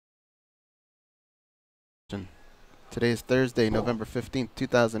Today is Thursday, November 15th,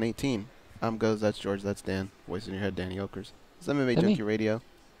 2018. I'm Goz, that's George, that's Dan. Voice in your head, Danny Okers. It's MMA Junkie Radio,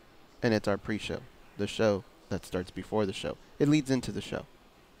 and it's our pre-show. The show that starts before the show. It leads into the show.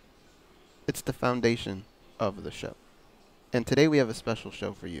 It's the foundation of the show. And today we have a special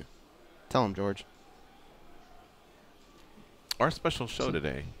show for you. Tell him, George. Our special show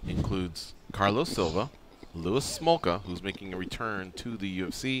today includes Carlos Silva, Louis Smolka, who's making a return to the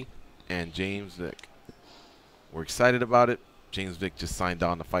UFC, and James Vick. We're excited about it. James Vick just signed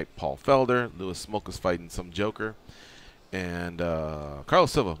on to fight Paul Felder. Louis Smolka's fighting some joker. And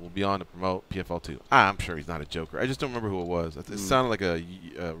Carlos Silva will be on to promote PFL2. I'm sure he's not a joker. I just don't remember who it was. It sounded like a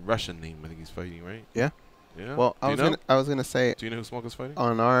Russian name. I think he's fighting, right? Yeah. Yeah. Well, I was gonna say. Do you know who Smolka's fighting?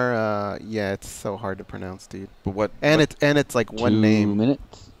 On our yeah, it's so hard to pronounce, dude. But what? And it's like one name. 2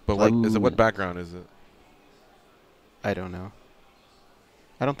 minutes. But like, what is it? What background is it? I don't know.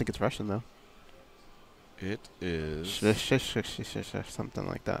 I don't think it's Russian though. It is something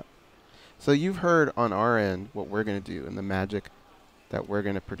like that. So you've heard on our end what we're going to do and the magic that we're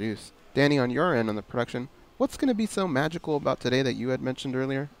going to produce. Danny, on your end on the production, what's going to be so magical about today that you had mentioned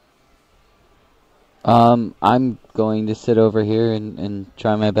earlier? I'm going to sit over here and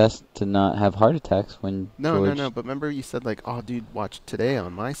try my best to not have heart attacks when George... No. But remember you said like, oh, dude, watch today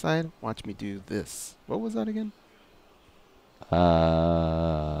on my side. Watch me do this. What was that again?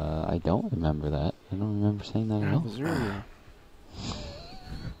 I don't remember that. I don't remember saying that at all. Was earlier.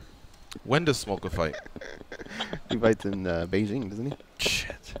 When does Smolka fight? He fights in Beijing, doesn't he?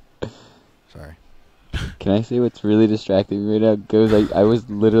 Shit. Sorry. Can I say what's really distracting me right now? Goes, I was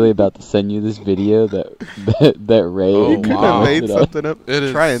literally about to send you this video that Ray... Oh, you could have made something up.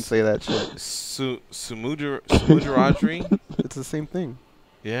 Try and say that shit. Sumudrajri? It's the same thing.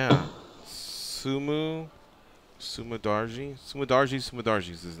 Yeah. Sumudarji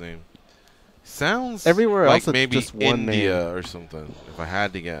is his name. Sounds everywhere like else it's maybe just one India name. Or something, if I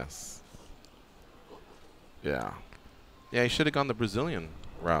had to guess. Yeah. Yeah, he should have gone the Brazilian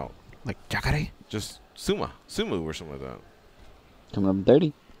route. Like Jacare? Just Sumu or something like that. Coming up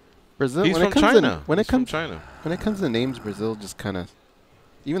 30. Brazil. He's from China. When it comes to names, Brazil just kind of,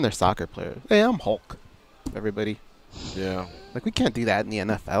 even their soccer players. Hey, I'm Hulk. Everybody. Yeah. Like we can't do that in the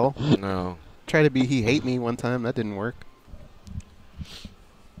NFL. No. Try to be he hate me one time. That didn't work.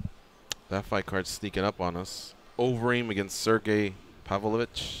 That fight card's sneaking up on us. Overeem against Sergey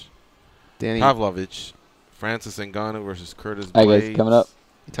Pavlovich. Francis Ngannou versus Curtis Blades. Alright, guys, coming up.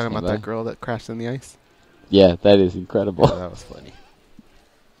 You talking about that girl that crashed in the ice? Yeah, that is incredible. Oh, that was funny.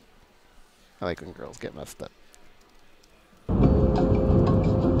 I like when girls get messed up.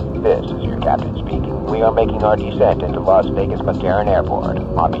 This is your captain speaking. We are making our descent into Las Vegas McCarran Airport.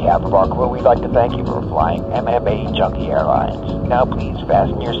 On behalf of our crew, we'd like to thank you for flying MMAjunkie Airlines. Now please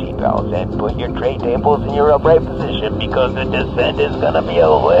fasten your seatbelts and put your tray tables in your upright position because the descent is going to be a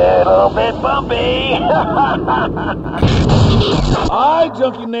little bit bumpy. Alright,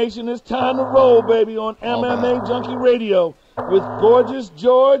 Junkie Nation, it's time to roll, baby, on MMAjunkie Radio with Gorgeous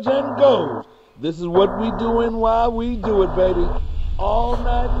George and Goz. This is what we doing while we do it, baby. All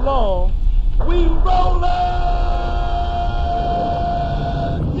night long, we rollin'!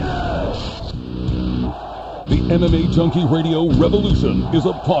 Yeah! The MMA Junkie Radio revolution is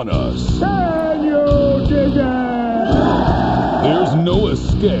upon us. Can you dig it? There's no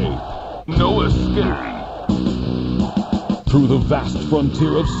escape. No escape. Through the vast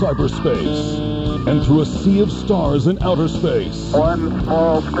frontier of cyberspace and through a sea of stars in outer space. One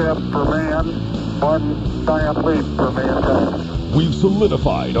small step for man, one giant leap for mankind. We've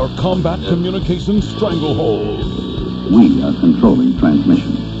solidified our combat communication stranglehold. We are controlling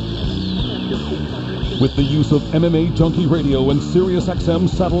transmission. With the use of MMAjunkie Radio and SiriusXM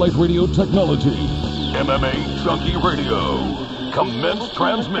satellite radio technology. MMAjunkie Radio. Commence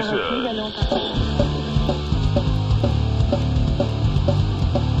transmission.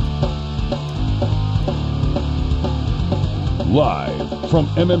 Live from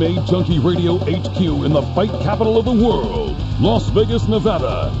MMAjunkie Radio HQ in the fight capital of the world, Las Vegas,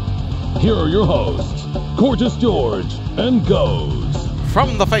 Nevada. Here are your hosts, Gorgeous George and Goz.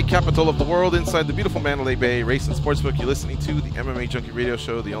 From the fight capital of the world inside the beautiful Mandalay Bay Race and Sportsbook, you're listening to the MMAjunkie Radio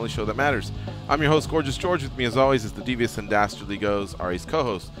Show, the only show that matters. I'm your host, Gorgeous George. With me, as always, is the devious and dastardly Goz, our ace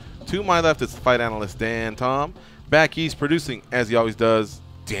co-host. To my left is the fight analyst, Dan Tom. Back east, producing, as he always does,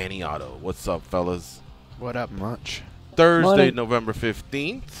 Danny Otto. What's up, fellas? What up, much? Thursday, November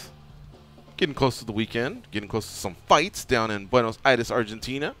 15th. Getting close to the weekend. Getting close to some fights down in Buenos Aires,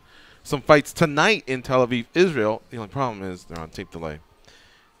 Argentina. Some fights tonight in Tel Aviv, Israel. The only problem is they're on tape delay.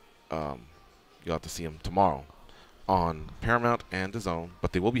 You'll have to see them tomorrow. on Paramount and DAZN,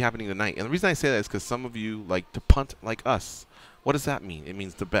 but they will be happening tonight. And the reason I say that is because some of you like to punt like us. What does that mean? It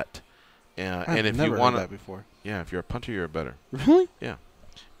means to bet. And if never you want heard that before. yeah, if you're a punter, you're a better. Really? Yeah.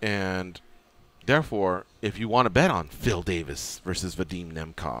 And therefore, if you want to bet on Phil Davis versus Vadim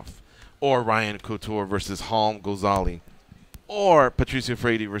Nemkov, or Ryan Couture versus Halm Ghazali, or Patricio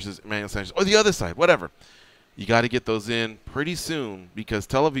Freire versus Emmanuel Sanchez, or the other side, whatever, you got to get those in pretty soon because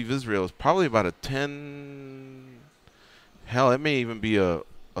Tel Aviv, Israel is probably about a 10, hell, it may even be a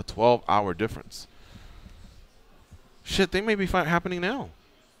 12-hour difference. Shit, they may be happening now.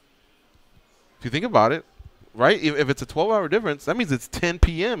 If you think about it, right? If it's a 12-hour difference, that means it's 10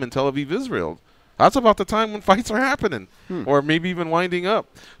 p.m. in Tel Aviv, Israel. That's about the time when fights are happening, or maybe even winding up.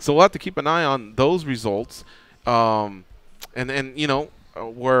 So we'll have to keep an eye on those results. And you know,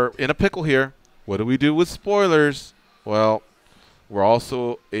 we're in a pickle here. What do we do with spoilers? Well, we're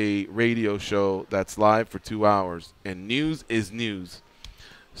also a radio show that's live for 2 hours, and news is news.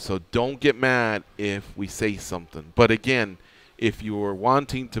 So don't get mad if we say something. But again, if you're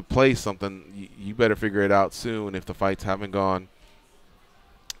wanting to play something, you better figure it out soon if the fights haven't gone,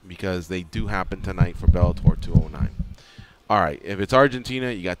 because they do happen tonight for Bellator 209. All right, if it's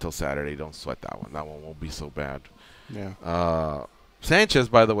Argentina, you got till Saturday. Don't sweat that one. That one won't be so bad. Yeah. Sanchez,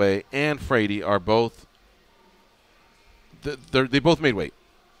 by the way, and Frady are both they both made weight.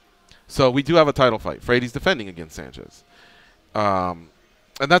 So we do have a title fight. Frady's defending against Sanchez.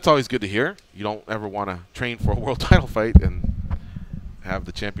 And that's always good to hear. You don't ever want to train for a world title fight and have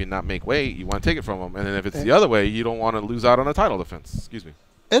the champion not make weight. You want to take it from him. And then if it's the other way, you don't want to lose out on a title defense. Excuse me.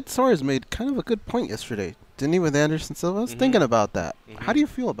 Ed Soares made kind of a good point yesterday, didn't he, with Anderson Silva? I was thinking about that. How do you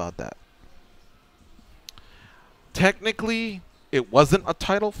feel about that? Technically, it wasn't a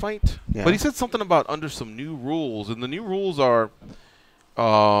title fight, but he said something about under some new rules. And the new rules are,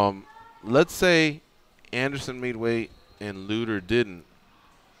 let's say Anderson made weight and Luter didn't,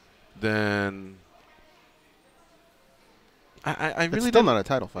 then I really still not a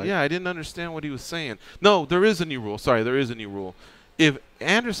title fight. Yeah, I didn't understand what he was saying. No, there is a new rule. Sorry, there is a new rule. If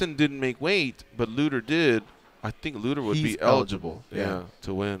Anderson didn't make weight, but Luter did, I think Luter would be eligible. Yeah,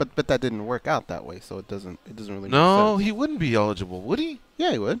 to win. But that didn't work out that way, so it doesn't really make sense. No, he wouldn't be eligible, would he?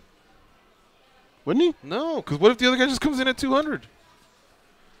 Yeah, he would. Wouldn't he? No, because what if the other guy just comes in at 200?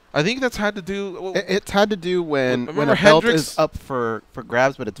 I think that's had to do. Well, it's had to do when a belt Hendricks is up for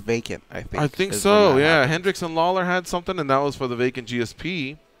grabs, but it's vacant. I think so. Yeah, Hendricks and Lawler had something, and that was for the vacant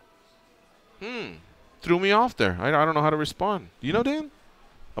GSP. Threw me off there. I don't know how to respond. Do you know, Dan,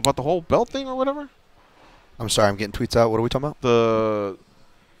 about the whole belt thing or whatever? I'm sorry, I'm getting tweets out. What are we talking about?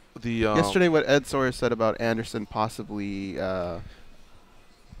 The yesterday, what Ed Soares said about Anderson possibly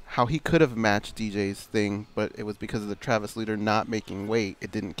how he could have matched DJ's thing, but it was because of the Travis Luter not making weight. It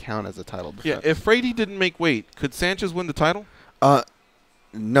didn't count as a title defense. Yeah, if Frady didn't make weight, could Sanchez win the title?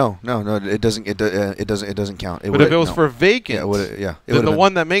 No, it doesn't. It doesn't count. But if it was for vacant, then the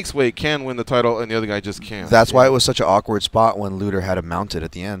one that makes weight can win the title, and the other guy just can't. That's why it was such an awkward spot when Luter had him mounted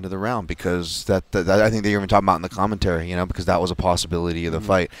at the end of the round, because that I think they were even talking about in the commentary, because that was a possibility of the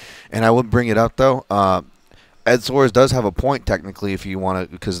fight. And I would bring it up though. Ed Soares does have a point technically, if you want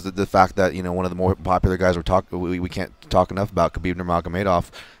to, because the fact that one of the more popular guys we can't talk enough about, Khabib Nurmagomedov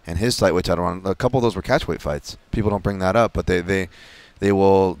and his lightweight title run. A couple of those were catchweight fights. People don't bring that up, but they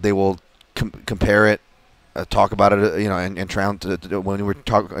will compare it, talk about it, and try to, when we were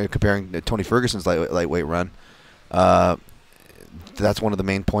comparing Tony Ferguson's lightweight run. That's one of the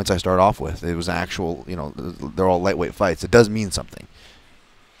main points I start off with. It was an actual, they're all lightweight fights. It does mean something.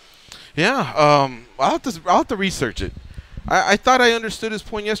 Yeah, I'll have to research it. I thought I understood his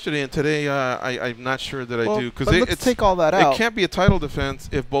point yesterday, and today I'm not sure that I do. Because let's take all that out. It can't be a title defense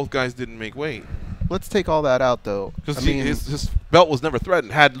if both guys didn't make weight. Let's take all that out, though. Because his belt was never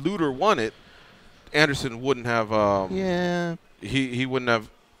threatened. Had Luter won it, Anderson wouldn't have. He wouldn't have.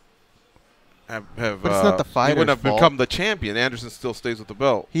 But it's not the fighter's He wouldn't have fault. become the champion. Anderson still stays with the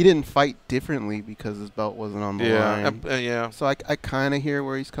belt. He didn't fight differently because his belt wasn't on the line. Yeah. So I kind of hear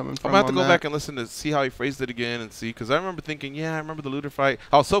where he's coming from. I'm going to have to go back and listen to see how he phrased it again and see. Because I remember thinking, I remember the Luter fight.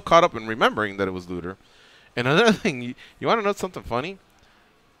 I was so caught up in remembering that it was Luter. And another thing, you want to know something funny?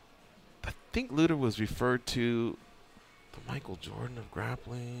 I think Luter was referred to the Michael Jordan of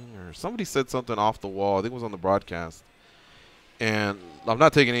grappling, or somebody said something off the wall. I think it was on the broadcast. And I'm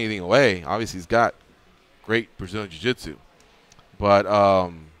not taking anything away. Obviously, he's got great Brazilian Jiu-Jitsu. But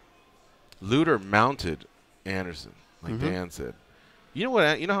Luter mounted Anderson, like Dan said. You know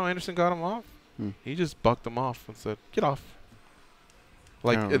what? You know how Anderson got him off? He just bucked him off and said, "Get off."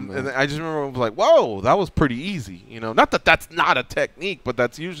 Like, and I just remember I was like, "Whoa, that was pretty easy." Not that that's not a technique, but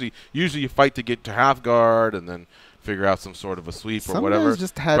that's usually you fight to get to half guard and then figure out some sort of a sweep or Some whatever. guys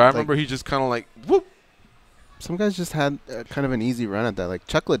just had, but I like- remember he just kind of like, whoop. Some guys just had kind of an easy run at that. Like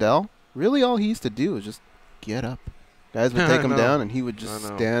Chuck Liddell, really all he used to do was just get up. Guys would I take him know. down, and he would just I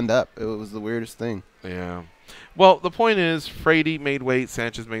know. stand up. It was the weirdest thing. Yeah. Well, the point is, Frady made weight,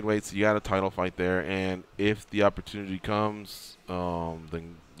 Sanchez made weight, so you got a title fight there. And if the opportunity comes,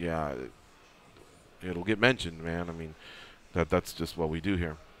 then, yeah, it'll get mentioned, man. I mean, that's just what we do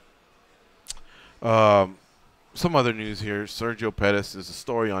here. Some other news here. Sergio Pettis is a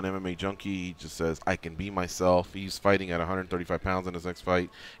story on MMA Junkie. He just says, I can be myself. He's fighting at 135 pounds in his next fight.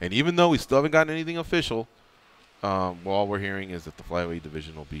 And even though we still haven't gotten anything official, all we're hearing is that the flyweight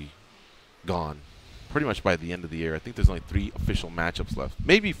division will be gone pretty much by the end of the year. I think there's only 3 official matchups left.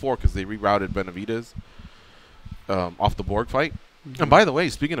 Maybe 4 because they rerouted Benavidez off the Borg fight. And by the way,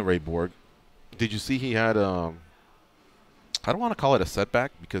 speaking of Ray Borg, did you see he had, I don't want to call it a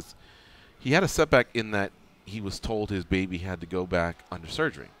setback because he had a setback in that he was told his baby had to go back under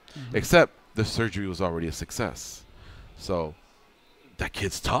surgery. Except the surgery was already a success. So that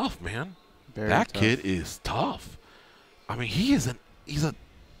kid's tough, man. That kid is tough. I mean, he's a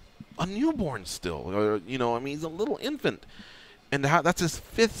newborn still. You know, I mean, he's a little infant. And that's his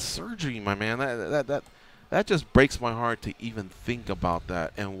 5th surgery, my man. That just breaks my heart to even think about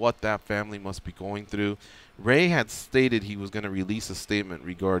that and what that family must be going through. Ray had stated he was going to release a statement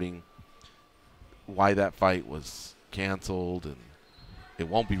regarding why that fight was canceled, and it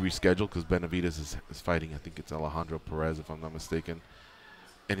won't be rescheduled because Benavidez is fighting, I think it's Alejandro Perez, if I'm not mistaken.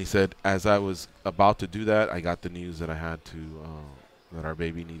 And he said, as I was about to do that, I got the news that I had to, that our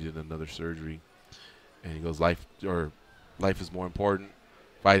baby needed another surgery. And he goes, life is more important.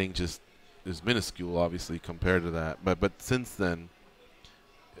 Fighting just is minuscule, obviously, compared to that. But since then,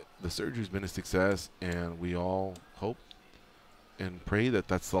 the surgery's been a success, and we all hope and pray that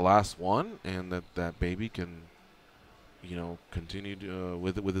that's the last one, and that baby can, you know, continue to,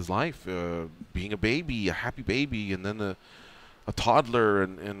 with his life, being a baby, a happy baby, and then a toddler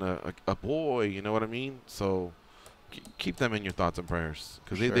and a boy. You know what I mean? So keep them in your thoughts and prayers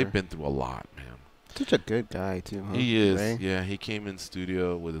because they've been through a lot, man. Such a good guy too, huh? He is. Ray? Yeah, he came in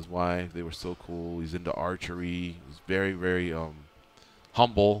studio with his wife. They were so cool. He's into archery. He's very, very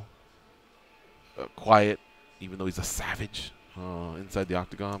humble, quiet, even though he's a savage inside the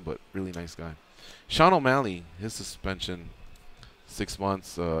octagon, but really nice guy. Sean O'Malley, his suspension, 6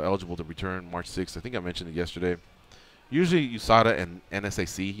 months, eligible to return March 6th. I think I mentioned it yesterday. Usually USADA and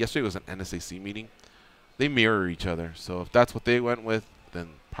NSAC. Yesterday was an NSAC meeting. They mirror each other. So if that's what they went with, then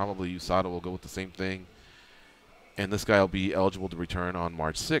probably USADA will go with the same thing. And this guy will be eligible to return on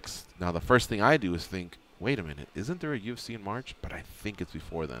March 6th. Now, the first thing I do is think, wait a minute, isn't there a UFC in March? But I think it's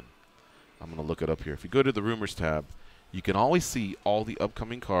before then. I'm going to look it up here. If you go to the rumors tab, you can always see all the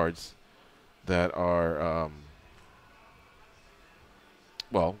upcoming cards that are,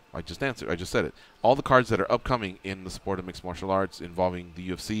 well, I just answered. I just said it. All the cards that are upcoming in the sport of mixed martial arts involving the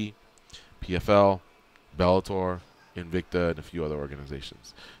UFC, PFL, Bellator, Invicta, and a few other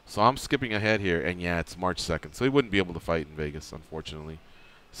organizations. So I'm skipping ahead here, and yeah, it's March 2nd. So he wouldn't be able to fight in Vegas, unfortunately.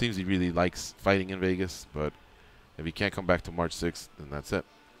 Seems he really likes fighting in Vegas, but if he can't come back to March 6th, then that's it.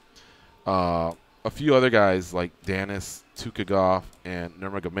 A few other guys like Danis, Tukagov, and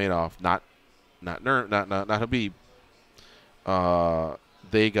Nurmagomedov, not Habib.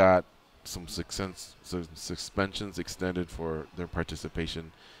 They got some suspensions extended for their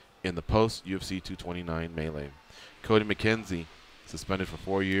participation in the post-UFC 229 melee. Cody McKenzie suspended for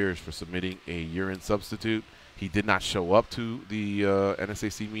 4 years for submitting a urine substitute. He did not show up to the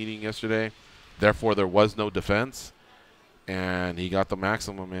NSAC meeting yesterday. Therefore, there was no defense. And he got the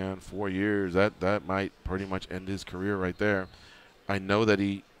maximum, man, 4 years. That might pretty much end his career right there. I know that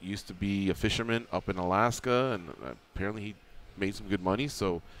he used to be a fisherman up in Alaska, and apparently he made some good money.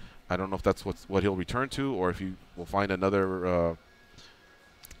 So I don't know if that's what he'll return to, or if he will find another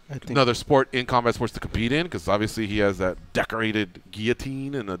sport in combat sports to compete in, because obviously he has that decorated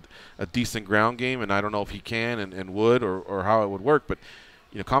guillotine and a decent ground game, and I don't know if he can and would or how it would work. But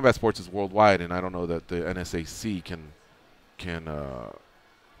you know, combat sports is worldwide, and I don't know that the NSAC can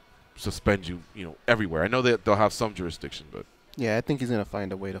suspend you, you know, everywhere. I know that they'll have some jurisdiction, but yeah, I think he's gonna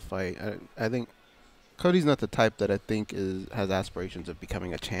find a way to fight. I think Cody's not the type that I think has aspirations of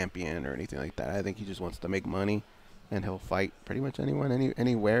becoming a champion or anything like that. I think he just wants to make money, and he'll fight pretty much anyone,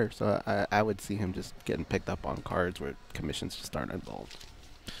 anywhere. So I would see him just getting picked up on cards where commissions just aren't involved.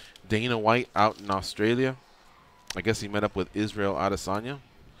 Dana White out in Australia. I guess he met up with Israel Adesanya.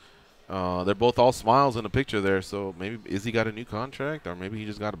 They're both all smiles in the picture there, so maybe Izzy got a new contract, or maybe he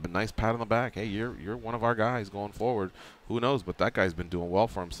just got a nice pat on the back. Hey, you're one of our guys going forward. Who knows? But that guy's been doing well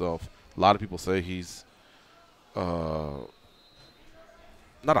for himself. A lot of people say he's not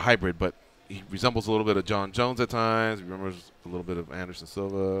a hybrid, but he resembles a little bit of John Jones at times. He remembers a little bit of Anderson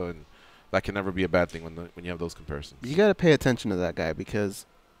Silva, and that can never be a bad thing when you have those comparisons. You got to pay attention to that guy because,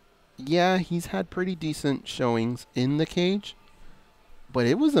 yeah, he's had pretty decent showings in the cage, but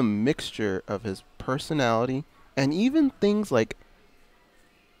it was a mixture of his personality and even things like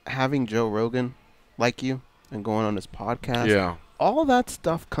having Joe Rogan like you and going on his podcast. Yeah. All that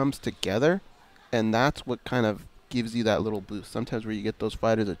stuff comes together, and that's what kind of gives you that little boost. Sometimes where you get those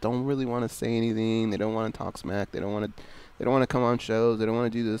fighters that don't really want to say anything, they don't want to talk smack, they don't want to come on shows, they don't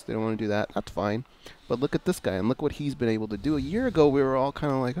want to do this, they don't want to do that. That's fine. But look at this guy, and look what he's been able to do. A year ago, we were all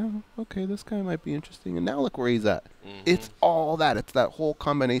kind of like, oh, okay, this guy might be interesting. And now look where he's at. Mm-hmm. It's all that. It's that whole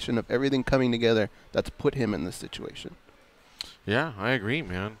combination of everything coming together that's put him in this situation. Yeah, I agree,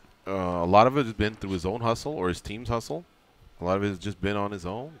 man. A lot of it has been through his own hustle or his team's hustle. A lot of it has just been on his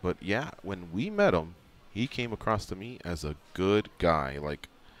own. But, yeah, when we met him, he came across to me as a good guy. Like,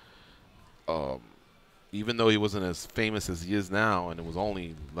 even though he wasn't as famous as he is now, and it was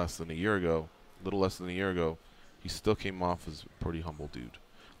only less than a year ago, he still came off as a pretty humble dude.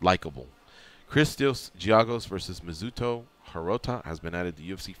 Likeable. Christos Giagos versus Mizuto Hirota has been added to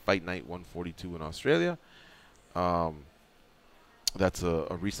UFC Fight Night 142 in Australia. That's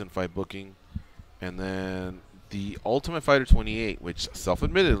a recent fight booking. And then the Ultimate Fighter 28, which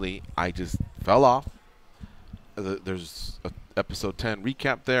self-admittedly I just fell off. There's a episode 10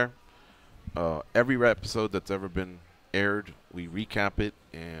 recap there. Every episode that's ever been aired, we recap it,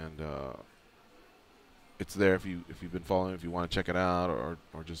 and it's there if you've been following, if you want to check it out, or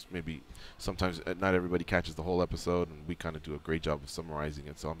just maybe sometimes not everybody catches the whole episode, and we kind of do a great job of summarizing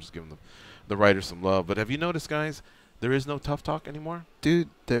it. So I'm just giving the writers some love. But have you noticed, guys, there is no tough talk anymore? Dude,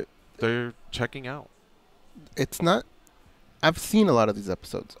 they're checking out. It's not. I've seen a lot of these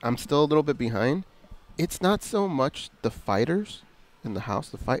episodes. I'm still a little bit behind. It's not so much the fighters in the house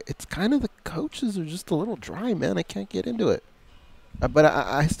to fight. It's kind of the coaches are just a little dry, man. I can't get into it. But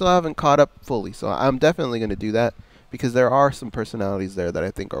I still haven't caught up fully, so I'm definitely going to do that because there are some personalities there that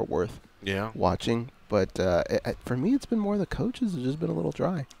I think are worth watching. But for me, it's been more the coaches have just been a little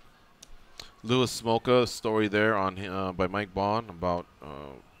dry. Louis Smolka, story there on by Mike Bond about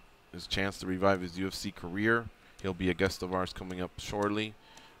his chance to revive his UFC career. He'll be a guest of ours coming up shortly.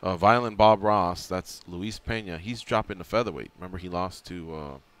 Violent Bob Ross, that's Luis Pena. He's dropping the featherweight. Remember, he lost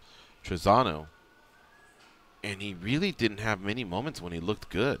to Trezano. And he really didn't have many moments when he looked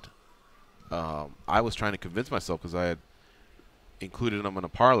good. I was trying to convince myself because I had included him in a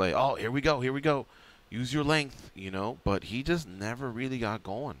parlay. Oh, here we go. Use your length, But he just never really got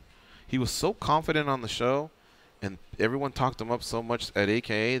going. He was so confident on the show, and everyone talked him up so much at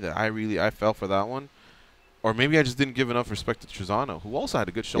AKA that I fell for that one. Or maybe I just didn't give enough respect to Trezano, who also had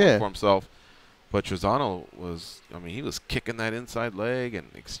a good showing for himself. But Trezano he was kicking that inside leg and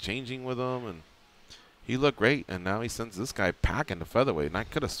exchanging with him, and he looked great. And now he sends this guy packing the featherweight. And I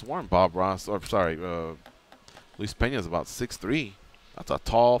could have sworn Luis Pena is about 6'3". That's a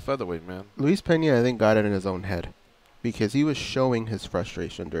tall featherweight, man. Luis Pena, I think, got it in his own head because he was showing his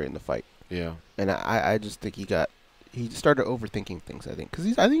frustration during the fight. Yeah. And I just think he started overthinking things, I think. Because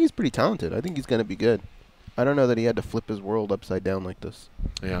I think he's pretty talented. I think he's going to be good. I don't know that he had to flip his world upside down like this.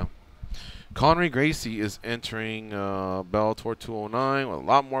 Yeah. Connery Gracie is entering Bellator 209 with a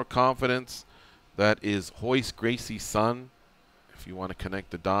lot more confidence. That is Royce Gracie's son. If you want to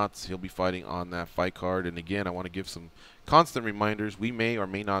connect the dots, he'll be fighting on that fight card. And again, I want to give some constant reminders. We may or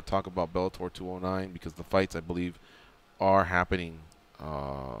may not talk about Bellator 209 because the fights, I believe, are happening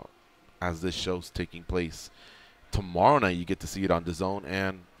as this show's taking place. Tomorrow night, you get to see it on DAZN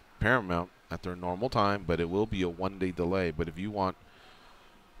and Paramount at their normal time, but it will be a one-day delay. But if you want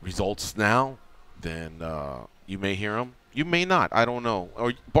results now, then you may hear them. You may not. I don't know.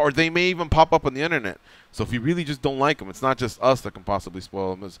 Or they may even pop up on the internet. So if you really just don't like them, it's not just us that can possibly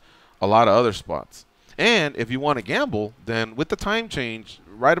spoil them. There's a lot of other spots. And if you want to gamble, then with the time change,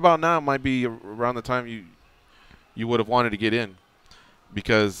 right about now might be around the time you would have wanted to get in.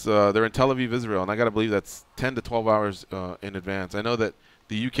 Because they're in Tel Aviv, Israel, and I got to believe that's 10 to 12 hours in advance. I know that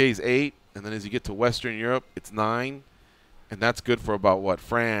the UK is 8, and then as you get to Western Europe, it's 9. And that's good for about,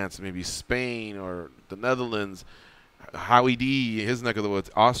 France, maybe Spain or the Netherlands, Howie D, his neck of the woods,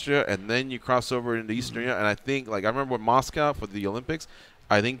 Austria, and then you cross over into Eastern Europe. And I think, I remember with Moscow for the Olympics,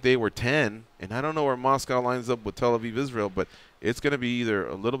 I think they were 10. And I don't know where Moscow lines up with Tel Aviv, Israel, but it's going to be either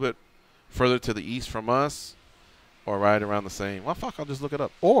a little bit further to the east from us or right around the same. Well, fuck, I'll just look it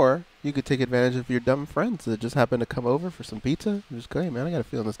up. Or you could take advantage of your dumb friends that just happen to come over for some pizza. You just go, hey, man, I got a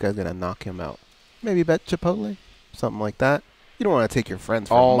feeling this guy's going to knock him out. Maybe bet Chipotle, something like that. You don't want to take your friends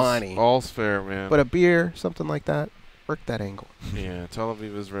for All's, money. All's fair, man. But a beer, something like that, work that angle. Yeah, Tel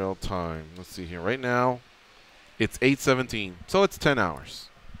Aviv, Israel time. Let's see here. Right now, it's 8:17, so it's 10 hours.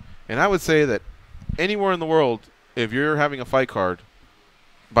 And I would say that anywhere in the world, if you're having a fight card,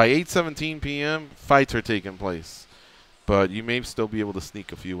 by 8:17 p.m., fights are taking place. But you may still be able to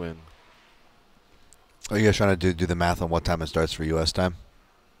sneak a few in. Are you guys trying to do the math on what time it starts for U.S. time?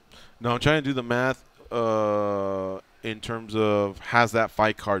 No, I'm trying to do the math in terms of has that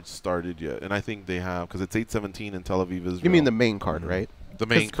fight card started yet. And I think they have, because it's 8:17 in Tel Aviv, Israel. You mean the main card, right? The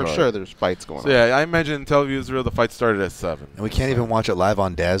main card. For sure there's fights going on. Yeah, I imagine in Tel Aviv, Israel, the fight started at 7. And we can't even watch it live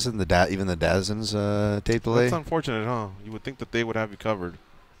on DAZN, even the DAZN's tape delay? That's unfortunate, huh? You would think that they would have you covered.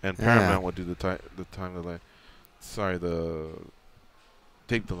 And Paramount would do the time delay. Sorry, the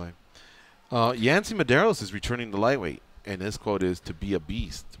tape delay. Yancy Medeiros is returning to lightweight, and his quote is to be a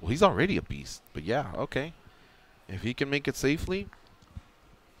beast. Well, he's already a beast, but yeah, okay. If he can make it safely,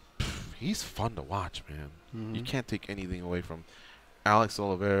 he's fun to watch, man. Mm-hmm. You can't take anything away from Alex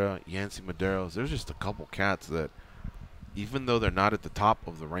Oliveira, Yancy Medeiros. There's just a couple cats that, even though they're not at the top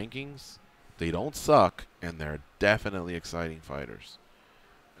of the rankings, they don't suck, and they're definitely exciting fighters.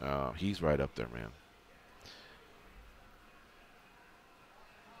 He's right up there, man.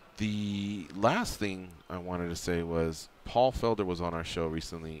 The last thing I wanted to say was Paul Felder was on our show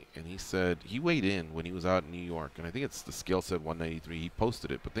recently, and he said he weighed in when he was out in New York, and I think it's the scale said 193. He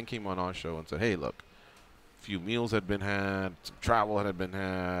posted it, but then came on our show and said, hey, look, a few meals had been had, some travel had been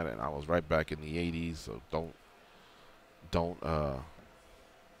had, and I was right back in the 80s, so don't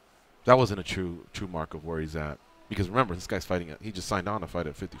that wasn't a true mark of where he's at. Because remember, this guy's fighting he just signed on to fight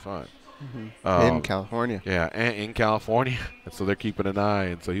at 55. Mm-hmm. In California. Yeah, and in California. And so they're keeping an eye.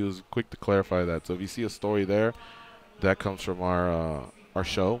 And so he was quick to clarify that. So if you see a story there, that comes from our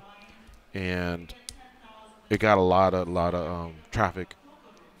show. And it got a lot of traffic,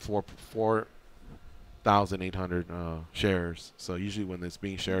 4,800 shares. So usually when it's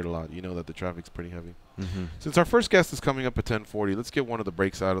being shared a lot, you know that the traffic's pretty heavy. Mm-hmm. Since our first guest is coming up at 10:40, let's get one of the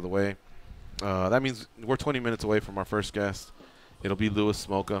breaks out of the way. That means we're 20 minutes away from our first guest. It'll be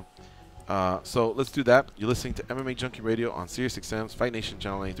Smolka. So let's do that. You're listening to MMA Junkie Radio on SiriusXM's Fight Nation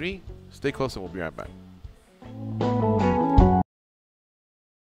Channel 93. Stay close and we'll be right back.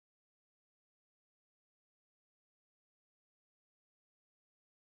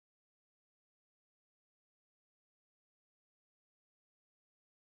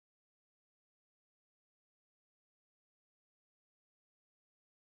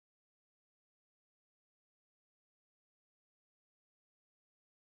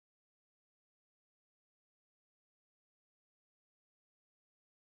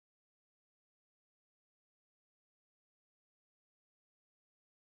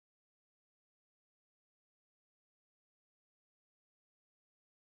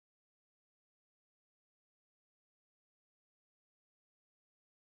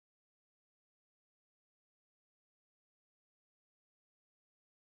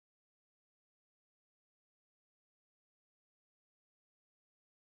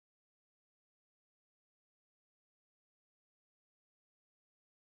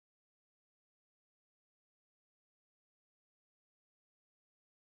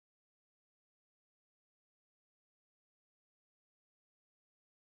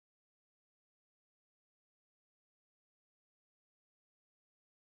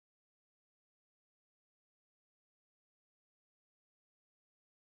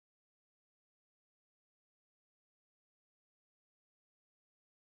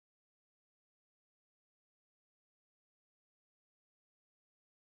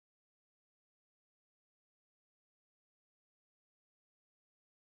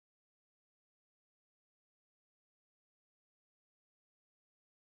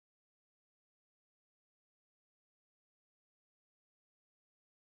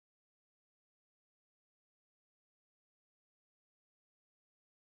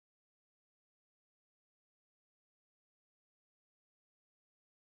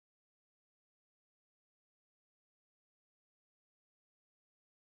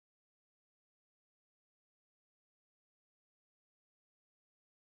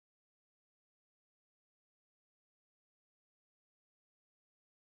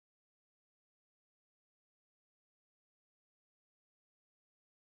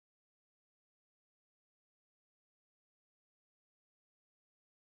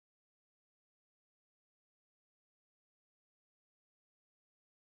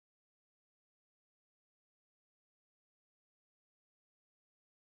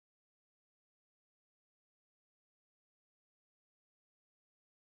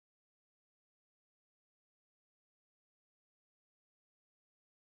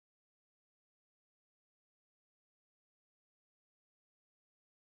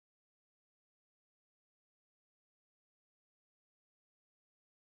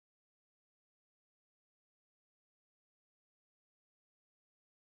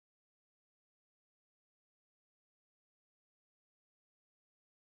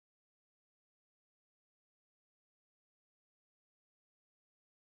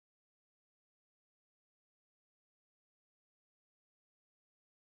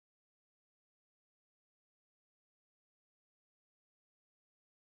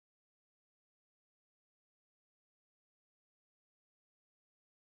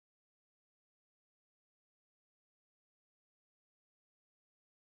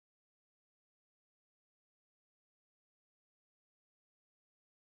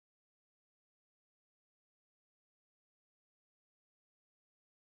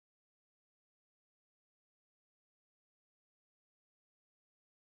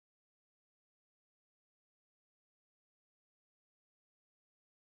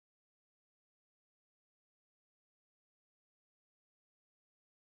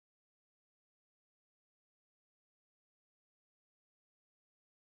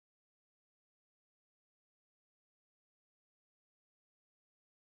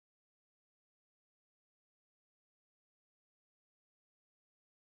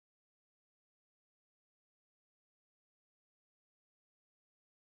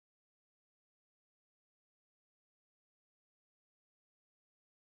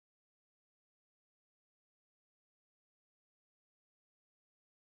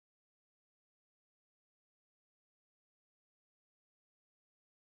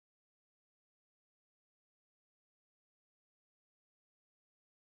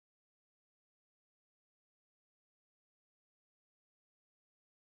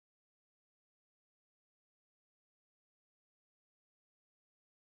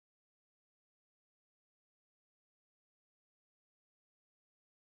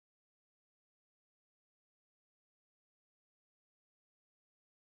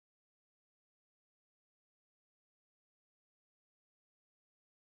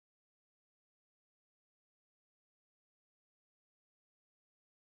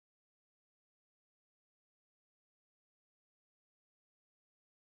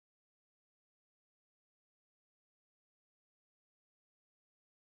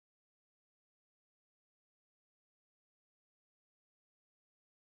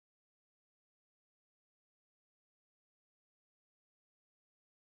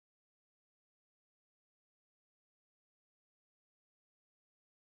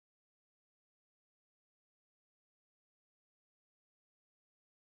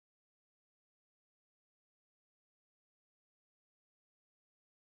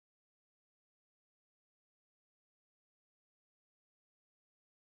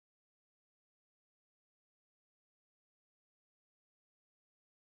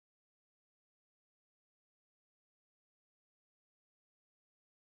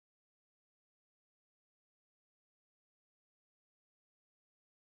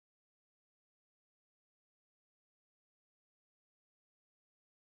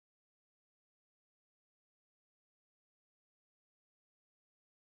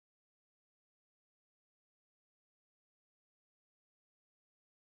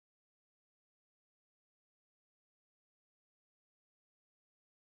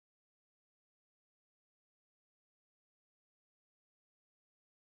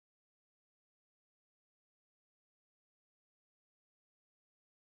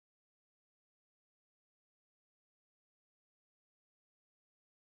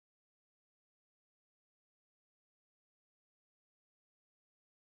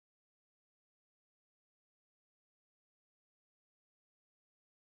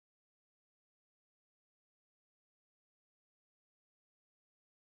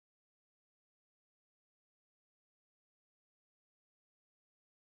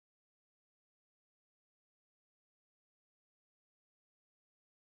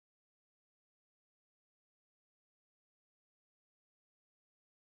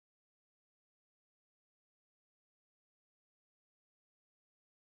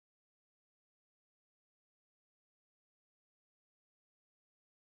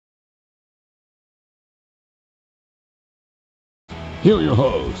 Here are your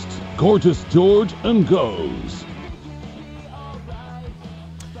hosts, Gorgeous George and Goes.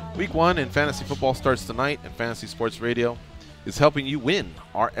 Week 1 in fantasy football starts tonight, and Fantasy Sports Radio is helping you win.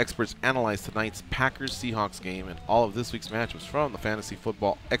 Our experts analyze tonight's Packers-Seahawks game and all of this week's matchups from the fantasy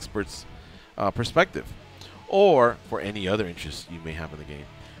football experts' perspective, or for any other interest you may have in the game.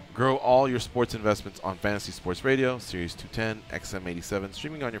 Grow all your sports investments on Fantasy Sports Radio, Series 210, XM87,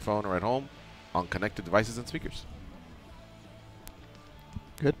 streaming on your phone or at home on connected devices and speakers.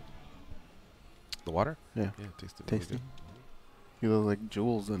 Good. The water? Yeah. Yeah, it tasted Tasty. really You look like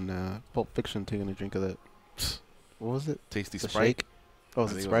Jules in Pulp Fiction taking a drink of that. What was it? Tasty The Sprite. shake? Oh, I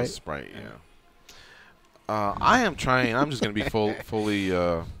was it think Sprite? was a Sprite, yeah. I am trying. I'm just going to be fully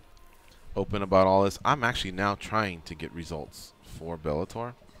open about all this. I'm actually now trying to get results for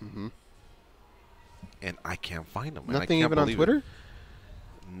Bellator, and I can't find them. Nothing even on Twitter?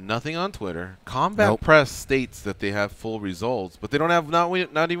 Nothing on Twitter. Combat Press states that they have full results, but they don't have not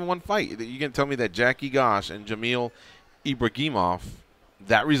even one fight. You can tell me that Jackie Gosh and Jamil Ibragimov,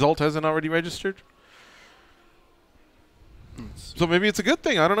 that result hasn't already registered? So maybe it's a good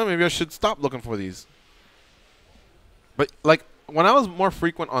thing. I don't know. Maybe I should stop looking for these. But, like, when I was more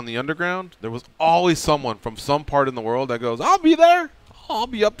frequent on the underground, there was always someone from some part in the world that goes, I'll be there. I'll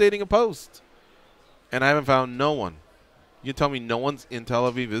be updating a post. And I haven't found no one. You tell me no one's in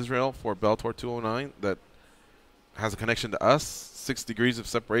Tel Aviv, Israel for Bellator 209 that has a connection to us? 6 degrees of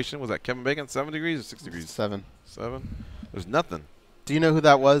separation. Was that Kevin Bacon? 7 degrees or 6 degrees? 7. 7? There's nothing. Do you know who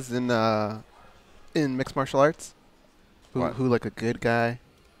that was in mixed martial arts? Who like a good guy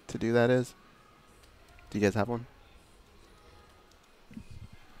to do that is? Do you guys have one?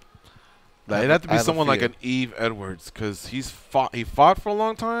 It'd have to be someone like an Eve Edwards, because he fought for a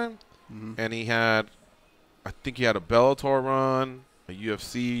long time, and he had, I think he had a Bellator run, a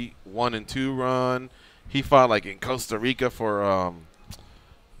UFC 1 and 2 run. He fought like in Costa Rica for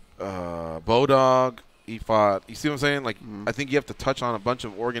Bodog. He fought. You see what I'm saying? Like I think you have to touch on a bunch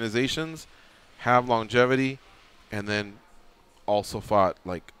of organizations, have longevity, and then also fought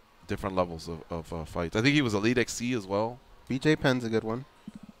like different levels of fights. I think he was Elite XC as well. BJ Penn's a good one.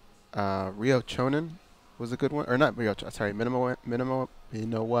 Rio Chonin was a good one, or not Rio? Sorry, Minowa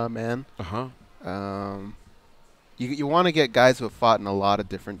Man. You want to get guys who have fought in a lot of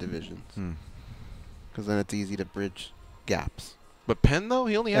different divisions, because then it's easy to bridge gaps. But Penn though,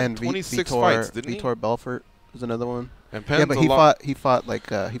 he only had 26 fights, didn't he? Vitor Belfort was another one. And Penn's yeah, but he fought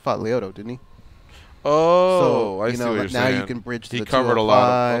Lyoto, didn't he? Oh, so, I see what you're now saying. you can bridge to he the covered a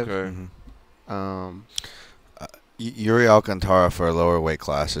lot. Yuri Alcantara for lower weight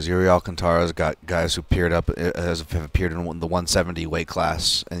classes. Yuri Alcantara's got guys who have appeared in the 170 weight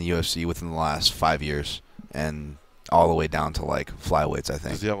class in the UFC within the last 5 years, and all the way down to like flyweights. I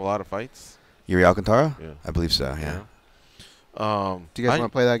think. Does he have a lot of fights? Yuri Alcantara? Yeah, I believe so. Yeah. Do you guys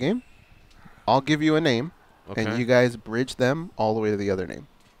want to play that game? I'll give you a name, and you guys bridge them all the way to the other name.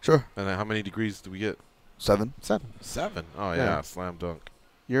 Sure. And then how many degrees do we get? 7. 7. Oh yeah, slam dunk.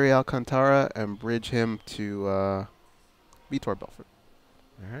 Yuri Alcantara, and bridge him to Vitor Belfort.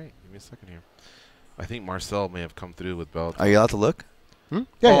 All right, give me a second here. I think Marcel may have come through with Bellator. Are you allowed to look? Yeah,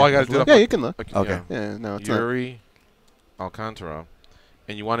 I got to do it. Yeah, you can look. Okay. Yeah, no, it's Yuri Alcantara,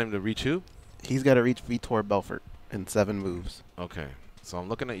 and you want him to reach who? He's got to reach Vitor Belfort in 7 moves. Okay, so I'm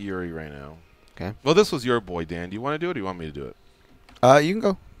looking at Yuri right now. Okay. Well, this was your boy, Dan. Do you want to do it, or do you want me to do it? You can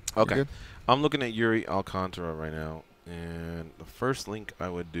go. Okay. I'm looking at Yuri Alcantara right now, and the first link I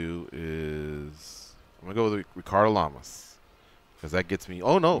would do is I'm gonna go with Ricardo Lamas, because that gets me.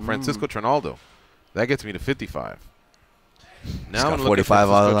 Oh no, Francisco Trinaldo, that gets me to 55. Now I'm looking at 45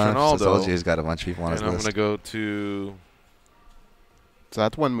 Francisco Trinaldo. He's got a bunch of people on his list. And I'm gonna go to. So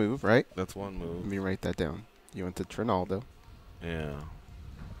that's one move, right? That's one move. Let me write that down. You went to Trinaldo. Yeah.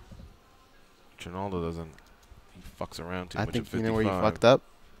 Trinaldo doesn't. He fucks around too much. I think at 55. you know where you fucked up.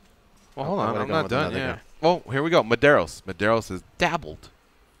 Well, hold on. I'm not done. Yeah. Oh, here we go. Medeiros. Medeiros has dabbled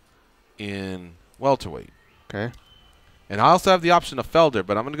in welterweight. Okay. And I also have the option of Felder,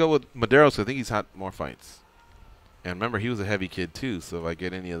 but I'm going to go with Medeiros. I think he's had more fights. And remember, he was a heavy kid too, so if I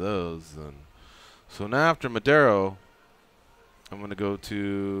get any of those, then. So now after Madero, I'm going to go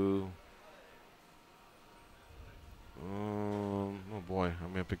to. Oh boy,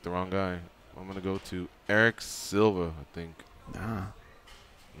 I'm going to pick the wrong guy. I'm going to go to Eric Silva, I think. Nah.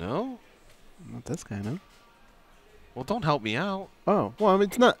 No? Not this guy, no? Well, don't help me out. Oh, well, I mean,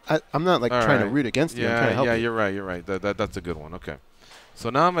 it's not. I'm not like trying to root against you. I'm trying to help you. You're right. You're right. That's a good one. Okay. So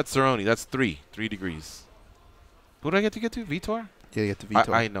now I'm at Cerrone. That's 3 degrees. Who did I get to? Vitor? Yeah, you get to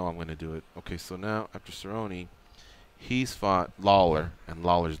Vitor. I know I'm going to do it. Okay, so now after Cerrone, he's fought Lawler, and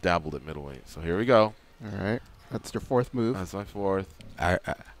Lawler's dabbled at middleweight. So here we go. All right. That's your fourth move. That's my fourth. I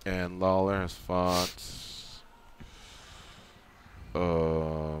And Lawler has fought.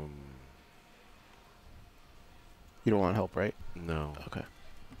 You don't want help, right? No. Okay.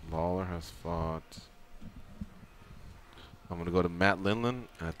 Lawler has fought. I'm gonna go to Matt Lindland,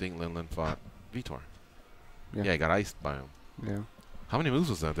 and I think Lindland fought Vitor. Yeah, he got iced by him. Yeah. How many moves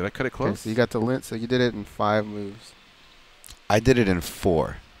was that? Did I cut it close? Okay, so you got to Lint. So you did it in 5 moves. I did it in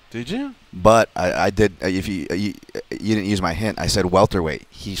 4. Did you? But I did. If you didn't use my hint, I said welterweight.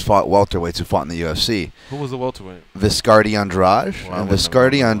 He's fought welterweights who fought in the UFC. Who was the welterweight? Viscardi Andrade. Well, And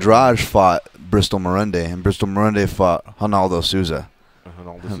Viscardi Andrade fought Bristol Morunde, and Bristol Morunde fought Ronaldo Souza.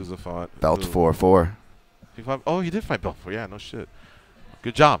 Ronaldo Souza fought. Belt 4-4. He fought. Oh, he did fight belt 4. Yeah, no shit.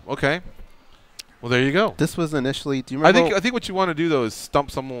 Good job. Okay. Well, there you go. This was initially. Do you remember? I think what you want to do though is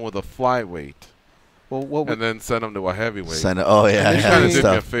stump someone with a flyweight. Well, and then send them to a heavyweight. Oh yeah, Initially, that's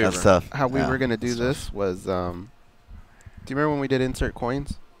tough. That's tough. How we were gonna do this was, do you remember when we did insert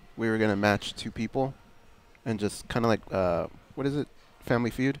coins? We were gonna match 2 people, and just kind of like, what is it, Family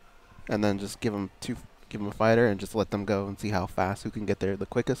Feud, and then just give them a fighter and just let them go and see how fast who can get there the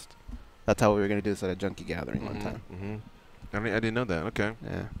quickest. That's how we were gonna do this at a junkie gathering one time. I mean, I didn't know that. Okay.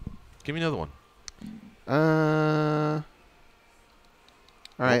 Yeah. Give me another one.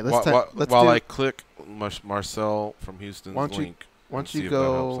 All right, let's while I click Marcel from Houston's link. Once you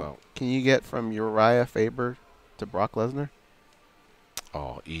go, can you get from Uriah Faber to Brock Lesnar?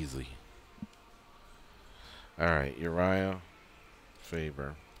 Oh, easy. All right, Uriah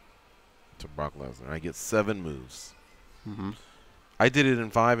Faber to Brock Lesnar. I get 7 moves. I did it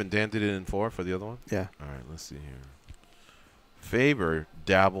in 5, and Dan did it in 4 for the other one? Yeah. All right, let's see here. Faber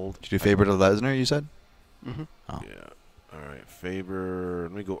dabbled. Did you do Faber to Lesnar, you said? Mm-hmm. Oh. Yeah. All right, Faber.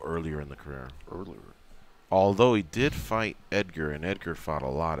 Let me go earlier in the career. Although he did fight Edgar, and Edgar fought a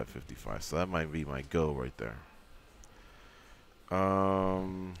lot at 55, so that might be my go right there.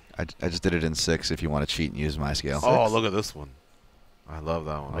 I just did it in 6 if you want to cheat and use my scale. Oh, look at this one. I love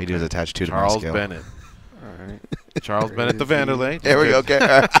that one. All you do is attach 2 to my Charles scale. Bennett. All right. Charles Bennett to Vanderlei. There we go. Okay.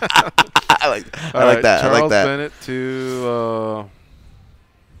 I like that. Charles I like that. Bennett to.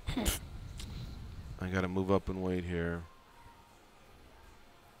 I got to move up in weight here.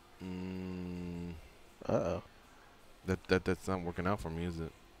 Uh-oh. That's not working out for me, is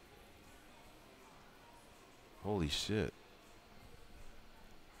it? Holy shit.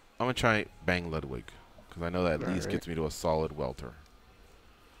 I'm going to try Bang Ludwig, because I know that at least gets me to a solid welter.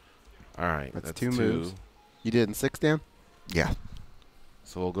 All right. That's 2 moves. You did it in 6, Dan? Yeah.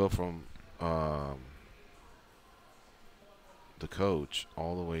 So we'll go from the coach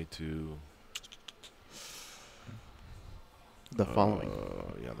all the way to the following.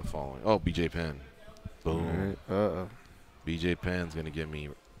 Yeah, the following. Oh, BJ Penn. Boom. Right. Uh-oh. BJ Penn's going to get me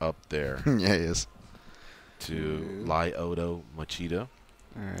up there. Yeah, he is. To Lyoto Machida.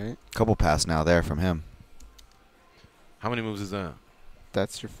 All right. Couple pass now there from him. How many moves is that?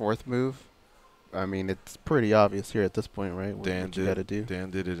 That's your 4th move. I mean, it's pretty obvious here at this point, right? What you got to do. Dan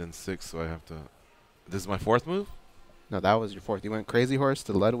did it in 6, so I have to. This is my 4th move? No, that was your 4th. You went Crazy Horse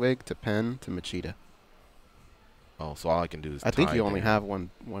to Ludwig to Penn to Machida. Oh, so all I can do is. I think you only have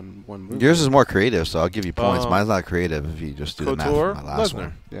one move. Yours is more creative, so I'll give you points. Mine's not creative if you just do the math for my last Lesnar.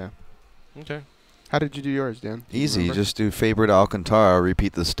 one. Yeah. Okay. How did you do yours, Dan? Easy. You just do Faber to Alcantara,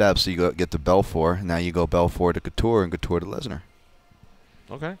 repeat the steps, so you get to Belfort. And now you go Belfort to Couture and Couture to Lesnar.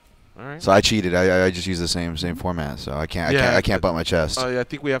 Okay. All right. So I cheated. I just used the same format, so I can't butt my chest. I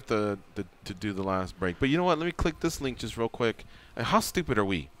think we have to do the last break. But you know what? Let me click this link just real quick. How stupid are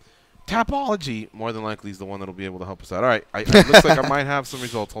we? Tapology, more than likely, is the one that'll be able to help us out. All right. It looks like I might have some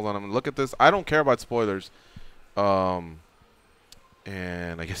results. Hold on. I'm going to look at this. I don't care about spoilers. And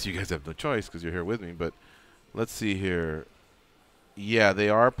I guess you guys have no choice because you're here with me. But let's see here. Yeah, they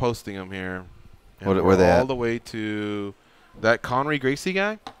are posting them here. And where they all at? the way to that Connery Gracie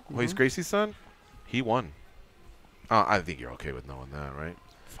guy. He's Gracie's son. He won. I think you're okay with knowing that, right?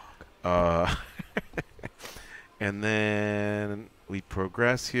 Fuck. And then we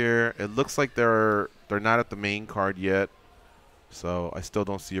progress here. It looks like they're not at the main card yet. So I still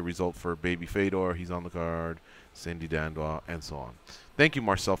don't see a result for Baby Fedor. He's on the card. Sandy Dandois, and so on. Thank you,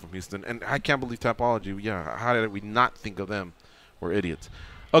 Marcel from Houston. And I can't believe Tapology. Yeah, how did we not think of them? We're idiots.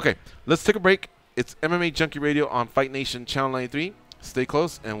 Okay, let's take a break. It's MMA Junkie Radio on Fight Nation Channel 93. Stay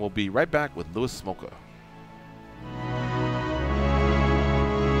close, and we'll be right back with Louis Smolka.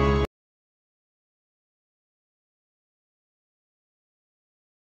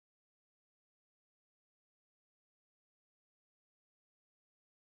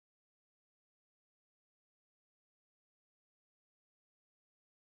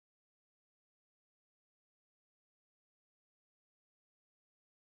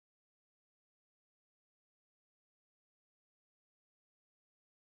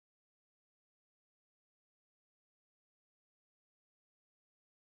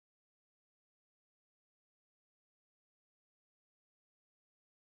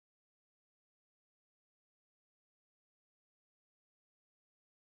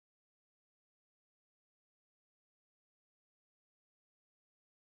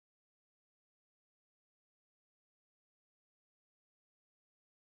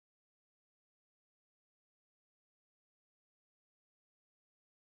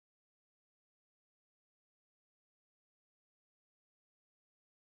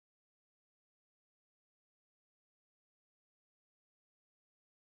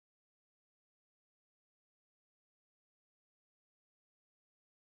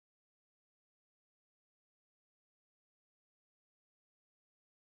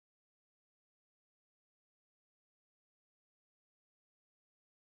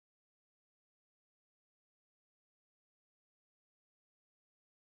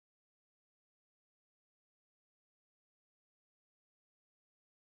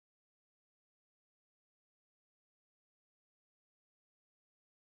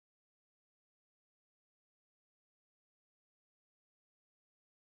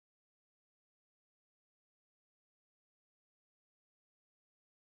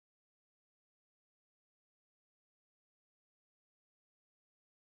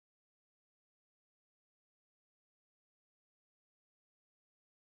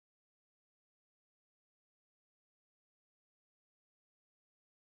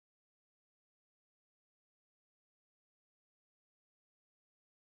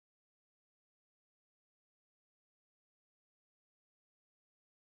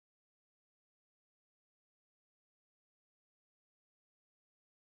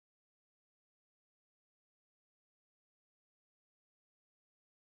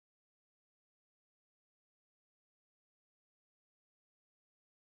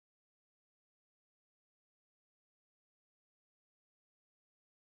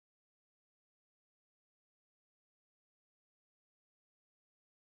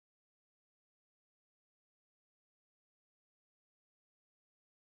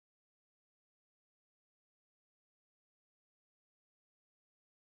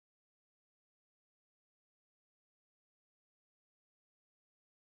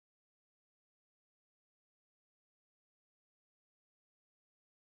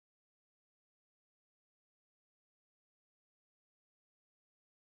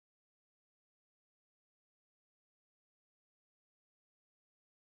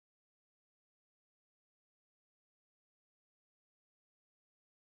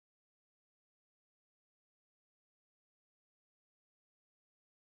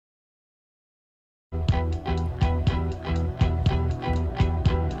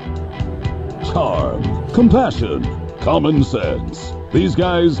 charm, compassion, common sense. These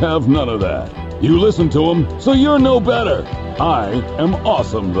guys have none of that. You listen to them, so you're no better. I am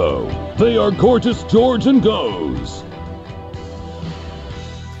awesome, though. They are Gorgeous George and Goes.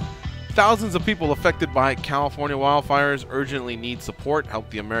 Thousands of people affected by California wildfires urgently need support. Help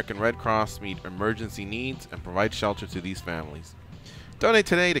the American Red Cross meet emergency needs and provide shelter to these families. Donate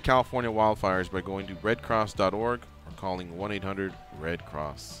today to California wildfires by going to redcross.org or calling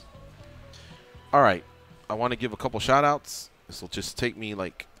 1-800-RED-CROSS. All right, I want to give a couple shout-outs. This will just take me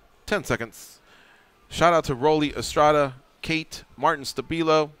like 10 seconds. Shout out to Rolly Estrada, Kate, Martin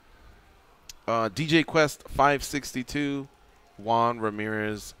Stabilo, DJ Quest 562, Juan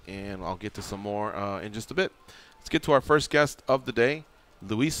Ramirez, and I'll get to some more in just a bit. Let's get to our first guest of the day,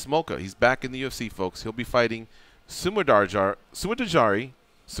 Luis Smolka. He's back in the UFC, folks. He'll be fighting Sumadajari.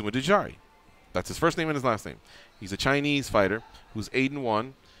 That's his first name and his last name. He's a Chinese fighter who's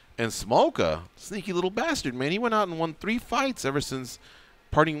 8-1. And Smolka, sneaky little bastard, man. He went out and won 3 fights ever since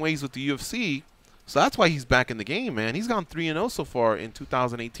parting ways with the UFC. So that's why he's back in the game, man. He's gone 3-0 so far in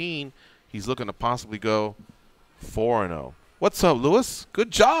 2018. He's looking to possibly go 4-0. What's up, Lewis? Good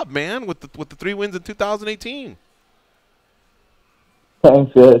job, man, with the 3 wins in 2018.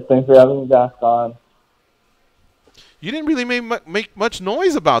 Thanks, Ed. Thanks for having me back on. You didn't really make much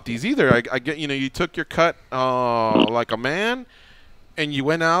noise about these either. I get, you took your cut like a man, and you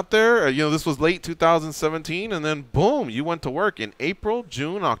went out there. This was late 2017, and then boom, you went to work in April,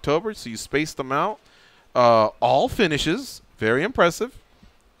 June, October. So you spaced them out, all finishes, very impressive,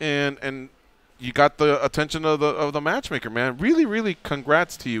 and you got the attention of the matchmaker, man. Really, really,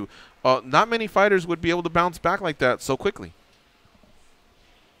 congrats to you. Not many fighters would be able to bounce back like that so quickly.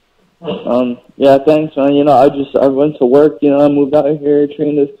 Yeah, thanks, man. I went to work. I moved out here,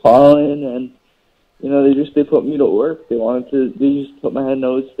 trained as Colin, and they put me to work. They just put my head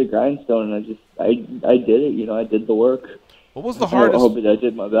nose to the grindstone, and I did it. I did the work. What was the hardest? I hope I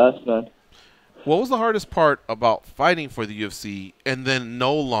did my best, man. What was the hardest part about fighting for the UFC and then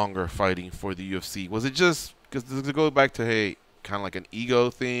no longer fighting for the UFC? Was it just because does it go back to kind of like an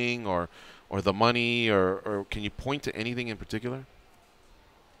ego thing, or the money, or can you point to anything in particular?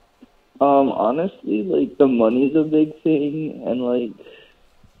 Honestly, the money's a big thing, and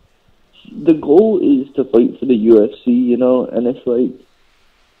the goal is to fight for the UFC, and it's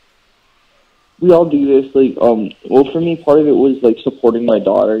we all do this, well, for me, part of it was, supporting my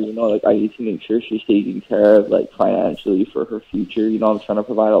daughter, I need to make sure she's taken care of, financially for her future, I'm trying to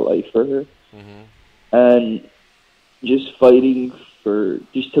provide a life for her, and just fighting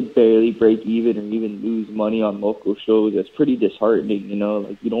just to barely break even or even lose money on local shows, that's pretty disheartening, you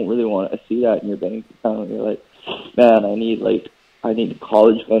don't really want to see that in your bank account. You're like, man, I need a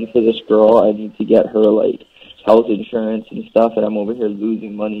college fund for this girl, I need to get her, health insurance and stuff, and I'm over here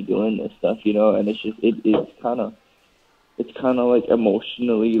losing money doing this stuff, and it's just, it's kind of,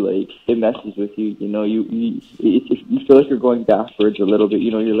 emotionally, it messes with you, you feel like you're going backwards a little bit,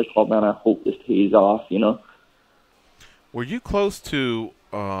 you're like, oh man, I hope this pays off, Were you close to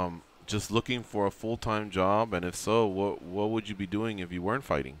just looking for a full-time job? And if so, what would you be doing if you weren't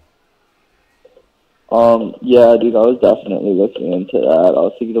fighting? Yeah, dude, I was definitely looking into that. I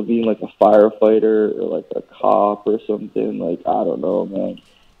was thinking of being a firefighter or a cop or something. I don't know, man.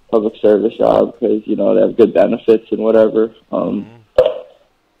 Public service job because, they have good benefits and whatever.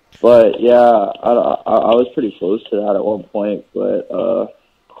 But yeah, I was pretty close to that at one point, but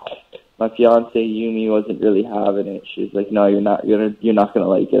my fiance Yumi wasn't really having it. She was like, "No, you're not gonna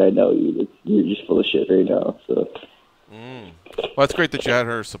like it. I know you. You're just full of shit right now." So. Well, it's great that you had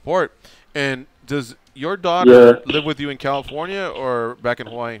her support. And does your daughter live with you in California or back in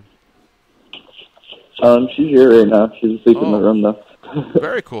Hawaii? She's here right now. She's asleep in the room though.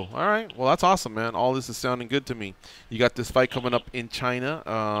 Very cool. All right. Well, that's awesome, man. All this is sounding good to me. You got this fight coming up in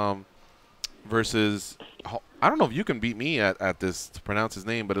China versus. I don't know if you can beat me at this to pronounce his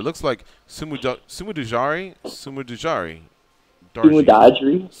name, but it looks like Sumadajari.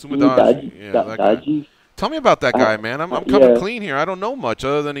 Yeah, that guy. Tell me about that guy, man. I'm coming clean here. I don't know much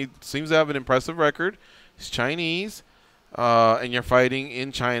other than he seems to have an impressive record. He's Chinese, and you're fighting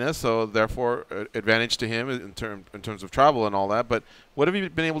in China, so therefore advantage to him in terms of travel and all that. But what have you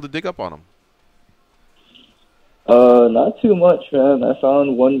been able to dig up on him? Not too much, man. I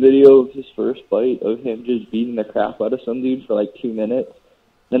found one video of his first fight of him just beating the crap out of some dude for 2 minutes,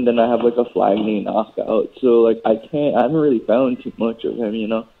 and then I have a flag knee knockout. So I haven't really found too much of him,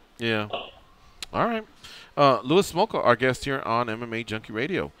 Yeah. All right. Luis Smolka, our guest here on MMA Junkie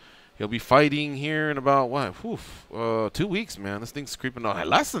Radio. He'll be fighting here in about 2 weeks, man. This thing's creeping on.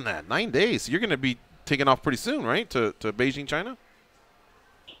 Less than that, 9 days. So you're going to be taking off pretty soon, right? To Beijing, China.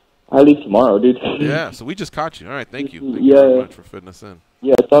 I leave tomorrow, dude. Yeah, so we just caught you. All right, thank you. Thank Yeah. you very much for fitting us in.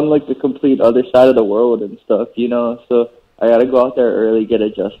 Yeah, it's on like the complete other side of the world and stuff, you know. So I gotta go out there early, get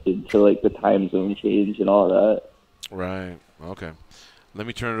adjusted to like the time zone change and all that. Right. Okay. Let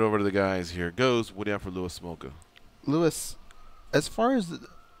me turn it over to the guys here. Goes. What do you have for Louis Smolka? Louis, as far as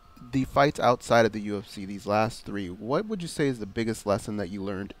the fights outside of the UFC, these last 3, what would you say is the biggest lesson that you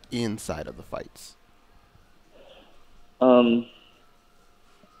learned inside of the fights?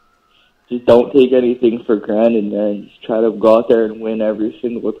 Just don't take anything for granted, man. Just try to go out there and win every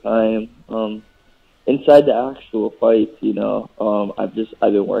single time. Inside the actual fights, you know, I've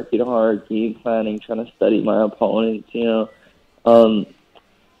been working hard, game planning, trying to study my opponents, you know,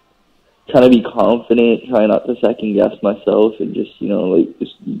 trying to be confident, trying not to second guess myself, and just, you know, like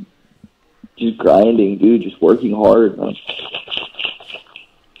just grinding, dude, just working hard.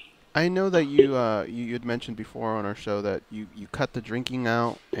 I know that you had mentioned before on our show that you cut the drinking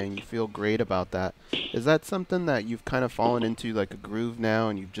out and you feel great about that. Is that something that you've kind of fallen into like a groove now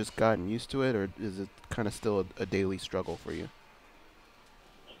and you've just gotten used to it, or is it kind of still a daily struggle for you?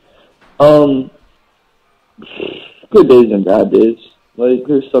 Good days and bad days. Like,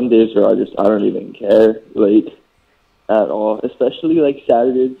 there's some days where I don't even care, like, at all. Especially, like,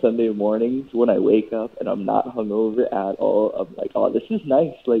 Saturday and Sunday mornings when I wake up and I'm not hungover at all. I'm like, oh, this is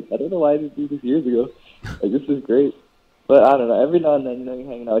nice. Like, I don't know why I didn't do this years ago. Like, this is great. But I don't know. Every now and then, you know, you're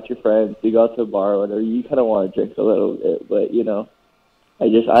hanging out with your friends. You go out to a bar or whatever. You kind of want to drink a little bit. But, you know, I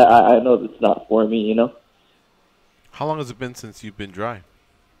know that's not for me, you know? How long has it been since you've been dry?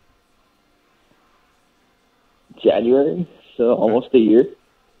 January. So almost a year.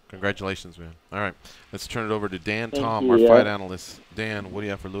 Congratulations, man. All right. Let's turn it over to Dan Thank Tom, you, our yeah. fight analyst. Dan, what do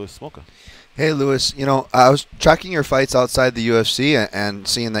you have for Louis Smolka? Hey, Louis, you know, I was tracking your fights outside the UFC and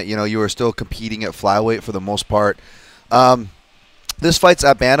seeing that, you know, you were still competing at flyweight for the most part. This fight's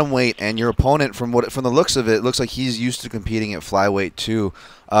at bantamweight, and your opponent, from the looks of it, looks like he's used to competing at flyweight too.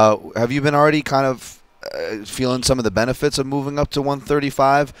 Have you been already kind of feeling some of the benefits of moving up to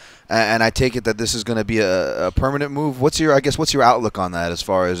 135? And I take it that this is going to be a permanent move. What's your outlook on that as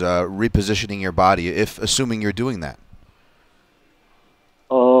far as repositioning your body, assuming you're doing that?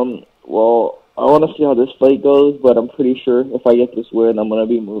 Well, I want to see how this fight goes, but I'm pretty sure if I get this win, I'm going to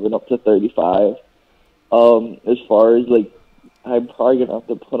be moving up to 35. As far as, like, I'm probably going to have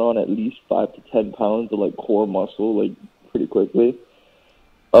to put on at least 5 to 10 pounds of, like, core muscle, like, pretty quickly.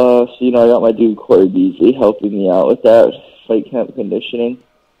 So, you know, I got my dude Corey Beasley helping me out with that, fight camp conditioning.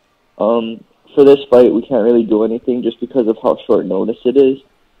 For this fight, we can't really do anything just because of how short notice it is.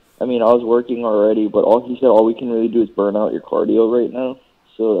 I mean, I was working already, but he said all we can really do is burn out your cardio right now.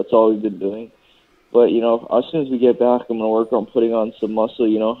 So that's all we've been doing. But, you know, as soon as we get back, I'm going to work on putting on some muscle,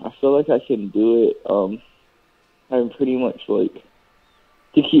 you know. I feel like I can do it. I'm pretty much, like,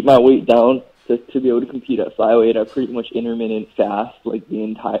 to keep my weight down, to be able to compete at flyweight, I pretty much intermittent fast, like, the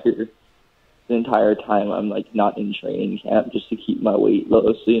entire time I'm, like, not in training camp just to keep my weight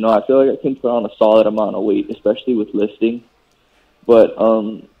low. So, you know, I feel like I can put on a solid amount of weight, especially with lifting. But,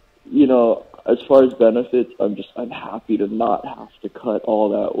 you know, as far as benefits, I'm happy to not have to cut all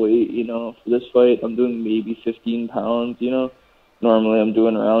that weight, you know. For this fight, I'm doing maybe 15 pounds, you know. Normally I'm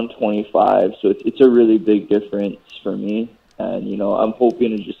doing around 25, so it's a really big difference for me. And, you know, I'm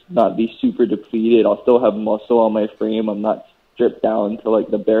hoping to just not be super depleted. I'll still have muscle on my frame. I'm not stripped down to, like,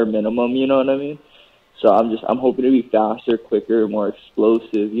 the bare minimum, you know what I mean? So I'm hoping to be faster, quicker, more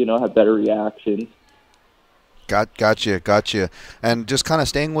explosive, you know, have better reactions. Gotcha. And just kind of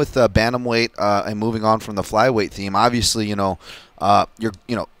staying with bantamweight and moving on from the flyweight theme, obviously, you know, you're,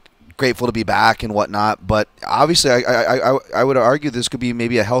 you know, grateful to be back and whatnot, but obviously I would argue this could be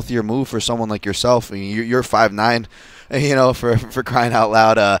maybe a healthier move for someone like yourself. I mean, you're 5'9", you know, for crying out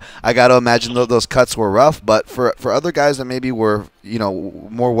loud. I got to imagine those cuts were rough, but for other guys that maybe were, you know,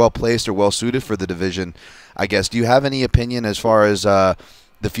 more well-placed or well-suited for the division, I guess, do you have any opinion as far as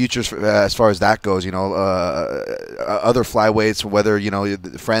the futures as far as that goes, you know, other flyweights, whether, you know,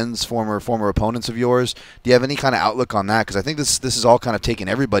 friends, former opponents of yours? Do you have any kind of outlook on that? Because I think this is all kind of taking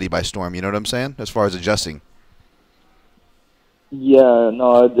everybody by storm, you know what I'm saying, as far as adjusting? Yeah,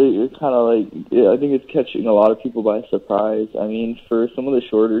 no, it's kind of like, I think it's catching a lot of people by surprise. I mean, for some of the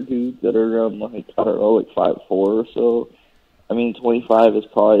shorter dudes that are, like, I don't know, like 5'4" or so, I mean, 25 is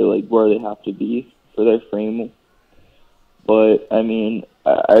probably, like, where they have to be for their frame. But, I mean,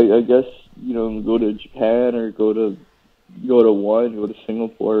 I guess, you know, go to Japan or go to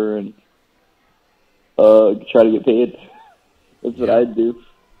Singapore and try to get paid. That's what I'd do.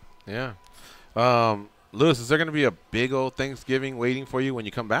 Yeah. Louis, is there going to be a big old Thanksgiving waiting for you when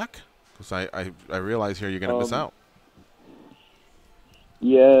you come back? Because I realize here you're going to miss out.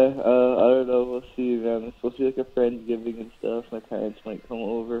 Yeah, I don't know. We'll see, man. It's supposed to be like a Friendsgiving and stuff. My parents might come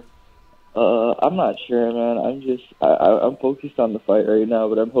over. I'm not sure, man. I'm focused on the fight right now,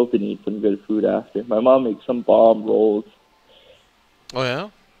 but I'm hoping to eat some good food after. My mom makes some bomb rolls. Oh yeah.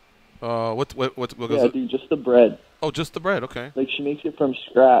 What goes? Yeah, dude, just the bread. Oh, just the bread. Okay. Like, she makes it from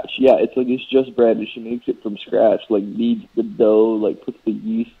scratch. Yeah, it's just bread, and she makes it from scratch. Like, kneads the dough, like, puts the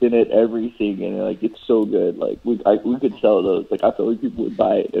yeast in it, everything, and, like, it's so good. Like, we could sell those. Like, I feel like people would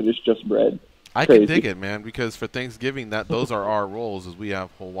buy it, and it's just bread. I can dig it, man, because for Thanksgiving, those are our rolls, as we have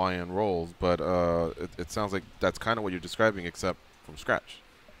Hawaiian rolls. But it sounds like that's kind of what you're describing, except from scratch.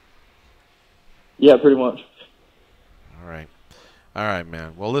 Yeah, pretty much. All right. All right,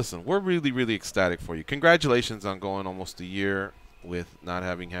 man. Well, listen, we're really, really ecstatic for you. Congratulations on going almost a year with not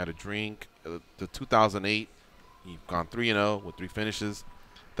having had a drink. The 2008, you've gone 3-0 with 3 finishes.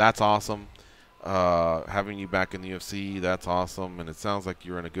 That's awesome. Having you back in the UFC, that's awesome. And it sounds like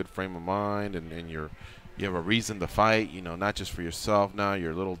you're in a good frame of mind, and you have a reason to fight, you know, not just for yourself now,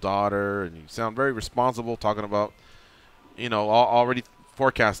 your little daughter. And you sound very responsible, talking about, you know, already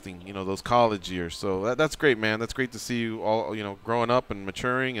forecasting, you know, those college years. So that's great, man. That's great to see you all, you know, growing up and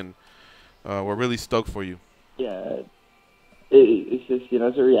maturing, and we're really stoked for you. Yeah, it's just, you know,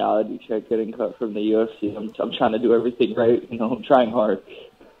 it's a reality check getting cut from the UFC. I'm trying to do everything right. You know, I'm trying hard.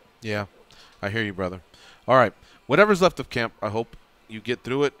 Yeah, I hear you, brother. All right, whatever's left of camp, I hope you get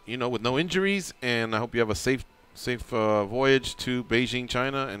through it, you know, with no injuries, and I hope you have a safe voyage to Beijing,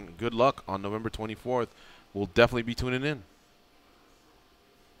 China, and good luck on November 24th. We'll definitely be tuning in.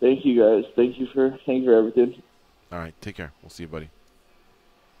 Thank you, guys. Thank you for everything. All right, take care. We'll see you, buddy.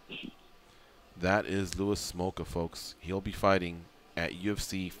 That is Louis Smolka, folks. He'll be fighting at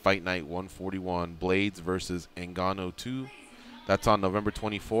UFC Fight Night 141, Blades versus Ngannou 2. That's on November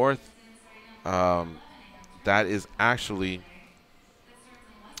 24th. That is actually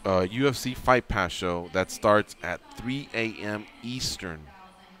a UFC Fight Pass show that starts at 3 a.m. Eastern.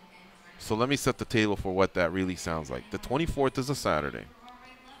 So let me set the table for what that really sounds like. The 24th is a Saturday.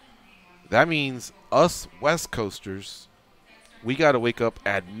 That means us West Coasters, we got to wake up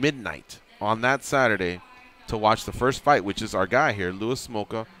at midnight on that Saturday to watch the first fight, which is our guy here, Louis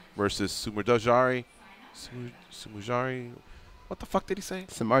Smolka versus Sumudajari. What the fuck did he say?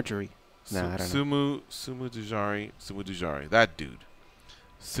 Sumarjari. No, I don't know. Sumudajari. That dude.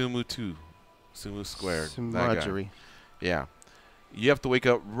 Sumu squared. Sumarjari. Yeah. You have to wake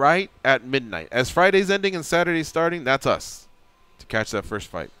up right at midnight. As Friday's ending and Saturday's starting, that's us to catch that first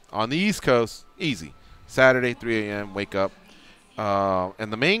fight. On the East Coast, easy. Saturday, 3 a.m., wake up.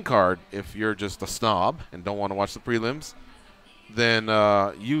 And the main card, if you're just a snob and don't want to watch the prelims, then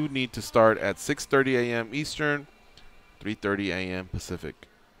you need to start at 6:30 a.m. Eastern, 3:30 a.m. Pacific.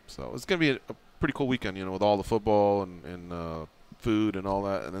 So it's going to be a pretty cool weekend, you know, with all the football and food and all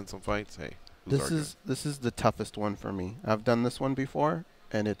that, and then some fights. Hey, this is the toughest one for me. I've done this one before,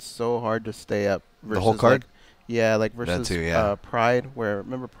 and it's so hard to stay up. The whole card? Yeah, like versus that too, yeah. Pride, where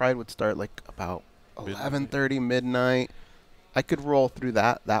remember Pride would start like about 11:30 midnight. I could roll through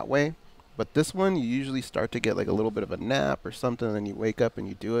that way, but this one you usually start to get like a little bit of a nap or something, and then you wake up and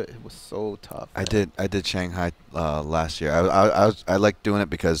you do it. It was so tough. Man. I did Shanghai last year. I liked doing it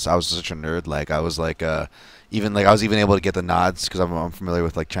because I was such a nerd. Like I was like I was even able to get the nods because I'm familiar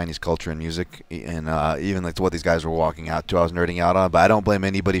with like Chinese culture and music, and even like what these guys were walking out to, I was nerding out on. But I don't blame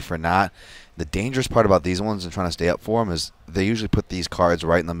anybody for not. The dangerous part about these ones and trying to stay up for them is they usually put these cards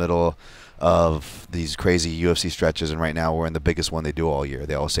right in the middle of these crazy UFC stretches, and right now we're in the biggest one they do all year.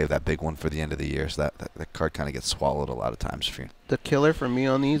 They always save that big one for the end of the year, so that card kind of gets swallowed a lot of times. The killer for me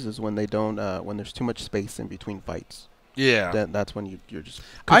on these is when they don't when there's too much space in between fights. Yeah, that's when you're just.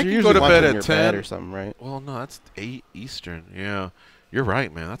 I can go to bed at 10 or something, right? Well, no, that's 8 Eastern. Yeah, you're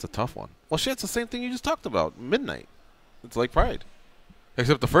right, man. That's a tough one. Well, shit, it's the same thing you just talked about. Midnight. It's like Pride,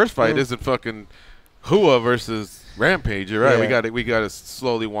 except the first fight isn't fucking Hua versus Rampage. You're right. Yeah. We got to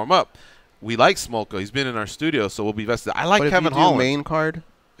slowly warm up. We like Smolka. He's been in our studio, so we'll be vested. I like but Kevin Holland.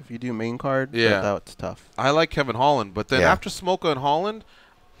 If you do main card, yeah, that's tough. I like Kevin Holland, but then after Smolka and Holland,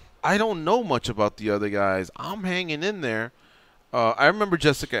 I don't know much about the other guys. I'm hanging in there. I remember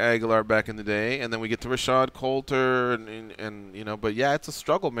Jessica Aguilar back in the day, and then we get to Rashad Coulter, and you know. But yeah, it's a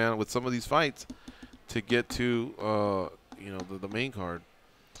struggle, man, with some of these fights to get to you know the main card.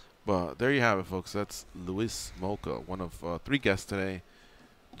 But there you have it, folks. That's Louis Smolka, one of 3 guests today.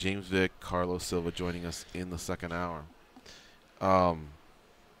 James Vick, Carlos Silva joining us in the second hour.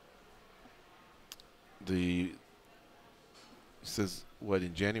 He says, what,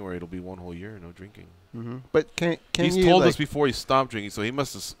 in January it'll be 1 whole year, no drinking. Mm-hmm. But can He's you told like us before he stopped drinking, so he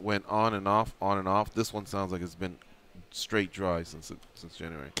must have went on and off. This one sounds like it's been straight dry since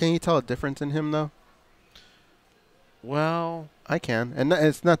January. Can you tell a difference in him though? Well, I can, and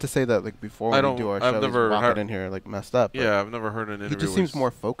it's not to say that like before we do our show, he's walking in here like messed up. Yeah, I've never heard an interview. He just seems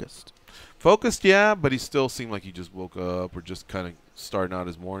more focused. Focused, yeah, but he still seemed like he just woke up or just kind of starting out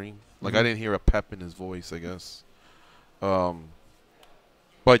his morning. Like I didn't hear a pep in his voice, I guess.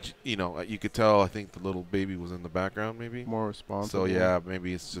 But you know, you could tell. I think the little baby was in the background, maybe more responsible. So yeah,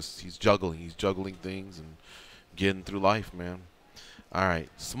 maybe it's just he's juggling things and getting through life, man. All right,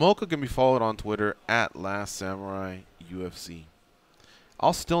 Smolka can be followed on Twitter at Last Samurai UFC.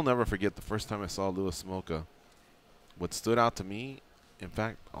 I'll still never forget the first time I saw Louis Smolka. What stood out to me, in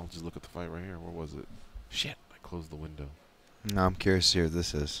fact, I'll just look at the fight right here. Where was it? Shit, I closed the window. No, I'm curious to hear what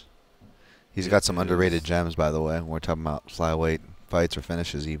this is. He's got some underrated gems, by the way. We're talking about flyweight fights or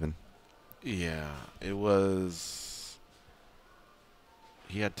finishes, even. Yeah, it was.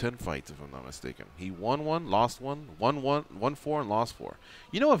 He had 10 fights, if I'm not mistaken. He won one, lost one, won 4, and lost 4.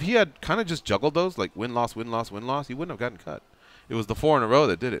 You know, if he had kind of just juggled those, like win, loss, win, loss, win, loss, he wouldn't have gotten cut. It was the 4 in a row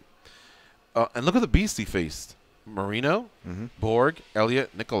that did it. And look at the beast he faced. Marino, Borg,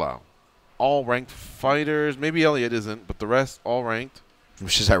 Elliott, Nicolau. All ranked fighters. Maybe Elliott isn't, but the rest all ranked.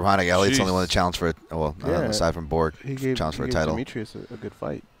 Which is ironic. Elliott's the only one that challenged for it. Well, aside from Borg, challenged for a title. Demetrius a good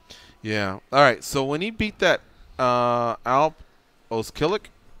fight. Yeah. All right. So when he beat that Alp Oskilic,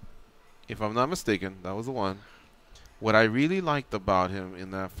 if I'm not mistaken, that was the one. What I really liked about him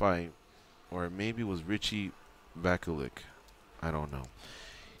in that fight, or maybe it was Richie Vakulik, I don't know.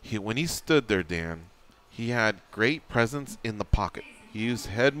 When he stood there, Dan, he had great presence in the pocket. He used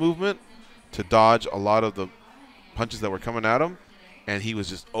head movement to dodge a lot of the punches that were coming at him, and he was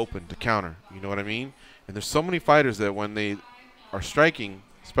just open to counter. You know what I mean? And there's so many fighters that when they are striking,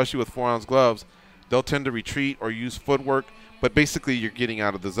 especially with 4-ounce gloves, they'll tend to retreat or use footwork, but basically you're getting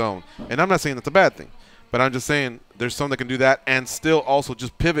out of the zone. And I'm not saying that's a bad thing, but I'm just saying there's some that can do that and still also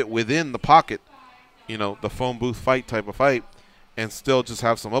just pivot within the pocket, you know, the phone booth fight type of fight, and still just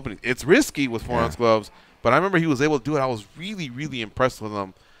have some openings. It's risky with 4-ounce gloves, but I remember he was able to do it. I was really, really impressed with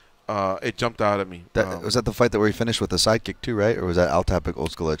him. It jumped out at me. Was that the fight where he finished with a sidekick too, right? Or was that Altapik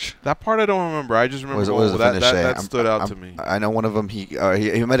Oskilic? That part I don't remember. I just remember that stood out to me. I know one of them. He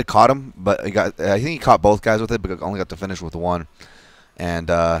might have caught him, but I think he caught both guys with it, but only got to finish with one. And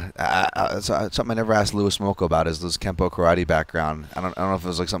something I never asked Louis Smolka about is this Kempo karate background. I don't know if it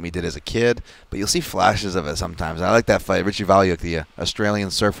was like something he did as a kid, but you'll see flashes of it sometimes. I like that fight. Richie Valyuk, the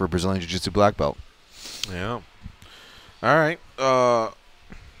Australian surfer, Brazilian Jiu-Jitsu black belt. Yeah. All right.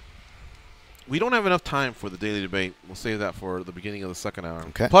 We don't have enough time for the daily debate. We'll save that for the beginning of the second hour.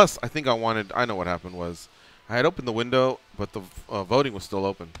 Okay. Plus, I think I know what happened was I had opened the window, but the voting was still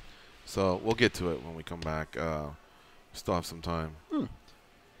open. So we'll get to it when we come back. Still have some time.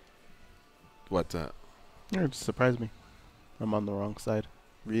 What's that? It just surprised me. I'm on the wrong side.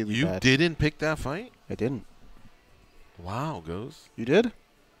 Really bad. You didn't pick that fight? I didn't. Wow, Goes. You did?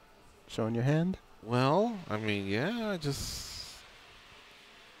 Showing your hand? Well, I mean, yeah, I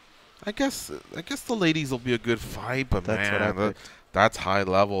guess the ladies will be a good fight, but man, that's high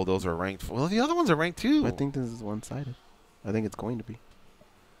level. Those are ranked. Well, the other ones are ranked too. I think this is one-sided. I think it's going to be.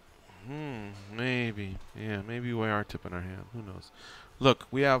 Maybe. Yeah, maybe we are tipping our hand. Who knows? Look,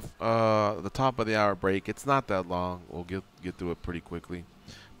 we have the top of the hour break. It's not that long. We'll get through it pretty quickly.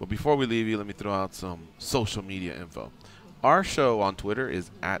 But before we leave you, let me throw out some social media info. Our show on Twitter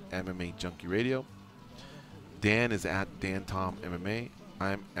is at MMAjunkie Radio. Dan is at DanTomMMA.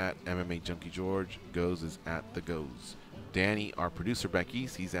 I'm at MMAjunkie George. Goes is at The Goes. Danny, our producer back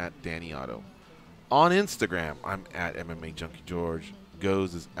east, he's at Danny Otto. On Instagram, I'm at MMAjunkie George.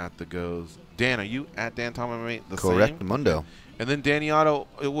 Goes is at The Goes. Dan, are you at DanTomMMA? Correct, Mundo. And then Danny Otto,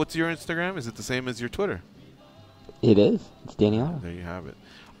 what's your Instagram? Is it the same as your Twitter? It is. It's Danny Otto. There you have it.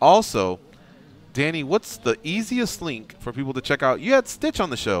 Also, Danny, what's the easiest link for people to check out? You had Stitch on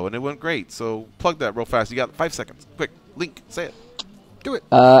the show, and it went great. So plug that real fast. You got 5 seconds. Quick, link, say it. Do it.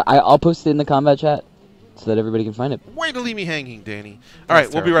 I'll post it in the combat chat so that everybody can find it. Way to leave me hanging, Danny. All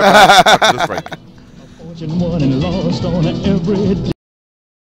right, we'll be right back after this break. Fortune won and lost on every day.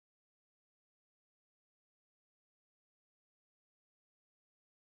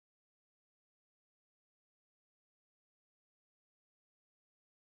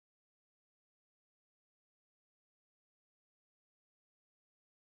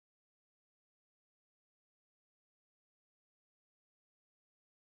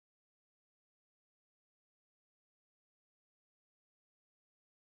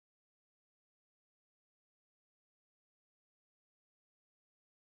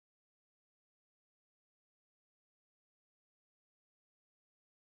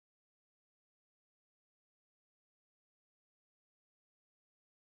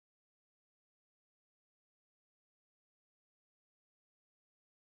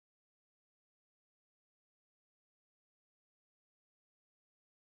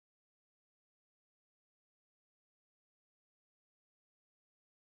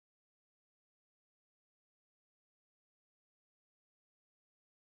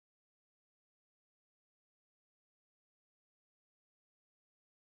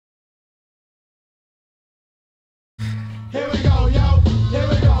 Here we go, yo. Here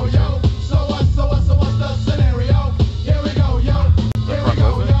we go, yo. So what's the scenario? Here we go, yo. Here we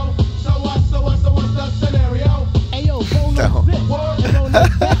go, yo. So what's the scenario? Hey yo, roll no zip, and roll no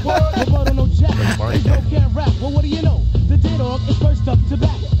back, rebuttal no jack. Hey yo, can't rap, well what do you know? The J-Dog is first up to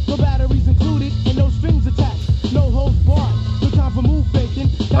bat. No batteries included and no strings attached. No holds barred, no time for move faking.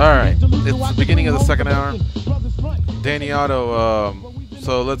 Alright, it's the beginning of the second hour. Danny Otto,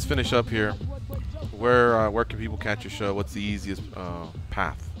 so let's finish up here. Where can people catch your show? What's the easiest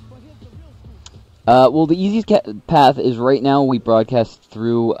path? Well, the easiest path is right now we broadcast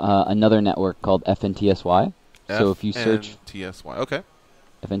through another network called FNTSY. So if you search FNTSY, okay.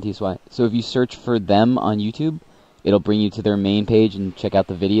 FNTSY. So if you search for them on YouTube, it'll bring you to their main page and check out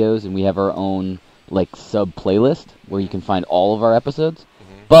the videos. And we have our own like sub playlist where you can find all of our episodes.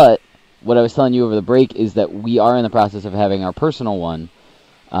 But what I was telling you over the break is that we are in the process of having our personal one,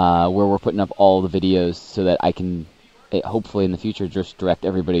 where we're putting up all the videos so that I can, hopefully in the future, just direct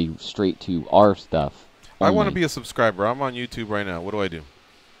everybody straight to our stuff. I want to be a subscriber. I'm on YouTube right now. What do I do?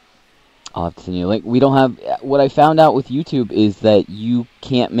 I'll have to send you a link. We don't have... What I found out with YouTube is that you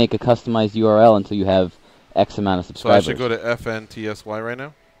can't make a customized URL until you have X amount of subscribers. So I should go to FNTSY right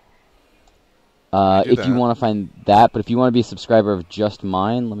now? If you want to find that, but if you want to be a subscriber of just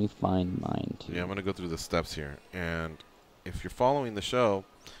mine, let me find mine too. Yeah, I'm going to go through the steps here. And if you're following the show,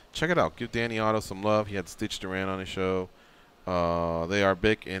 check it out. Give Danny Otto some love. He had Stitch Duran on his show. They are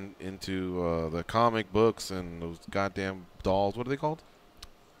big into the comic books and those goddamn dolls. What are they called?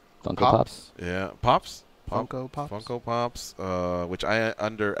 Funko Pops. Yeah, Pops? Funko Pops. Funko Pops, which I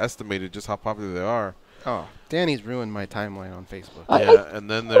underestimated just how popular they are. Oh, Danny's ruined my timeline on Facebook. Yeah, and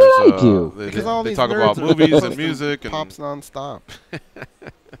then there's they talk about movies and music and Pops nonstop.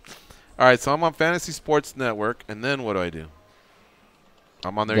 All right, so I'm on Fantasy Sports Network, and then what do I do?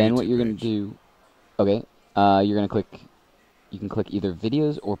 I'm on their Then YouTube what you're gonna do? Okay, you're gonna click. You can click either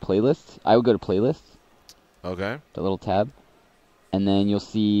videos or playlists. I would go to playlists. Okay. The little tab, and then you'll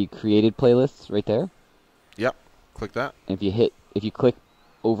see created playlists right there. Yep. Click that. And if you click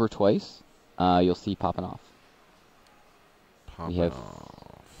over twice, you'll see popping off. We have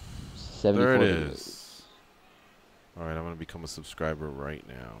 74. There it is. All right, I'm gonna become a subscriber right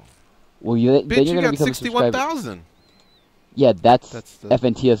now. Well, then you're gonna become a subscriber. 61,000. Yeah, that's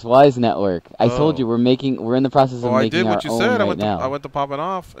FNTSY's network. I told you we're in the process of making our own right now. I did what you said. I went to popping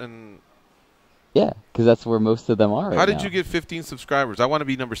off, and yeah, because that's where most of them are. Right How did now. you get 15 subscribers? I want to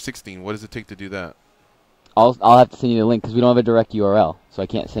be number 16. What does it take to do that? I'll have to send you the link because we don't have a direct URL, so I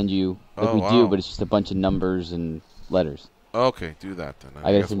can't send you. Like we do, but it's just a bunch of numbers and letters. Okay, do that then.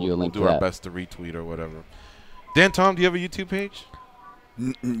 I gotta send you a link. We'll do our best to retweet or whatever. Dan, Tom, do you have a YouTube page?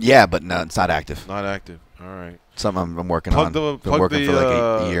 Yeah, but no, it's not active. Not active. All right. Something I'm working on. Been working for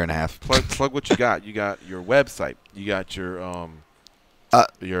like a year and a half. Plug what you got. You got your website. You got your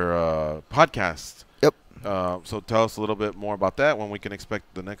podcast. Yep. So tell us a little bit more about that. When we can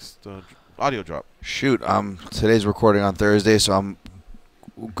expect the next audio drop. Shoot. Today's recording on Thursday, so I'm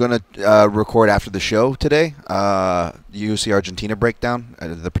gonna record after the show today. UFC Argentina breakdown.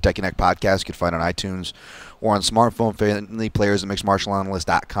 The Protect Your Neck podcast you can find on iTunes or on smartphone friendly players at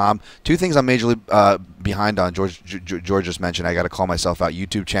mixedmartialanalyst.com. Two things I'm majorly behind on. George just mentioned I got to call myself out.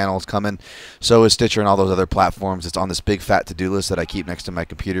 YouTube channel is coming. So is Stitcher and all those other platforms. It's on this big fat to-do list that I keep next to my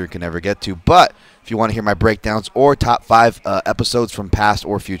computer and can never get to. But if you want to hear my breakdowns or top 5 episodes from past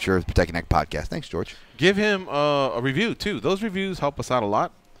or future of the Protect Your Neck podcast. Thanks, George. Give him a review, too. Those reviews help us out a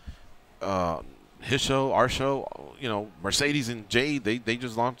lot. His show, our show, Mercedes and Jade, they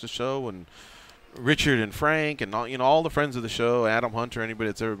just launched the show, and Richard and Frank and all the friends of the show, Adam Hunter, anybody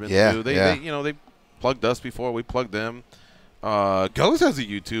that's ever been through, they plugged us before, we plugged them. Goes has a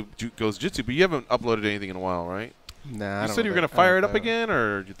YouTube, Goes Jitsu, but you haven't uploaded anything in a while, right? Nah. You said you were gonna fire it up again,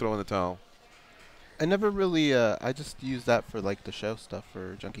 or did you throw in the towel? I never really. I just use that for like the show stuff,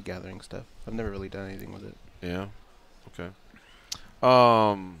 for Junkie Gathering stuff. I've never really done anything with it. Yeah. Okay.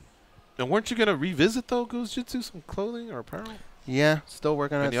 And weren't you gonna revisit though, Goes Jitsu, some clothing or apparel? Yeah, still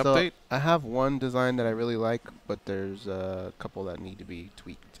working on it. Any update? I have one design that I really like, but there's a couple that need to be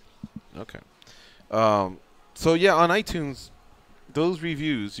tweaked. Okay. So yeah, on iTunes, those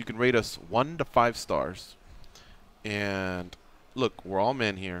reviews, you can rate us 1 to 5 stars. And look, we're all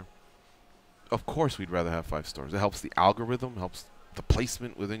men here. Of course we'd rather have 5 stars. It helps the algorithm, helps the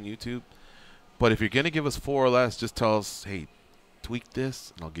placement within YouTube. But if you're going to give us 4 or less, just tell us, hey, tweak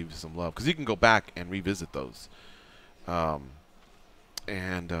this, and I'll give you some love. Because you can go back and revisit those.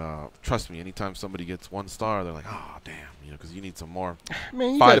 Trust me, anytime somebody gets 1 star, they're like, oh, damn, because you need some more.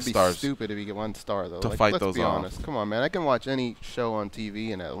 Man, you 5 gotta be stars stupid if you get 1 star, though. To like, fight let's those be off. honest. Come on, man. I can watch any show on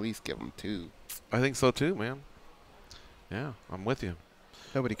TV and at least give them 2. I think so, too, man. Yeah, I'm with you.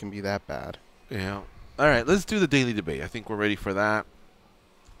 Nobody can be that bad. Yeah. All right, let's do the daily debate. I think we're ready for that.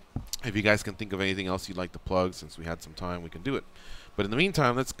 If you guys can think of anything else you'd like to plug, since we had some time, we can do it. But in the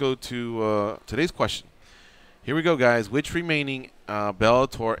meantime, let's go to today's question. Here we go, guys. Which remaining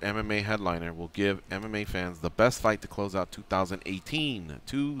Bellator MMA headliner will give MMA fans the best fight to close out 2018?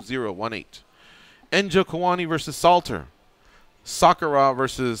 2018. Enjo Kawani versus Salter. Sakura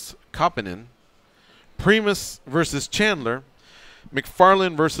versus Kapanen. Primus versus Chandler.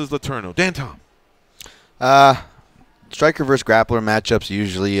 McFarlane versus Letourneau. Dan Tom. Striker versus grappler matchups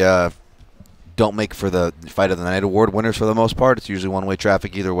usually don't make for the Fight of the Night award winners for the most part. It's usually one-way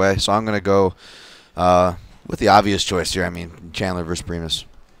traffic either way. So I'm going to go with the obvious choice here. I mean, Chandler versus Primus.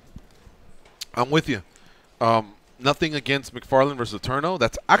 I'm with you. Nothing against McFarlane versus Letourneau.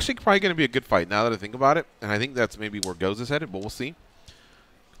 That's actually probably going to be a good fight now that I think about it. And I think that's maybe where Goes is headed, but we'll see.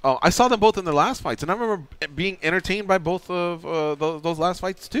 I saw them both in their last fights, and I remember being entertained by both of those last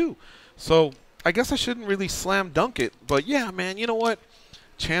fights too. So I guess I shouldn't really slam dunk it. But, yeah, man, you know what?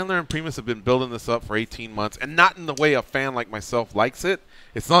 Chandler and Primus have been building this up for 18 months, and not in the way a fan like myself likes it.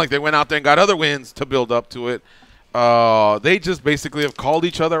 It's not like they went out there and got other wins to build up to it. They just basically have called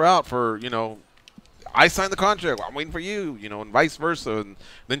each other out for, you know, I signed the contract, I'm waiting for you, you know, and vice versa. And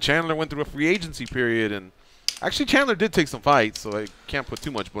then Chandler went through a free agency period, and actually Chandler did take some fights, so I can't put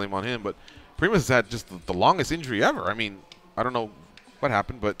too much blame on him. But Primus has had just the longest injury ever. I mean, I don't know what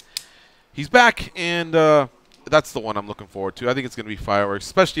happened, but he's back, and that's the one I'm looking forward to. I think it's going to be fireworks,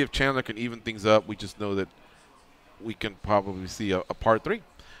 especially if Chandler can even things up. We just know that we can probably see a part 3.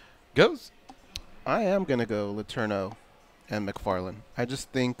 Goes. I am going to go Letourneau and McFarlane. I just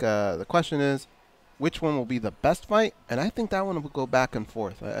think the question is, which one will be the best fight? And I think that one will go back and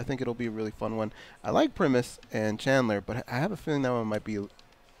forth. I think it'll be a really fun one. I like Primus and Chandler, but I have a feeling that one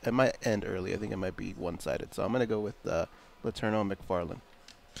might end early. I think it might be one-sided. So I'm going to go with Letourneau and McFarlane.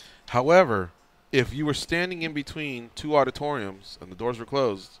 However, if you were standing in between two auditoriums and the doors were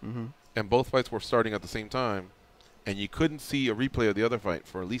closed and both fights were starting at the same time and you couldn't see a replay of the other fight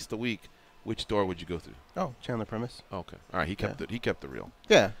for at least a week, which door would you go through? Oh, Chandler Primus. Okay. All right. He kept it real.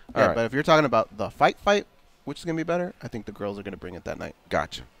 Yeah. All right. But if you're talking about the fight, which is going to be better, I think the girls are going to bring it that night.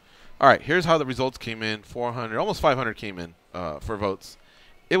 Gotcha. All right. Here's how the results came in. 400, almost 500 came in for votes.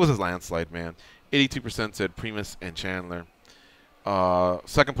 It was a landslide, man. 82% said Primus and Chandler.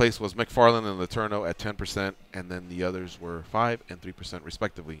 Second place was McFarlane and Letourneau at 10%, and then the others were 5 and 3%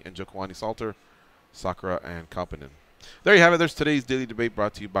 respectively. And Kawani, Salter, Sakura, and Kapanen. There you have it. There's today's daily debate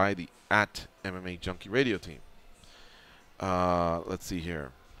brought to you by the @MMA Junkie radio team. Let's see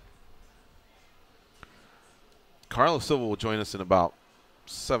here. Carlos Silva will join us in about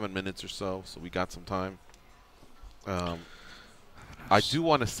 7 minutes or so we got some time. I do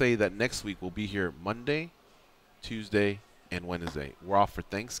want to say that next week we'll be here Monday, Tuesday, and Wednesday. We're off for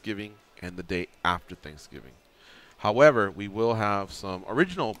Thanksgiving and the day after Thanksgiving. However, we will have some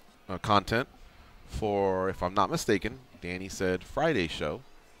original content for, if I'm not mistaken, Danny said Friday show.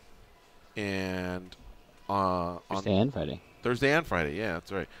 And Thursday and Friday. Thursday and Friday, yeah,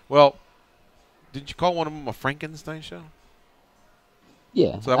 that's right. Well, didn't you call one of them a Frankenstein show?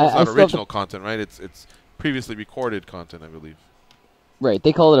 Yeah. So that was not original content, right? It's previously recorded content, I believe. Right.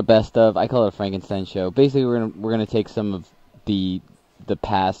 They call it a best of. I call it a Frankenstein show. Basically, we're gonna take some of the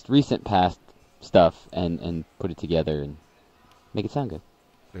recent past stuff and put it together and make it sound good.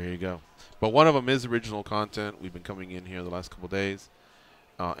 There you go. But one of them is original content. We've been coming in here the last couple of days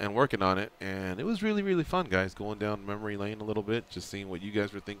and working on it, and it was really, really fun, guys, going down memory lane a little bit, just seeing what you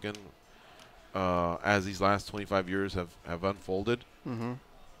guys were thinking as these last 25 years have unfolded.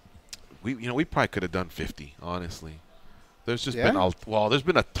 We probably could have done 50, honestly. There's just been there's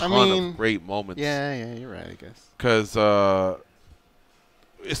been a ton of great moments. Yeah, you're right, I guess. Because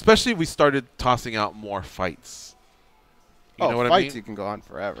especially if we started tossing out more fights. You know what fights I mean? You can go on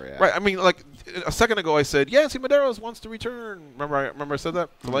forever, yeah. Right. I mean, like a second ago I said, yeah, Medeiros wants to return. Remember I said that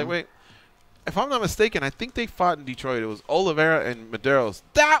to lightweight? If I'm not mistaken, I think they fought in Detroit. It was Oliveira and Medeiros.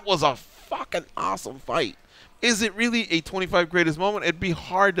 That was a fucking awesome fight. Is it really a 25 greatest moment? It'd be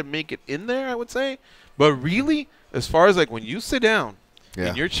hard to make it in there, I would say. But really, as far as like when you sit down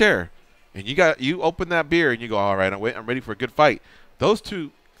in your chair and you open that beer and you go, all right, I'm ready for a good fight. Those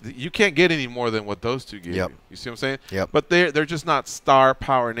two, you can't get any more than what those two gave you. You see what I'm saying? Yep. But they're just not star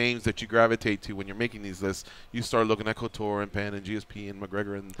power names that you gravitate to when you're making these lists. You start looking at Couture and Penn and GSP and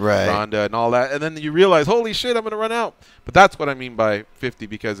McGregor and Ronda and all that, and then you realize, holy shit, I'm going to run out. But that's what I mean by 50,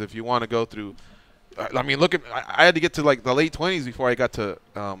 because if you want to go through, I mean, look at, I had to get to like the late 20s before I got to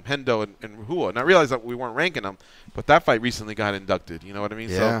Hendo and Rua, and I realized that we weren't ranking them, but that fight recently got inducted. You know what I mean?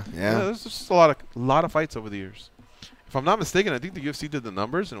 Yeah, so, there's just a lot of fights over the years. If I'm not mistaken, I think the UFC did the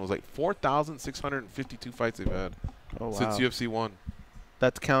numbers, and it was like 4,652 fights they've had since UFC 1.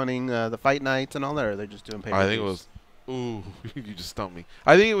 That's counting the fight nights and all that, or they're just doing pay-per-views? I think it was. Ooh, you just stumped me.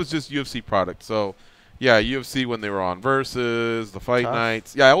 I think it was just UFC product. So, yeah, UFC when they were on Versus, the fight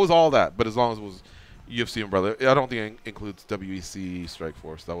nights. Yeah, it was all that. But as long as it was UFC umbrella, I don't think it includes WEC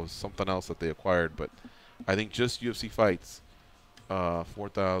Strikeforce. That was something else that they acquired. But I think just UFC fights,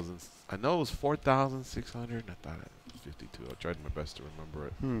 4,000. I know it was 4,600. I thought it was 52. I tried my best to remember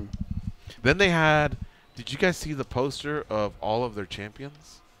it. Then they had. Did you guys see the poster of all of their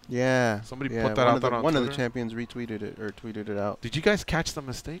champions? Yeah. Somebody put that out there on One Twitter? of the champions retweeted it or tweeted it out. Did you guys catch the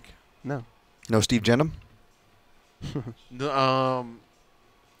mistake? No. No Steve Jenham? No,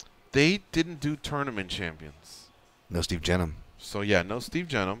 they didn't do tournament champions. No Steve Jenham. So, yeah, no Steve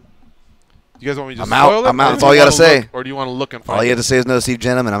Jenham. You guys want me to just I'm out. spoil it? I'm out. That's all you got to say. Or do you want to look and find All you have to say is no Steve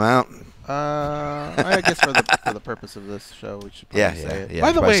Jenham, and I'm out. I guess for the purpose of this show, we should probably say it. Yeah.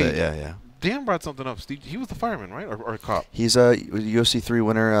 By the way, yeah. Dan brought something up. Steve, he was the fireman, right? Or a cop? He's a UFC 3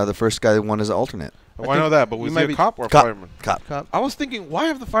 winner, the first guy that won as an alternate. Oh, I know that, but was he a cop or a fireman? Cop. I was thinking, why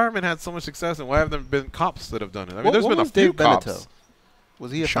have the firemen had so much success, and why have there been cops that have done it? I mean, there's been a few cops.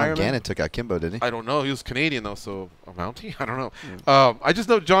 Was he a Sean fireman? Gannon took out Kimbo, didn't he? I don't know. He was Canadian, though, so a Mountie? I don't know. I just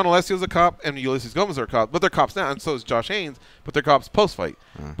know John Alessio's a cop and Ulysses Gomez are a cop, but they're cops now, and so is Josh Haynes, but they're cops post-fight.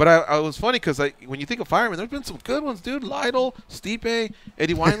 But I was funny because when you think of firemen, there's been some good ones, dude. Lytle, Stipe,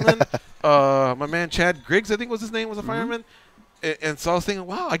 Eddie Wineland, my man Chad Griggs, I think was his name, was a fireman. And so I was thinking,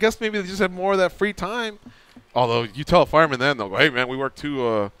 wow, I guess maybe they just have more of that free time. Although you tell a fireman then, they'll go, hey, man, we work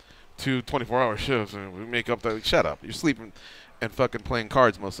two 24-hour shifts, and we make up the – shut up. You're sleeping and fucking playing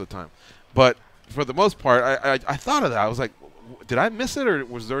cards most of the time. But for the most part, I thought of that. I was like, did I miss it, or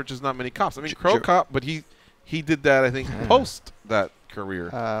was there just not many cops? I mean, Crow Cop, but he did that, I think, post that career.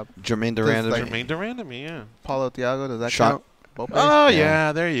 Jermaine Durand. Jermaine Durand, yeah. Paulo Thiago, does that count? Oh,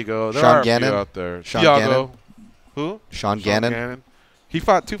 yeah, there you go. There Sean are Gannon. a few out there. Sean Thiago. Gannon. Who? Sean Gannon. He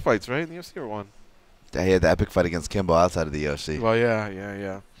fought 2 fights, right, in the UFC, or 1? He had the epic fight against Kimbo outside of the UFC. Well,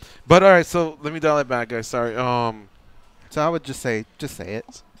 yeah. But, all right, so let me dial it back, guys. Sorry. So I would just say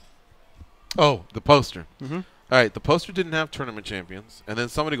it. Oh, the poster. Mm-hmm. All right, the poster didn't have tournament champions. And then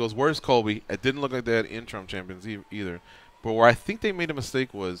somebody goes, where's Colby? It didn't look like they had interim champions either. But where I think they made a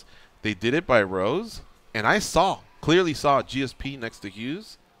mistake was they did it by rows. And I clearly saw GSP next to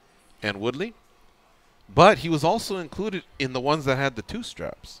Hughes and Woodley. But he was also included in the ones that had the 2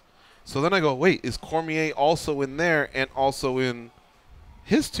 straps. So then I go, wait, is Cormier also in there and also in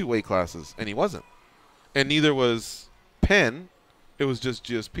his 2 weight classes? And he wasn't. And neither was Penn. It was just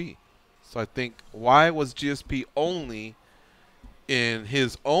GSP. So I think, why was GSP only in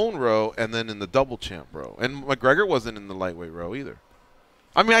his own row and then in the double champ row? And McGregor wasn't in the lightweight row either.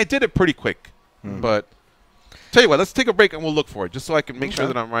 I mean, I did it pretty quick. But tell you what, let's take a break and we'll look for it, just so I can make sure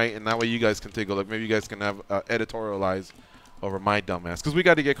that I'm right, and that way you guys can take a look. Maybe you guys can have editorialize over my dumbass, because we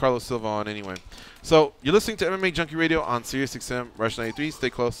got to get Carlos Silva on anyway. So you're listening to MMA Junkie Radio on Sirius XM, Rush 93. Stay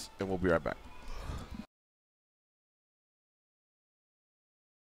close, and we'll be right back.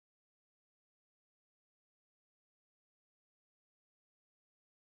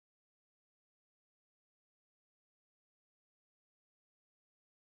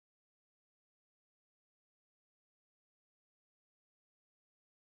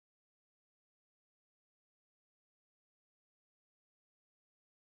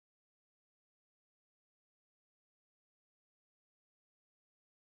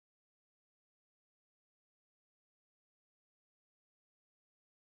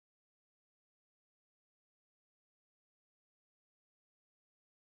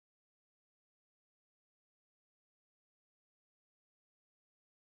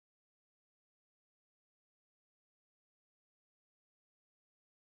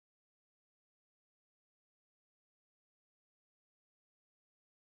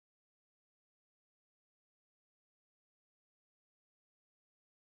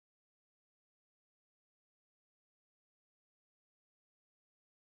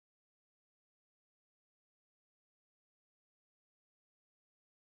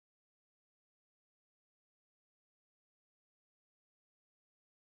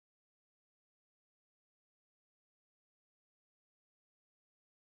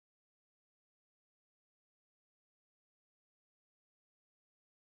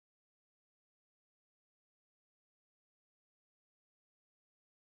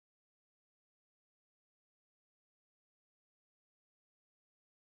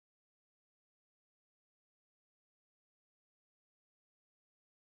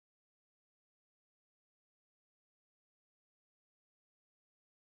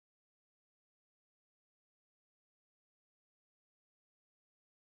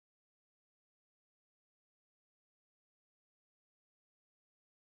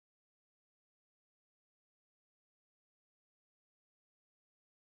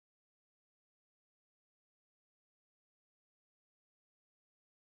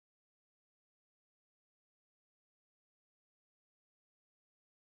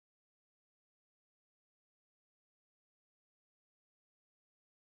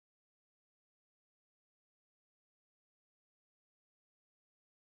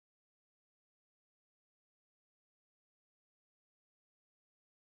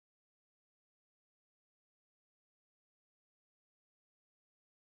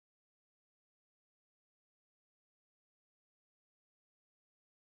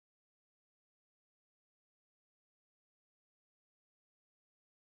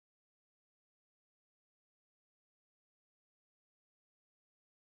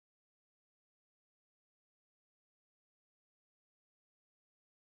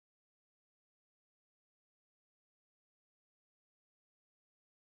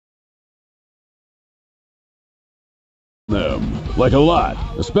 them. Like a lot,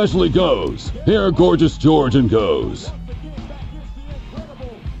 especially Goes. Here are Gorgeous George and Goes.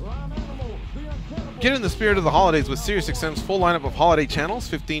 Get in the spirit of the holidays with SiriusXM's full lineup of holiday channels,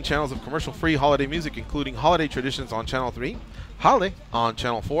 15 channels of commercial-free holiday music, including Holiday Traditions on Channel 3, Holiday on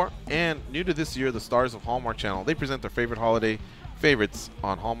Channel 4, and new to this year, the Stars of Hallmark Channel. They present their favorite holiday favorites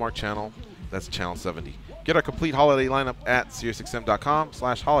on Hallmark Channel. That's Channel 70. Get our complete holiday lineup at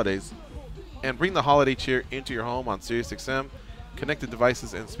SiriusXM.com/holidays and bring the holiday cheer into your home on SiriusXM, connected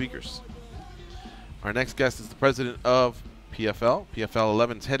devices, and speakers. Our next guest is the president of PFL. PFL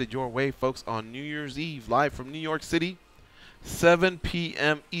 11 is headed your way, folks, on New Year's Eve, live from New York City. 7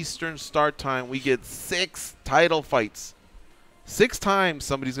 p.m. Eastern start time. We get 6 title fights. 6 times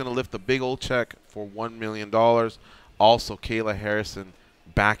somebody's going to lift a big old check for $1 million. Also, Kayla Harrison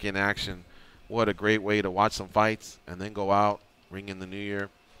back in action. What a great way to watch some fights and then go out, ring in the new year.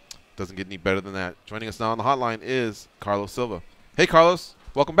 Doesn't get any better than that. Joining us now on the hotline is Carlos Silva. Hey, Carlos.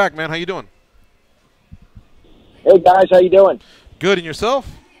 Welcome back, man. How you doing? Hey, guys. How you doing? Good. And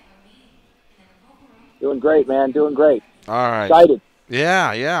yourself? Doing great, man. Doing great. All right. Excited.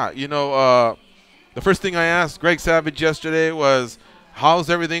 Yeah, yeah. You know, the first thing I asked Greg Savage yesterday was, how's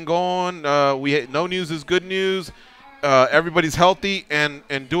everything going? No news is good news. Everybody's healthy and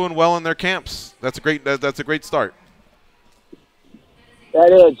doing well in their camps. That's a great start. That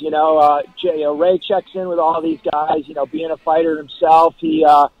is, Ray checks in with all these guys. Being a fighter himself, he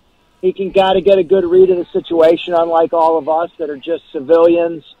can kind of get a good read of the situation, unlike all of us that are just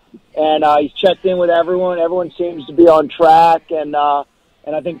civilians. And he's checked in with everyone. Everyone seems to be on track, and I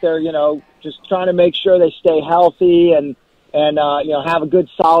think they're just trying to make sure they stay healthy and have a good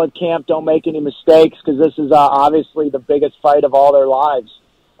solid camp. Don't make any mistakes, because this is obviously the biggest fight of all their lives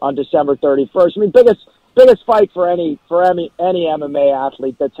on December 31st. I mean, biggest fight for any MMA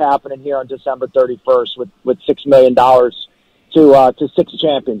athlete that's happening here on December 31st with $6 million to 6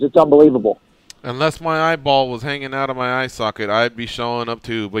 champions. It's unbelievable. Unless my eyeball was hanging out of my eye socket, I'd be showing up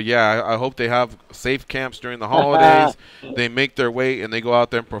too. But yeah, I hope they have safe camps during the holidays. They make their weight and they go out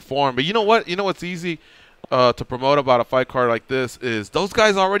there and perform. But you know what? You know what's easy to promote about a fight card like this is those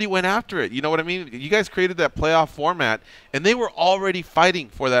guys already went after it. You know what I mean? You guys created that playoff format, and they were already fighting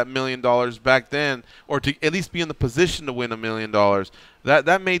for that $1 million back then, or to at least be in the position to win $1 million.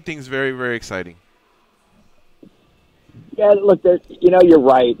 That made things very, very exciting. Yeah, look, you're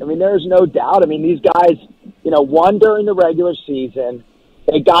right. I mean, there's no doubt. I mean, these guys, won during the regular season.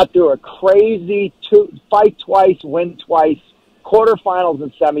 They got through a crazy fight twice, win twice, quarterfinals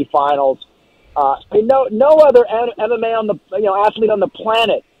and semifinals. I mean, no other MMA athlete on the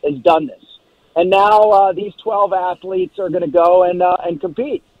planet has done this. And now these 12 athletes are going to go and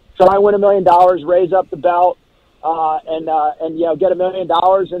compete. Try and win $1 million, raise up the belt, and get $1 million,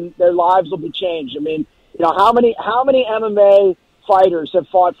 and their lives will be changed. I mean, how many MMA fighters have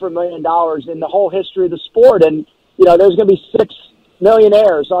fought for $1 million in the whole history of the sport? And there's going to be 6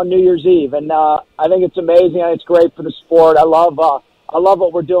 millionaires on New Year's Eve, and I think it's amazing. It's great for the sport. I love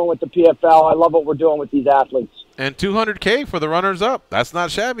what we're doing with the PFL. I love what we're doing with these athletes. And $200K for the runners-up. That's not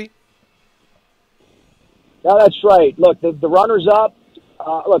shabby. No, that's right. Look, the runners-up.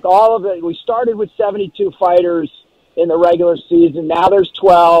 All of it. We started with 72 fighters in the regular season. Now there's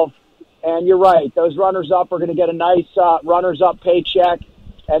 12. And you're right. Those runners-up are going to get a nice runners-up paycheck,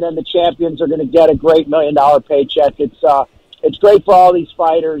 and then the champions are going to get a great $1 million paycheck. It's great for all these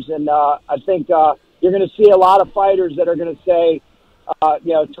fighters, and I think you're going to see a lot of fighters that are going to say,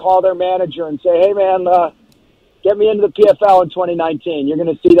 call their manager and say, hey, man, get me into the PFL in 2019. You're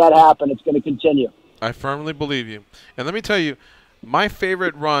going to see that happen. It's going to continue. I firmly believe you. And let me tell you, my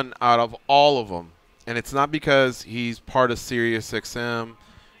favorite run out of all of them, and it's not because he's part of SiriusXM,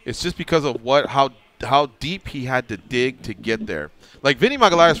 it's just because of how deep he had to dig to get there. Like Vinny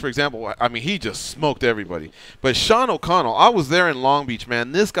Magalhaes, for example, I mean, he just smoked everybody. But Sean O'Connell, I was there in Long Beach,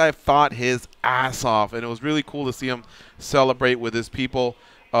 man. This guy fought his ass off, and it was really cool to see him celebrate with his people.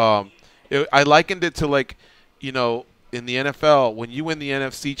 I likened it to, in the NFL, when you win the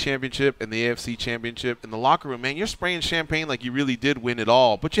NFC championship and the AFC championship in the locker room, man, you're spraying champagne like you really did win it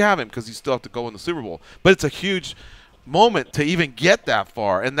all. But you haven't, because you still have to go in the Super Bowl. But it's a huge moment to even get that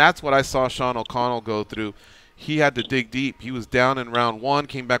far, and that's what I saw Sean O'Connell go through. He had to dig deep. He was down in round 1,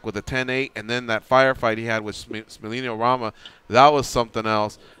 came back with a 10-8, and then that firefight he had with Smolka Rama, that was something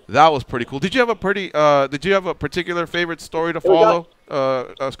else. That was pretty cool. Did you have a particular favorite story to follow,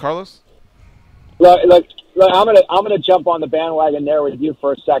 Carlos? Look, I'm gonna jump on the bandwagon there with you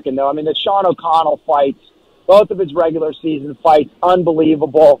for a second, though. I mean, the Sean O'Connell fights, both of his regular season fights,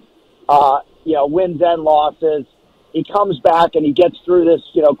 unbelievable. Wins and losses. he comes back and he gets through this,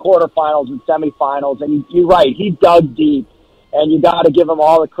 quarterfinals and semifinals. And you're right, he dug deep, and you got to give him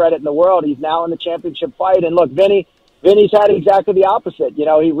all the credit in the world. He's now in the championship fight. And look, Vinny's had exactly the opposite.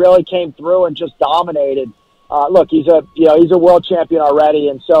 He really came through and just dominated. Look, he's a world champion already,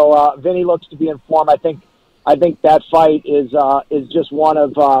 and so Vinny looks to be in form. I think that fight is just one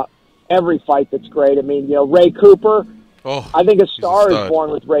of every fight that's great. I mean, Ray Cooper. Oh, I think a star is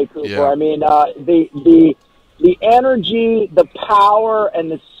born with Ray Cooper. Yeah. I mean, the energy, the power, and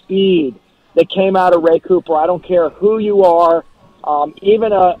the speed that came out of Ray Cooper. I don't care who you are,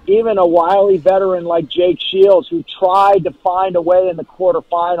 even a wily veteran like Jake Shields, who tried to find a way in the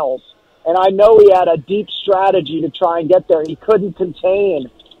quarterfinals. And I know he had a deep strategy to try and get there. He couldn't contain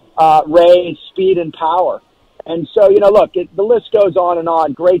Ray's speed and power. And so, look, the list goes on and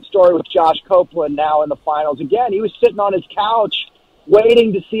on. Great story with Josh Copeland now in the finals. Again, he was sitting on his couch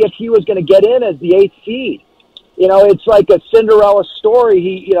waiting to see if he was going to get in as the 8th seed. It's like a Cinderella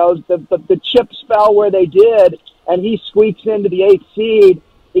story. The chips fell where they did, and he squeaks into the 8th seed.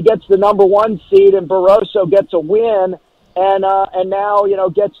 He gets the number 1 seed, and Barroso gets a win. And now,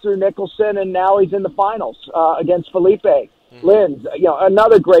 gets through Nicholson, and now he's in the finals against Felipe Lins.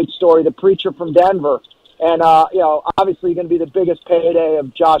 Another great story, the preacher from Denver. And, obviously going to be the biggest payday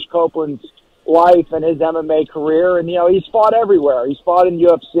of Josh Copeland's life and his MMA career. And, he's fought everywhere. He's fought in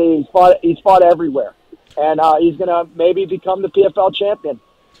UFC. He's fought everywhere. And he's going to maybe become the PFL champion.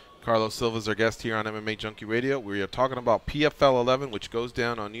 Carlos Silva is our guest here on MMA Junkie Radio. We are talking about PFL 11, which goes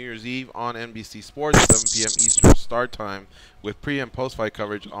down on New Year's Eve on NBC Sports, 7 p.m. Eastern start time, with pre- and post-fight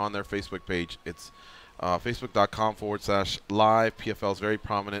coverage on their Facebook page. It's facebook.com/live. PFL is very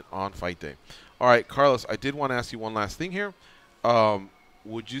prominent on fight day. All right, Carlos, I did want to ask you one last thing here.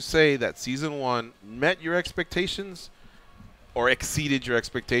 Would you say that Season 1 met your expectations, or exceeded your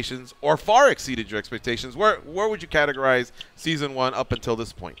expectations, or far exceeded your expectations? Where would you categorize Season 1 up until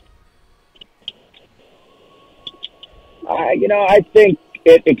this point? I think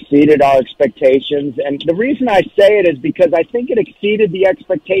it exceeded our expectations. And the reason I say it is because I think it exceeded the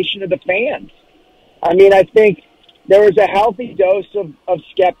expectation of the fans. I mean, I think there was a healthy dose of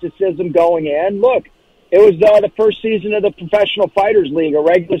skepticism going in. Look, it was the first season of the Professional Fighters League, a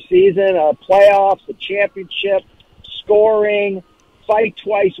regular season, playoffs, a championship, scoring, fight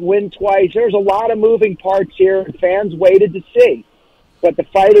twice, win twice. There's a lot of moving parts here, and fans waited to see. But the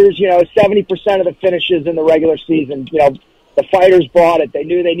fighters, 70% of the finishes in the regular season, the fighters brought it. They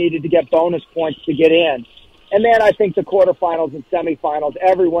knew they needed to get bonus points to get in. And then I think the quarterfinals and semifinals,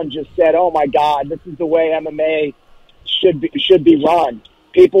 everyone just said, oh, my God, this is the way MMA should be run.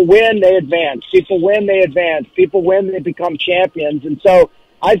 People win, they advance. People win, they advance. People win, they become champions. And so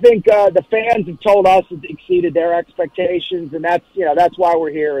I think the fans have told us it exceeded their expectations, and that's why we're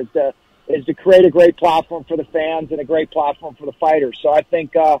here, is to create a great platform for the fans and a great platform for the fighters. So I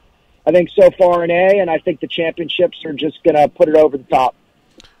think so far an A, and I think the championships are just going to put it over the top.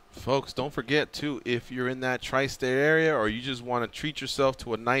 Folks, don't forget, too, if you're in that tri-state area or you just want to treat yourself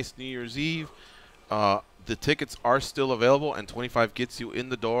to a nice New Year's Eve, the tickets are still available, and $25 gets you in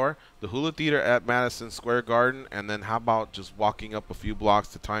the door. The Hula Theater at Madison Square Garden, and then how about just walking up a few blocks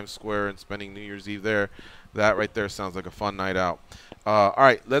to Times Square and spending New Year's Eve there? That right there sounds like a fun night out. All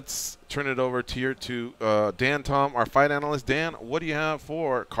right, let's turn it over to Dan Tom, our fight analyst. Dan, what do you have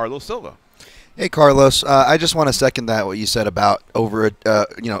for Carlos Silva? Hey, Carlos, I just want to second that, what you said about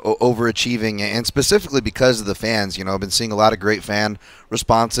overachieving, and specifically because of the fans. I've been seeing a lot of great fan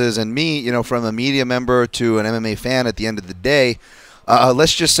responses, and me, from a media member to an MMA fan at the end of the day,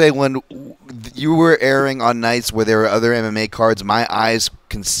 let's just say when you were airing on nights where there were other MMA cards, my eyes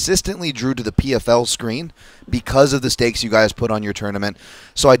consistently drew to the PFL screen because of the stakes you guys put on your tournament.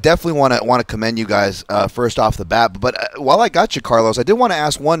 So I definitely want to commend you guys first off the bat. But while I got you, Carlos, I did want to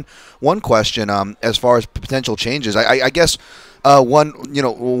ask one question as far as potential changes. I guess one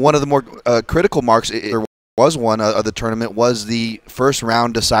of the more critical marks was one of the tournament was the first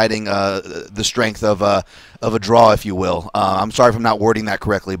round deciding the strength of a draw, if you will. I'm sorry if I'm not wording that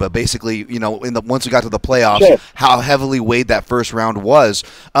correctly, but basically, once we got to the playoffs, sure, how heavily weighed that first round was.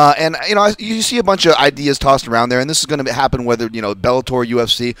 And you see a bunch of ideas tossed around there, and this is going to happen whether Bellator,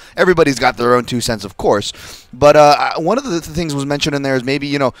 UFC, everybody's got their own 2 cents, of course. But one of the things was mentioned in there is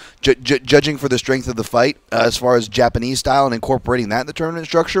maybe judging for the strength of the fight as far as Japanese style and incorporating that in the tournament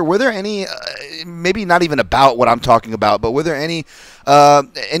structure. Were there any, maybe not even about what I'm talking about, but were there any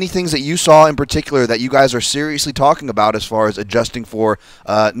things that you saw in particular that you guys are seriously talking about as far as adjusting for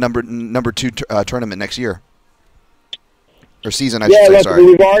number 2 tournament next year, or season? I should say. Look, sorry.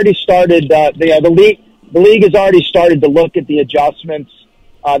 We've already started. The league has already started to look at the adjustments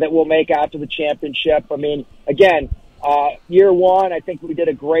that we'll make after the championship. I mean, again, Year one, I think we did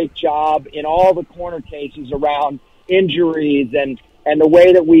a great job in all the corner cases around injuries and the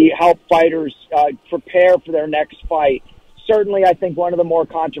way that we help fighters prepare for their next fight. Certainly, I think one of the more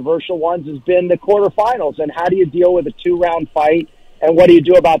controversial ones has been the quarterfinals, and how do you deal with a 2-round fight, and what do you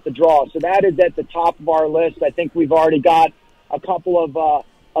do about the draw? So that is at the top of our list. I think we've already got a couple of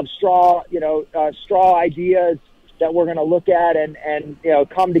straw ideas that we're going to look at and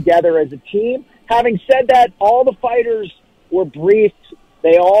come together as a team. Having said that, all the fighters were briefed.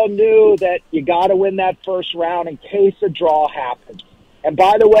 They all knew that you got to win that first round in case a draw happens. And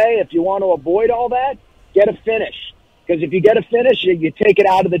by the way, if you want to avoid all that, get a finish. Because if you get a finish, you take it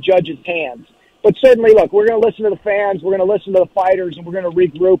out of the judge's hands. But certainly, look, we're going to listen to the fans, we're going to listen to the fighters, and we're going to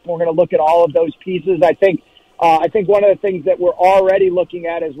regroup. We're going to look at all of those pieces. I think one of the things that we're already looking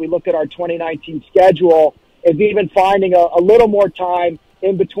at as we look at our 2019 schedule is even finding a little more time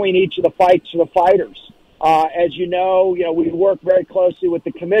in between each of the fights for the fighters. As you know, we work very closely with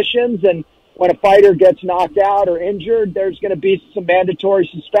the commissions, and when a fighter gets knocked out or injured, there's going to be some mandatory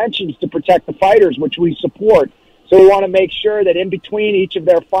suspensions to protect the fighters, which we support. So we want to make sure that in between each of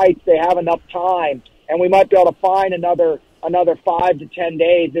their fights, they have enough time, and we might be able to find another 5 to 10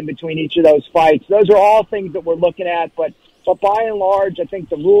 days in between each of those fights. Those are all things that we're looking at, but by and large, I think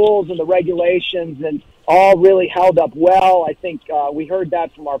the rules and the regulations and all really held up well. I think we heard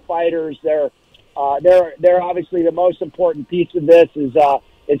that from our fighters. They're obviously the most important piece of this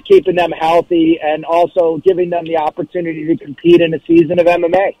is keeping them healthy and also giving them the opportunity to compete in a season of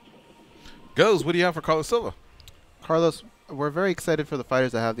MMA. Goes, what do you have for Carlos Silva? Carlos, we're very excited for the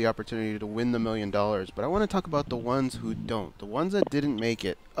fighters that have the opportunity to win the $1 million, but I want to talk about the ones who don't, the ones that didn't make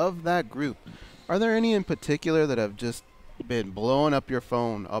it. Of that group, are there any in particular that have just been blowing up your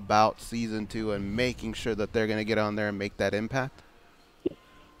phone about Season 2 and making sure that they're going to get on there and make that impact?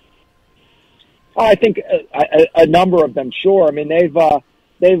 I think a number of them, sure. I mean, they've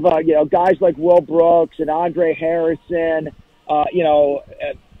guys like Will Brooks and Andre Harrison,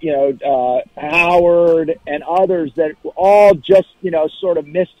 Howard and others that all just, sort of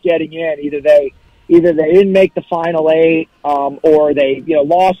missed getting in. Either they didn't make the final 8, or they,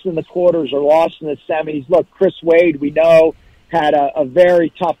 lost in the quarters or lost in the semis. Look, Chris Wade, we know, had a very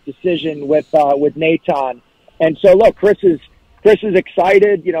tough decision with Natan. And so, look, Chris is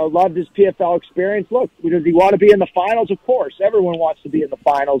excited, loved his PFL experience. Look, does he want to be in the finals? Of course. Everyone wants to be in the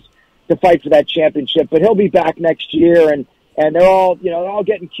finals to fight for that championship, but he'll be back next year, and they're all, they're all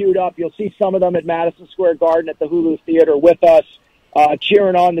getting queued up. You'll see some of them at Madison Square Garden at the Hulu Theater with us,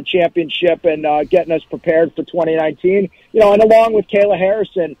 cheering on the championship and getting us prepared for 2019. And along with Kayla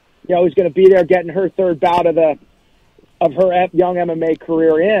Harrison, who's going to be there getting her third bout of her young MMA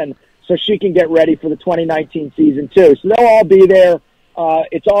career in, so she can get ready for the 2019 season too. So they'll all be there.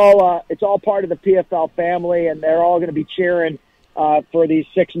 It's all part of the PFL family, and they're all going to be cheering for these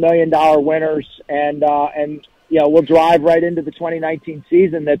 $6 million winners, and we'll drive right into the 2019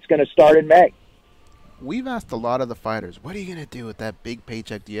 season that's going to start in May. We've asked a lot of the fighters, what are you going to do with that big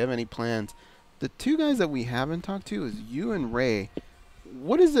paycheck? Do you have any plans? The two guys that we haven't talked to is you and Ray.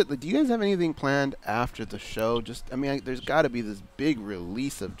 What is it? Do you guys have anything planned after the show? There's got to be this big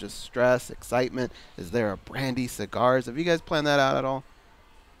release of just stress, excitement. Is there a brandy, cigars? Have you guys planned that out at all?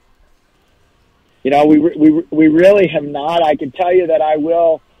 We really have not. I can tell you that I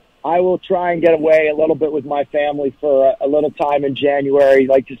will try and get away a little bit with my family for a little time in January.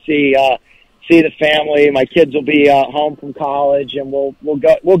 Like to see the family. My kids will be home from college, and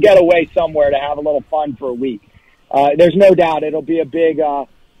we'll get away somewhere to have a little fun for a week. There's no doubt it'll be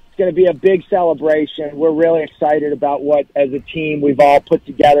it's going to be a big celebration. We're really excited about what, as a team, we've all put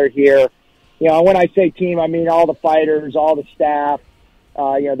together here. When I say team, I mean all the fighters, all the staff,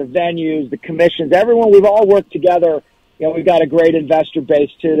 the venues, the commissions, everyone. We've all worked together. We've got a great investor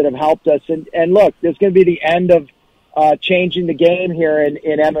base too that have helped us. And look, there's going to be the end of changing the game here in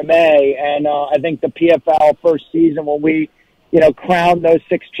MMA. And I think the PFL first season, when we, crown those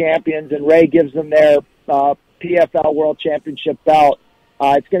 6 champions and Ray gives them their PFL World Championship belt,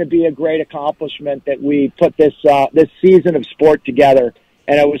 it's going to be a great accomplishment that we put this season of sport together,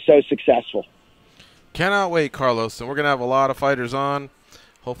 and it was so successful. Cannot wait, Carlos. And we're going to have a lot of fighters on.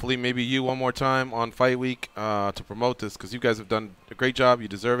 Hopefully maybe you one more time on Fight Week to promote this, because you guys have done a great job. You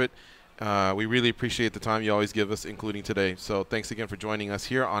deserve it. We really appreciate the time you always give us, including today. So thanks again for joining us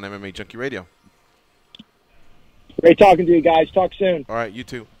here on MMA Junkie Radio. Great talking to you guys. Talk soon. All right, you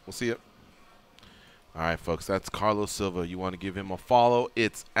too. We'll see you. All right, folks, that's Carlos Silva. You want to give him a follow.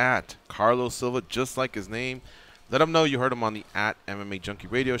 It's at Carlos Silva, just like his name. Let him know you heard him on the at MMA Junkie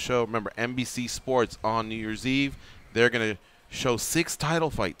Radio show. Remember, NBC Sports on New Year's Eve. They're going to show 6 title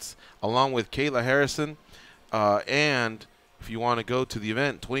fights along with Kayla Harrison. And if you want to go to the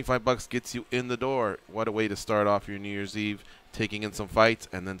event, $25 gets you in the door. What a way to start off your New Year's Eve, taking in some fights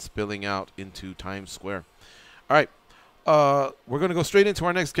and then spilling out into Times Square. All right, we're going to go straight into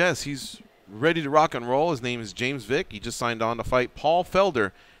our next guest. He's ready to rock and roll. His name is James Vick. He just signed on to fight Paul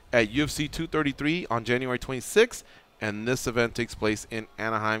Felder at UFC 233 on January 26th, and this event takes place in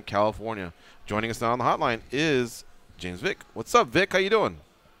Anaheim, California. Joining us now on the hotline is James Vick. What's up, Vick? How you doing?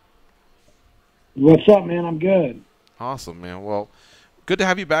 What's up, man? I'm good. Awesome, man. Well, good to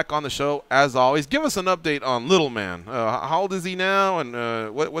have you back on the show, as always. Give us an update on little man. How old is he now,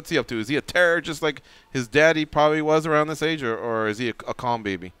 and what's he up to? Is he a terror just like his daddy probably was around this age, or is he a calm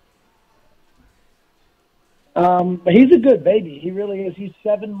baby? But he's a good baby. He really is. He's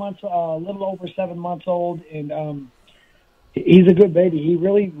 7 months, a little over 7 months old, and he's a good baby. He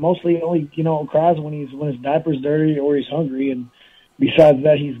really mostly only, cries when his diaper's dirty or he's hungry, and besides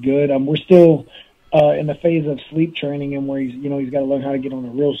that, he's good. We're still in the phase of sleep training him, where he's got to learn how to get on a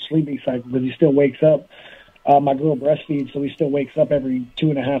real sleeping cycle because he still wakes up. My girl breastfeeds, so he still wakes up every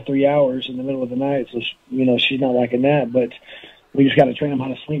 2.5, 3 hours in the middle of the night. So she's not liking that, but we just got to train him how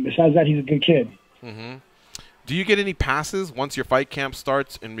to sleep. Besides that, he's a good kid. Mm-hmm. Do you get any passes once your fight camp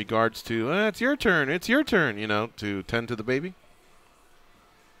starts in regards to it's your turn, to tend to the baby?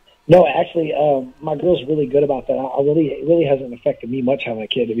 No, actually, my girl's really good about that. It really hasn't affected me much having a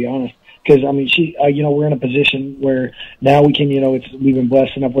kid, to be honest. Because she, we're in a position where now we can, we've been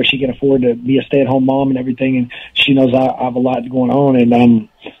blessed enough where she can afford to be a stay-at-home mom and everything, and she knows I have a lot going on, and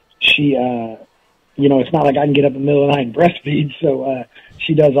she, it's not like I can get up in the middle of the night and breastfeed, so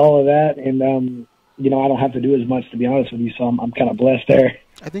she does all of that, and I don't have to do as much, to be honest with you, so I'm kind of blessed there.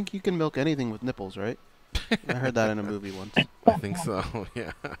 I think you can milk anything with nipples, right? I heard that in a movie once. I think so,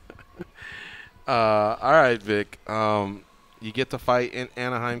 yeah. All right, Vic. You get to fight in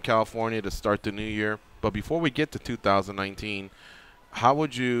Anaheim, California to start the new year. But before we get to 2019, how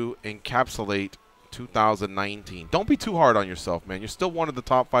would you encapsulate 2019? Don't be too hard on yourself, man. You're still one of the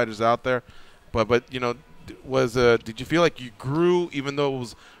top fighters out there. But did you feel like you grew even though it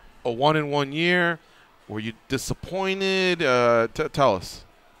was a 1-in-1 year? Were you disappointed? Tell us.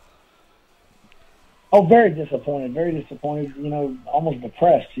 Oh, very disappointed. Almost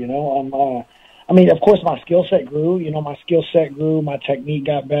depressed. Of course, my skill set grew. My skill set grew. My technique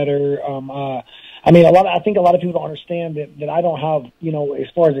got better. I think a lot of people don't understand that I don't have, as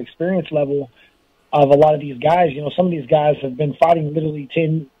far as experience level of a lot of these guys. Some of these guys have been fighting literally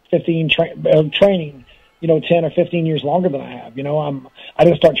 10, 15 training. 10 or 15 years longer than I have. I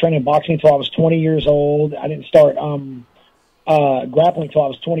didn't start training boxing until I was 20 years old. I didn't start grappling until I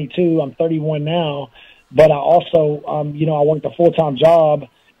was 22. I'm 31 now. But I also, I worked a full-time job.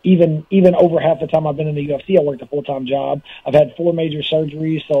 Even over half the time I've been in the UFC, I worked a full-time job. I've had 4 major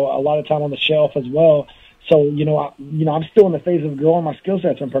surgeries, so a lot of time on the shelf as well. So, I'm still in the phase of growing my skill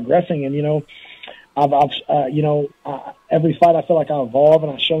sets and progressing. And, every fight I feel like I evolve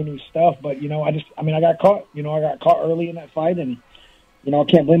and I show new stuff, but I got caught. I got caught early in that fight, and I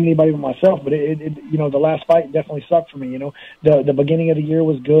can't blame anybody but myself. But it the last fight definitely sucked for me. The beginning of the year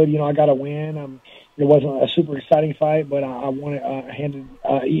was good. I got a win. It wasn't a super exciting fight, but I won it handed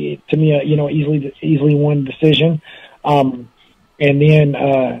to me easily won decision. And then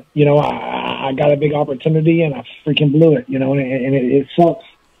I got a big opportunity and I freaking blew it. And it sucks.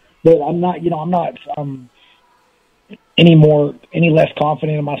 But I'm not any less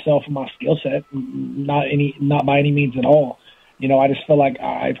confident in myself and my skill set. Not by any means at all. I just feel like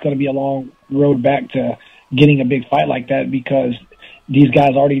it's going to be a long road back to getting a big fight like that because these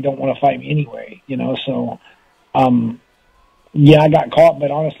guys already don't want to fight me anyway. So I got caught,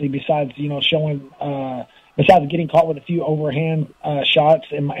 but honestly, besides besides getting caught with a few overhand shots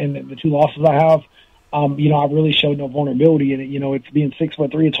and the 2 losses I have. I really showed no vulnerability, and it's being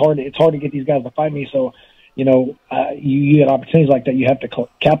 6'3". It's hard to get these guys to fight me. So, you get opportunities like that, you have to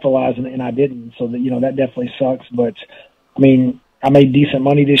capitalize, and I didn't. So that definitely sucks. But I made decent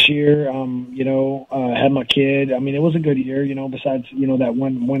money this year. Had my kid. It was a good year. Besides that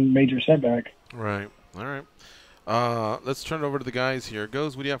one major setback. Right. All right. Let's turn it over to the guys here.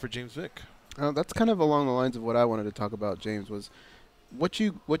 What do you have for James Vick? That's kind of along the lines of what I wanted to talk about, James, was what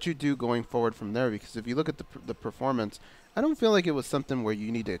you do going forward from there, because if you look at the performance, I don't feel like it was something where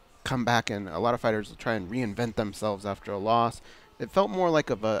you need to come back, and a lot of fighters will try and reinvent themselves after a loss. It felt more like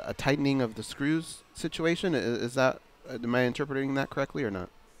of a tightening of the screws situation. Is that, am I interpreting that correctly or not?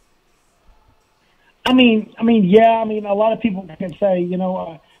 Yeah. A lot of people can say,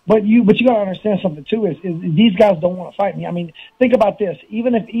 but you got to understand something too. Is these guys don't want to fight me. Think about this.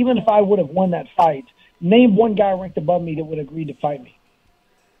 Even if I would have won that fight, name one guy ranked above me that would agree to fight me.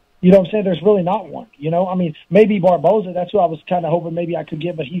 You know what I'm saying? There's really not one. You know, I mean, maybe Barboza. That's who I was kind of hoping maybe I could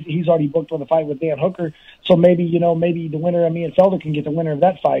get, but he's already booked for the fight with Dan Hooker. So maybe maybe the winner of me and Felder can get the winner of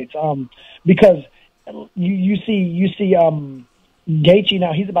that fight. Because you see Gaethje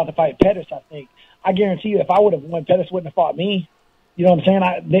now. He's about to fight Pettis. I think. I guarantee you, if I would have won, Pettis wouldn't have fought me. You know what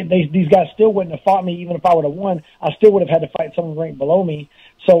I'm saying? These guys still wouldn't have fought me even if I would have won. I still would have had to fight someone ranked below me.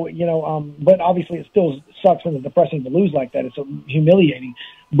 So, but obviously it still sucks when it's depressing to lose like that. It's humiliating.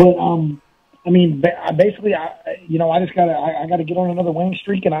 But, I mean, basically, I just gotta get on another winning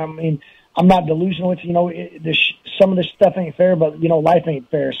streak. And I'm not delusional. It's, some of this stuff ain't fair, but, life ain't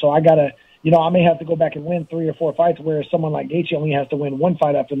fair. So I gotta, I may have to go back and win 3 or 4 fights, whereas someone like Gaethje only has to win 1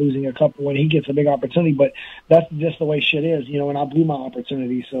 fight after losing a couple when he gets a big opportunity. But that's just the way shit is, and I blew my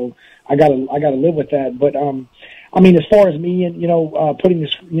opportunity, so I gotta live with that. But as far as me and putting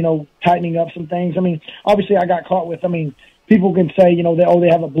this, tightening up some things. Obviously I got caught with. People can say, they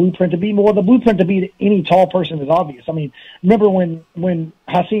have a blueprint to beat. Well, the blueprint to beat any tall person is obvious. Remember when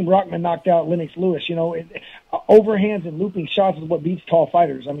Hasim Rockman knocked out Lennox Lewis, overhands and looping shots is what beats tall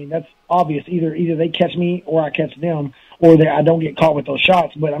fighters. That's obvious. Either they catch me or I catch them, or I don't get caught with those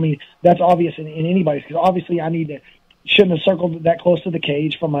shots. But, that's obvious in anybody's, because obviously shouldn't have circled that close to the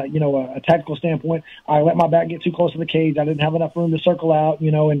cage from a tactical standpoint. I let my back get too close to the cage. I didn't have enough room to circle out,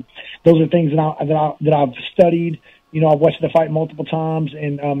 and those are things that I've studied. I've watched the fight multiple times,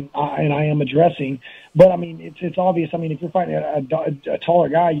 and I am addressing. But it's obvious. If you're fighting a taller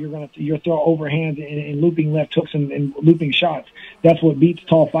guy, you're throw overhands and looping left hooks and looping shots. That's what beats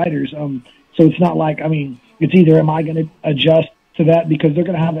tall fighters. So it's not like it's either am I going to adjust to that, because they're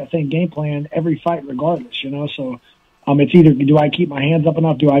going to have that same game plan every fight regardless. So it's either do I keep my hands up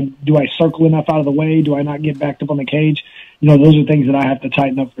enough, do I circle enough out of the way, do I not get backed up on the cage? Those are things that I have to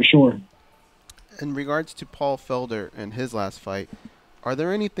tighten up for sure. In regards to Paul Felder and his last fight, are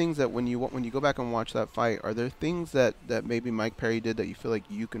there any things that when you go back and watch that fight, are there things that maybe Mike Perry did that you feel like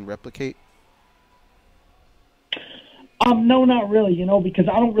you can replicate? No, not really, because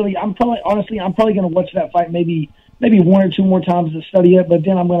I'm probably going to watch that fight maybe 1 or 2 more times to study it, but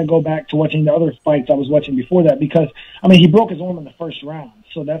then I'm going to go back to watching the other fights I was watching before that, because, he broke his arm in the first round,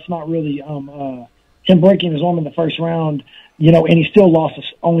 so that's not really him breaking his arm in the first round, and he still lost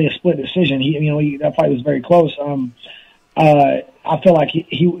only a split decision. That fight was very close. I feel like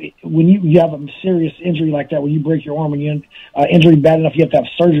when you have a serious injury like that, when you break your arm, when you injury bad enough, you have to have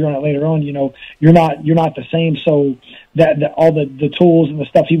surgery on it later on. You're not the same. So that all the tools and the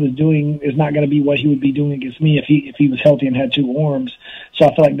stuff he was doing is not going to be what he would be doing against me if he was healthy and had 2 arms. So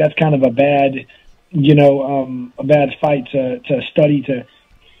I feel like that's kind of a bad fight to study, to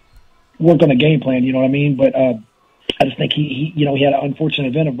work on a game plan. You know what I mean? But I just think he had an unfortunate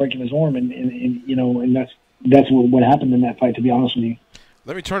event of breaking his arm, and that's what happened in that fight, to be honest with you.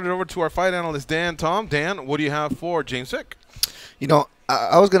 Let me turn it over to our fight analyst, Dan. Dan, what do you have for James Vick?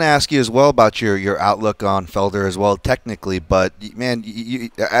 I was going to ask you as well about your outlook on Felder as well, technically, but man, you,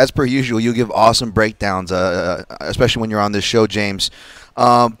 as per usual, you give awesome breakdowns, especially when you're on this show, James.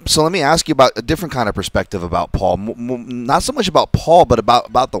 So let me ask you about a different kind of perspective about Paul. Not so much about Paul, but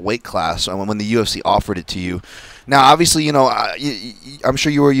about the weight class when the UFC offered it to you. Now, obviously, I'm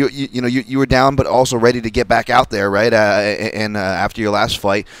sure you were down, but also ready to get back out there, right? And after your last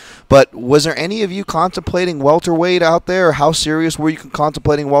fight, but was there any of you contemplating welterweight out there? Or how serious were you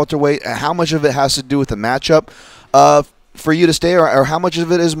contemplating welterweight? How much of it has to do with the matchup for you to stay, or how much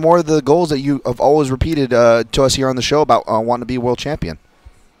of it is more the goals that you have always repeated to us here on the show about wanting to be a world champion?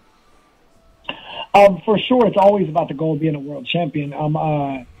 For sure, it's always about the goal of being a world champion.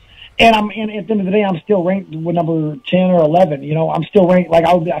 And at the end of the day, I'm still ranked with number 10 or 11. I'm still ranked. I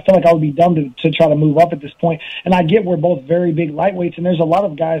feel like I would be dumb to try to move up at this point. And I get we're both very big lightweights, and there's a lot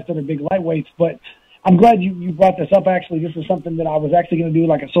of guys that are big lightweights. But I'm glad you brought this up. Actually, this is something that I was actually going to do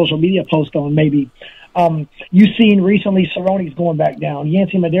like a social media post on maybe. You've seen recently Cerrone's going back down.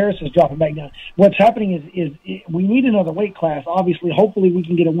 Yancy Medeiros is dropping back down. What's happening is we need another weight class. Obviously, hopefully we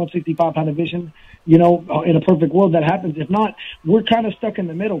can get a 165-pound division. In a perfect world that happens. If not, we're kind of stuck in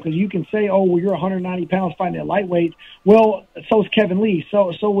the middle, because you can say, oh, well, you're 190 pounds fighting at lightweight. Well, so is Kevin Lee.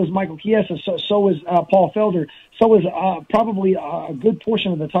 So was Michael Chiesa. So is Paul Felder. So is probably a good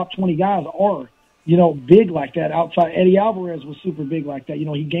portion of the top 20 guys are, big like that. Outside, Eddie Alvarez was super big like that.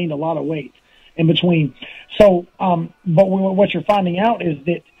 He gained a lot of weight in between. So, but what you're finding out is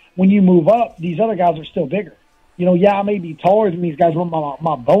that when you move up, these other guys are still bigger. I may be taller than these guys, but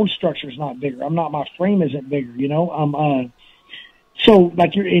my bone structure is not bigger. My frame isn't bigger, So,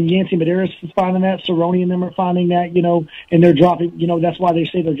 like you're in Yancy Medeiros is finding that, Cerrone and them are finding that, and they're dropping, that's why they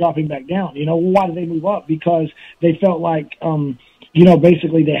say they're dropping back down. Why did they move up? Because they felt like,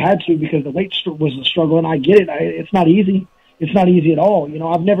 basically they had to because the weight was a struggle, and I get it. It's not easy. It's not easy at all.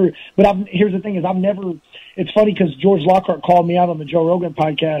 Here's the thing is it's funny because George Lockhart called me out on the Joe Rogan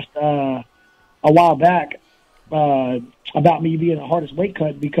podcast a while back about me being the hardest weight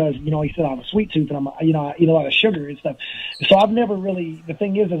cut because, he said I have a sweet tooth and I eat a lot of sugar and stuff. So I've never really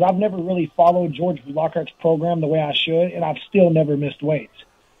followed George Lockhart's program the way I should, and I've still never missed weights.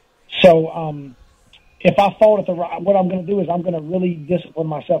 So, if I followed it what I'm going to do is I'm going to really discipline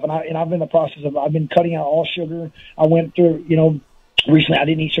myself, and I've been in the process of I've been cutting out all sugar. I went through, recently I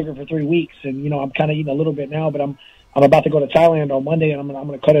didn't eat sugar for 3 weeks, and I'm kind of eating a little bit now, but I'm about to go to Thailand on Monday, and I'm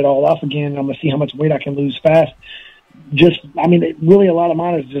going to cut it all off again. And I'm going to see how much weight I can lose fast. Really a lot of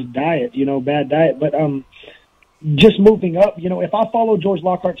mine is just diet, bad diet, but just moving up. If I follow George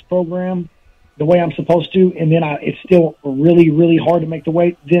Lockhart's program the way I'm supposed to, and then it's still really, really hard to make the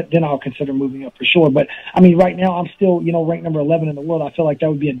weight, then I'll consider moving up for sure. But right now I'm still, ranked number 11 in the world. I feel like that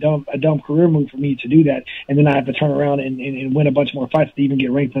would be a dumb career move for me to do that, and then I have to turn around and win a bunch more fights to even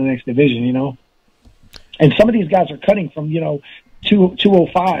get ranked in the next division. And some of these guys are cutting from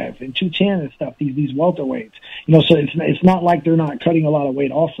 205 and 210 and stuff. These welterweights, so it's not like they're not cutting a lot of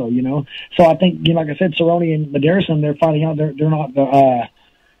weight also. So I think like I said, Cerrone and Maderson, they're finding out they're not the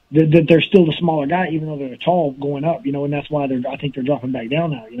they're still the smaller guy, even though they're tall going up, and that's why I think they're dropping back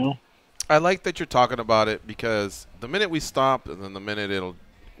down now, I like that you're talking about it because the minute we stop and then the minute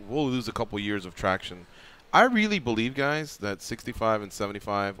we'll lose a couple years of traction. I really believe, guys, that 65 and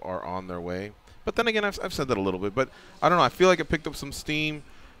 75 are on their way. But then again, I've said that a little bit, but I don't know. I feel like it picked up some steam.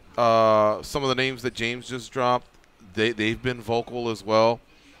 Some of the names that James just dropped, they've been vocal as well.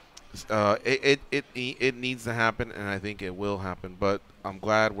 It needs to happen, and I think it will happen. But I'm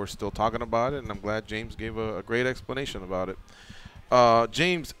glad we're still talking about it, and I'm glad James gave a great explanation about it.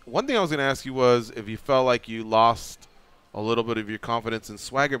 James, one thing I was going to ask you was if you felt like you lost a little bit of your confidence and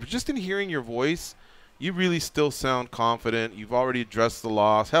swagger, but just in hearing your voice, you really still sound confident. You've already addressed the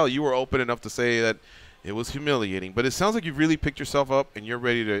loss. Hell, you were open enough to say that it was humiliating. But it sounds like you've really picked yourself up, and you're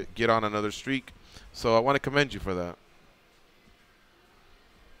ready to get on another streak. So I want to commend you for that.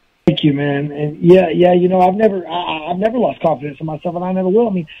 Thank you, man. And yeah, I've never lost confidence in myself, and I never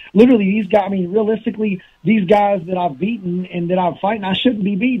will. Literally, these guys. Realistically, these guys that I've beaten and that I'm fighting, I shouldn't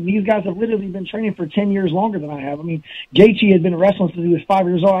be beaten. These guys have literally been training for 10 years longer than I have. Gaethje had been wrestling since he was 5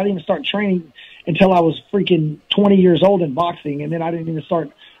 years old. I didn't even start training until I was freaking 20 years old in boxing, and then I didn't even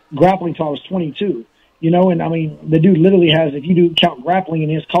start grappling until I was 22. And the dude literally has, if you do count grappling in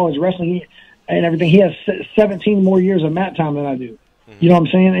his college wrestling and everything, he has 17 more years of mat time than I do. You know what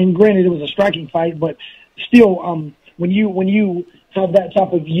I'm saying? And granted, it was a striking fight, but still, when you have that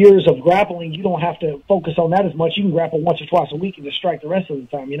type of years of grappling, you don't have to focus on that as much. You can grapple once or twice a week and just strike the rest of the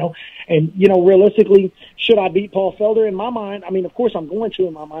time, And, realistically, should I beat Paul Felder? In my mind, of course I'm going to.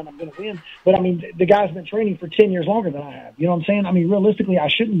 In my mind, I'm going to win. But, the guy's been training for 10 years longer than I have. You know what I'm saying? Realistically, I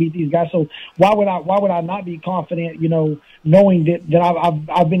shouldn't beat these guys. So why would I not be confident, knowing that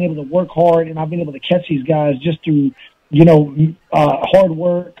I've been able to work hard and I've been able to catch these guys just through hard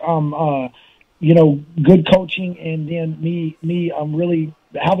work, good coaching, and then I'm really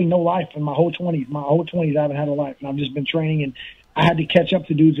having no life in my whole 20s. My whole 20s, I haven't had a life, and I've just been training, and I had to catch up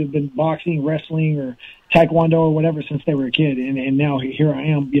to dudes who've been boxing, wrestling, or taekwondo or whatever since they were a kid, and now here I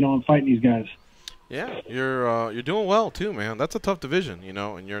am, I'm fighting these guys. Yeah, you're doing well too, man. That's a tough division,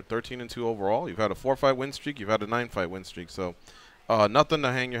 and you're 13-2 overall. You've had a 4-fight win streak. You've had a 9-fight win streak, so nothing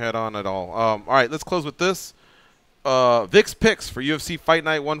to hang your head on at all. All right, let's close with this. Vick's picks for UFC Fight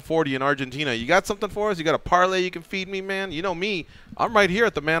Night 140 in Argentina. You got something for us? You got a parlay you can feed me, man? You know me. I'm right here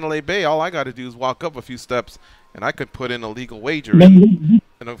at the Mandalay Bay. All I got to do is walk up a few steps, and I could put in a legal wager. And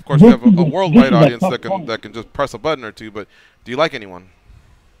of course, we have a worldwide audience that can just press a button or two. But do you like anyone?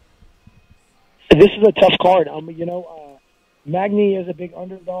 This is a tough card. Magny is a big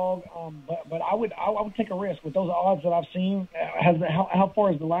underdog, but I would take a risk with those odds that I've seen. How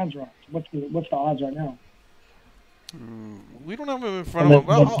far is the line drop? What's the odds right now? We don't have him in front of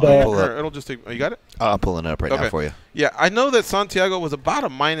him. It'll just take. You got it? I'm pulling it up right now for you. Yeah, I know that Santiago was about a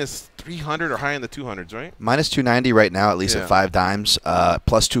minus 300 or high in the 200s, right? Minus 290 right now, at least at 5 dimes.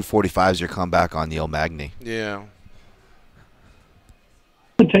 Plus 245 is your comeback on Neil Magny. Yeah.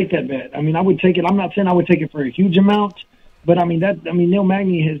 I would take that bet. I would take it. I'm not saying I would take it for a huge amount, but Neil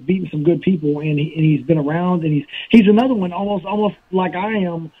Magny has beaten some good people, and he's been around, and he's another one almost like I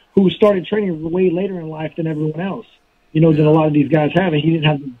am, who started training way later in life than everyone else. That a lot of these guys have, and he didn't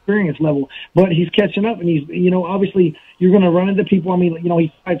have the experience level, but he's catching up, and he's, obviously you're going to run into people.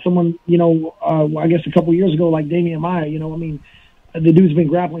 He fights someone, I guess a couple years ago, like Damian Maia, the dude's been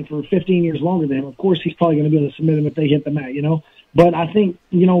grappling for 15 years longer than him. Of course, he's probably going to be able to submit him if they hit the mat, But I think,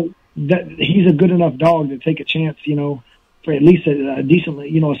 that he's a good enough dog to take a chance, for at least a decent,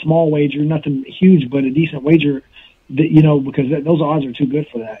 a small wager, nothing huge, but a decent wager, because those odds are too good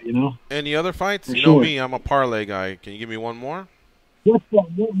for that, Any other fights? For You know sure. me, I'm a parlay guy. Can you give me one more? What's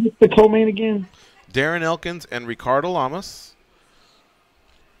the co-main again? Darren Elkins and Ricardo Lamas.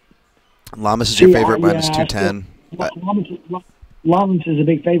 Lamas is your favorite, minus yeah, 210. Lamas is a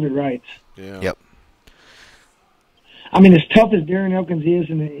big favorite, right? Yeah. Yep. I mean, as tough as Darren Elkins is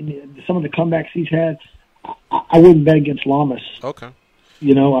and some of the comebacks he's had, I wouldn't bet against Lamas. Okay.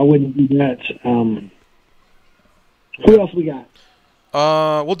 I wouldn't do that. Who else we got?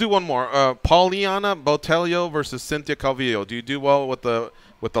 We'll do one more. Pauliana Botelho versus Cynthia Calvillo. Do you do well with the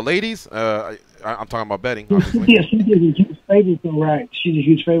ladies? I'm talking about betting, obviously. Cynthia's a huge favorite, though, right? She's a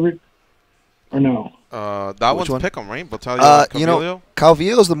huge favorite, or no? That Which one's one? pick'em, right? Botelho and Calvillo?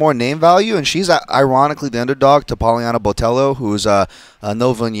 Calvillo is the more name value, and she's ironically the underdog to Pauliana Botelho, who's a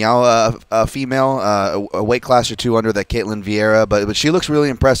Nova Nyao female, a weight class or two under that Caitlin Vieira, but she looks really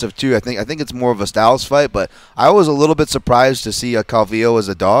impressive too. I think it's more of a styles fight, but I was a little bit surprised to see Calvillo as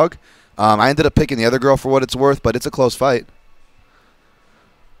a dog. I ended up picking the other girl for what it's worth, but it's a close fight.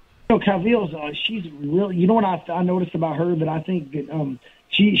 Calvillo's she's really. You know what I noticed about her that I think that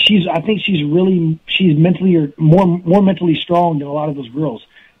she's mentally or more mentally strong than a lot of those girls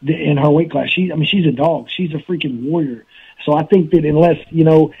in her weight class. She's a dog. She's a freaking warrior. So I think that unless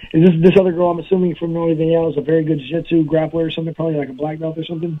is this other girl I'm assuming from Northern Yale is a very good jiu-jitsu grappler or something, probably like a black belt or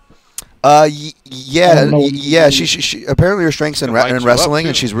something. Yeah. She apparently her strengths in wrestling,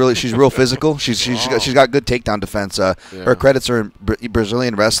 and she's real physical. She's got good takedown defense. Her credits are in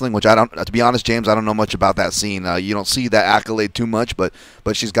Brazilian wrestling, which I don't. To be honest, James, I don't know much about that scene. You don't see that accolade too much, but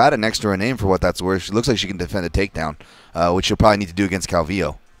she's got it next to her name for what that's worth. She looks like she can defend a takedown, which she'll probably need to do against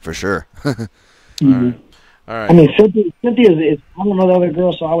Calvillo for sure. Mm-hmm. All right. I mean, Cynthia is. I don't know the other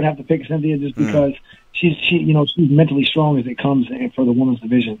girl, so I would have to pick Cynthia just because she's mentally strong as it comes for the women's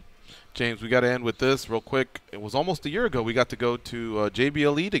division. James, we got to end with this real quick. It was almost a year ago we got to go to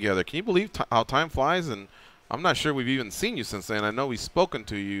JBLE together. Can you believe how time flies? And I'm not sure we've even seen you since then. I know we've spoken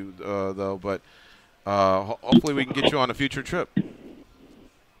to you, though, but hopefully we can get you on a future trip.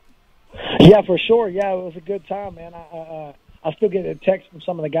 Yeah, for sure. Yeah, it was a good time, man. I still get a text from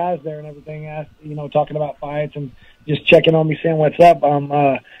some of the guys there and everything, talking about fights and just checking on me, saying what's up.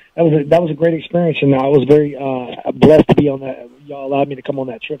 That was a great experience, and I was very blessed to be on that. Y'all allowed me to come on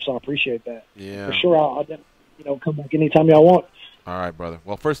that trip, so I appreciate that. Yeah. For sure, I'll definitely, come back anytime y'all want. All right, brother.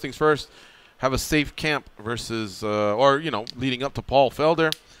 Well, first things first, have a safe camp versus, leading up to Paul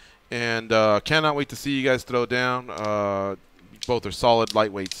Felder. And cannot wait to see you guys throw down. Both are solid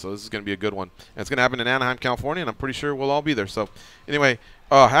lightweights, so this is going to be a good one. And it's going to happen in Anaheim, California, and I'm pretty sure we'll all be there. So, anyway,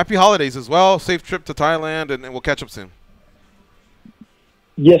 happy holidays as well. Safe trip to Thailand, and we'll catch up soon.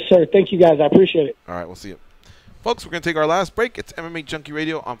 Yes, sir. Thank you, guys. I appreciate it. All right, we'll see you. Folks, we're going to take our last break. It's MMA Junkie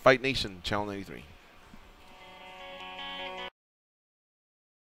Radio on Fight Nation, Channel 93.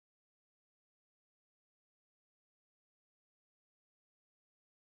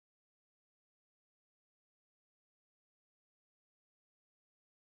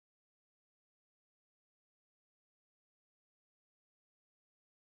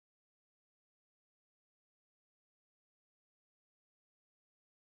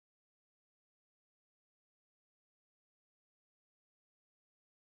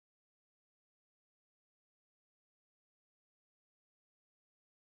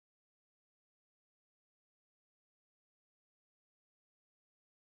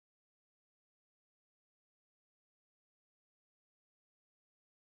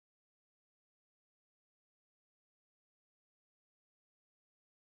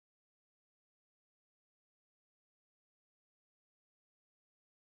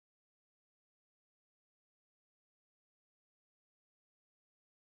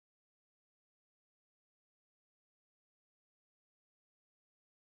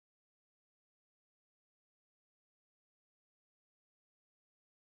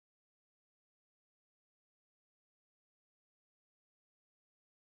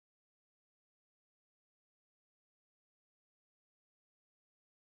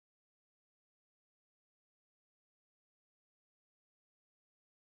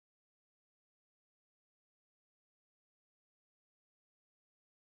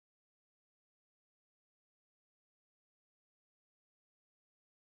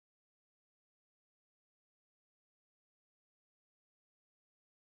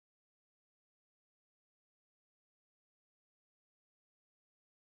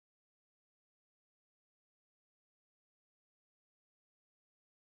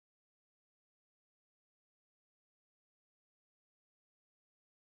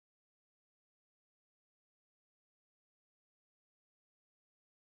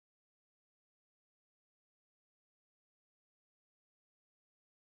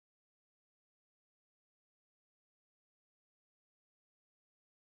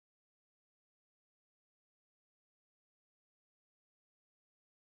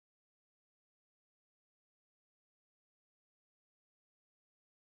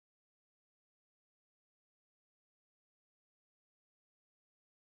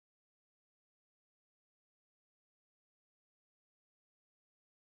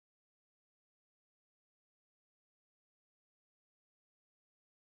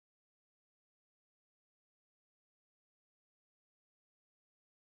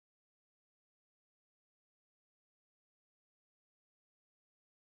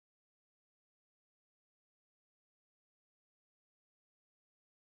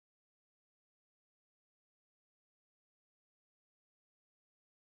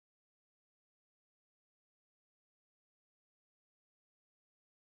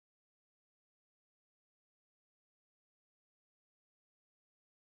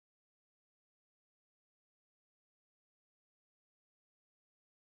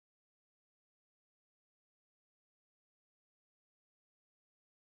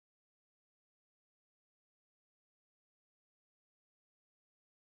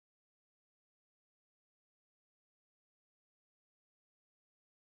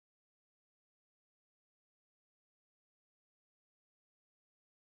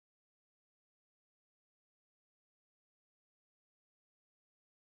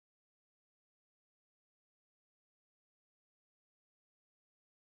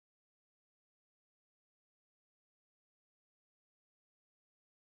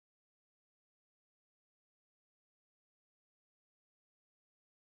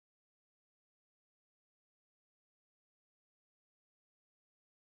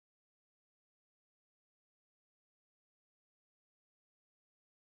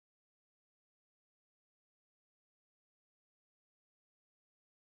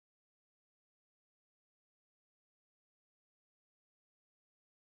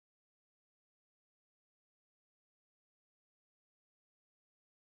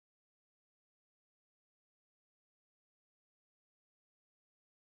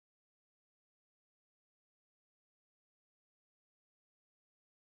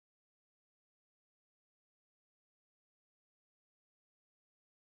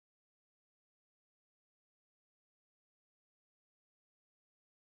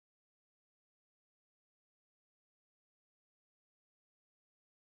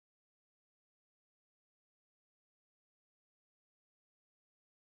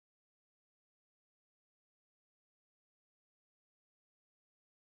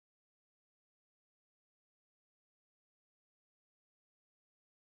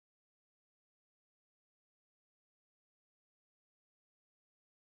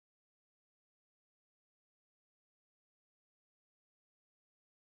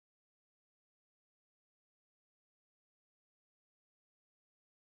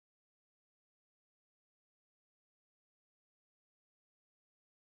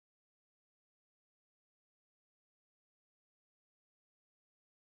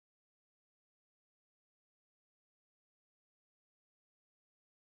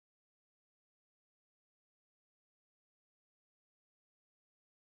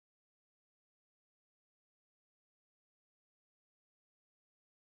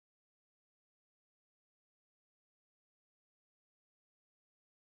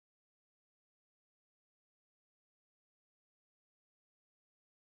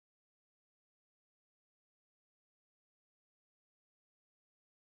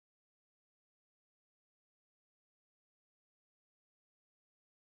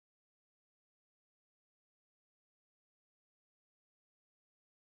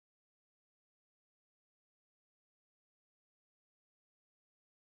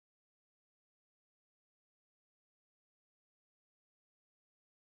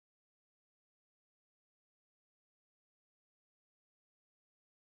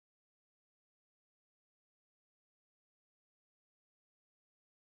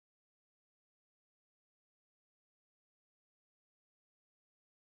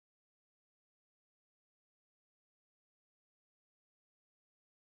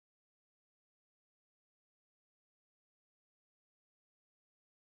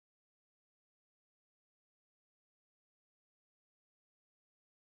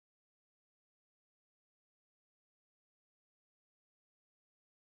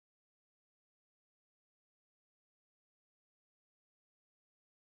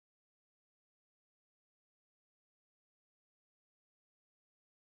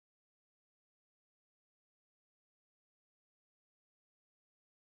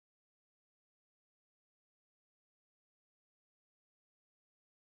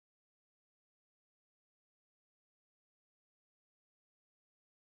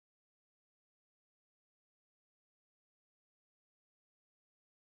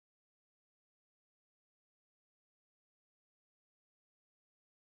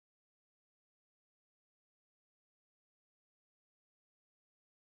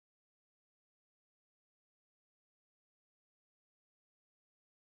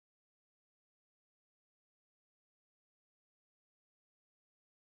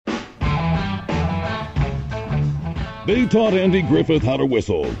 They taught Andy Griffith how to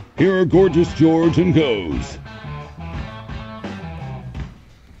whistle. Here are Gorgeous George and Goes.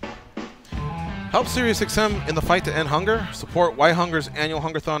 Help SiriusXM in the fight to end hunger. Support Why Hunger's annual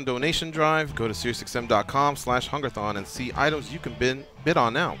Hungerthon donation drive. Go to SiriusXM.com/Hungerthon and see items you can bid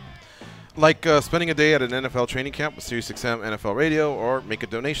on now. Like spending a day at an NFL training camp with SiriusXM NFL Radio, or make a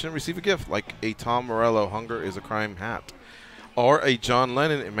donation and receive a gift like a Tom Morello Hunger is a Crime hat, or a John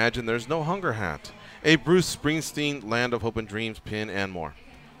Lennon Imagine There's No Hunger hat, a Bruce Springsteen Land of Hope and Dreams pin, and more.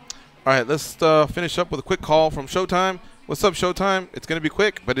 All right, let's finish up with a quick call from Showtime. What's up, Showtime? It's going to be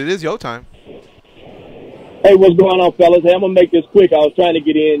quick, but it is yo time. Hey, what's going on, fellas? Hey, I'm going to make this quick. I was trying to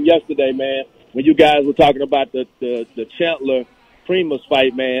get in yesterday, man, when you guys were talking about the Chandler-Primus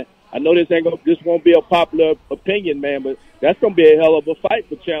fight, man. I know this won't be a popular opinion, man, but that's going to be a hell of a fight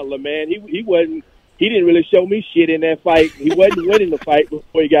for Chandler, man. He didn't really show me shit in that fight. He wasn't winning the fight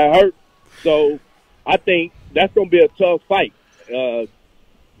before he got hurt. So I think that's going to be a tough fight.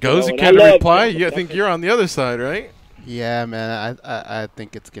 Goes, you can't reply? I think you're on the other side, right? Yeah, man. I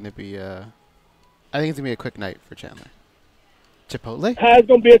think it's going to be I think it's going to be a quick night for Chandler. Chipotle? How it's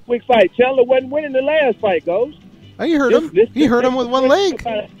going to be a quick fight? Chandler wasn't winning the last fight, Goes. Oh, you heard him. He hurt him with one leg.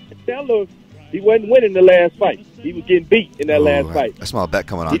 Chandler, he wasn't winning the last fight. He was getting beat in that last fight. I smell a bet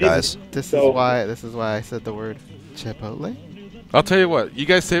coming on, guys. This is why I said the word Chipotle. I'll tell you what. You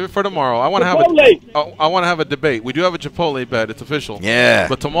guys save it for tomorrow. I want to have a debate. We do have a Chipotle bet. It's official. Yeah.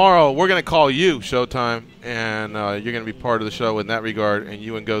 But tomorrow we're going to call you Showtime, and you're going to be part of the show in that regard, and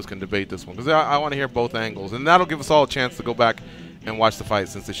you and Goes can debate this one because I want to hear both angles, and that'll give us all a chance to go back and watch the fight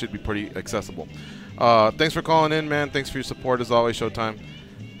since it should be pretty accessible. Thanks for calling in, man. Thanks for your support as always, Showtime.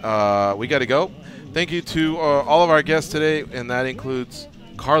 We got to go. Thank you to all of our guests today, and that includes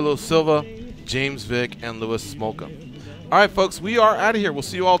Carlos Silva, James Vick, and Louis Smolka. All right, folks, we are out of here. We'll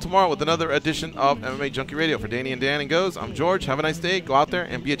see you all tomorrow with another edition of MMA Junkie Radio. For Danny and Dan and Goes, I'm George. Have a nice day. Go out there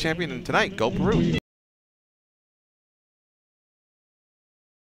and be a champion. And tonight, go Peru.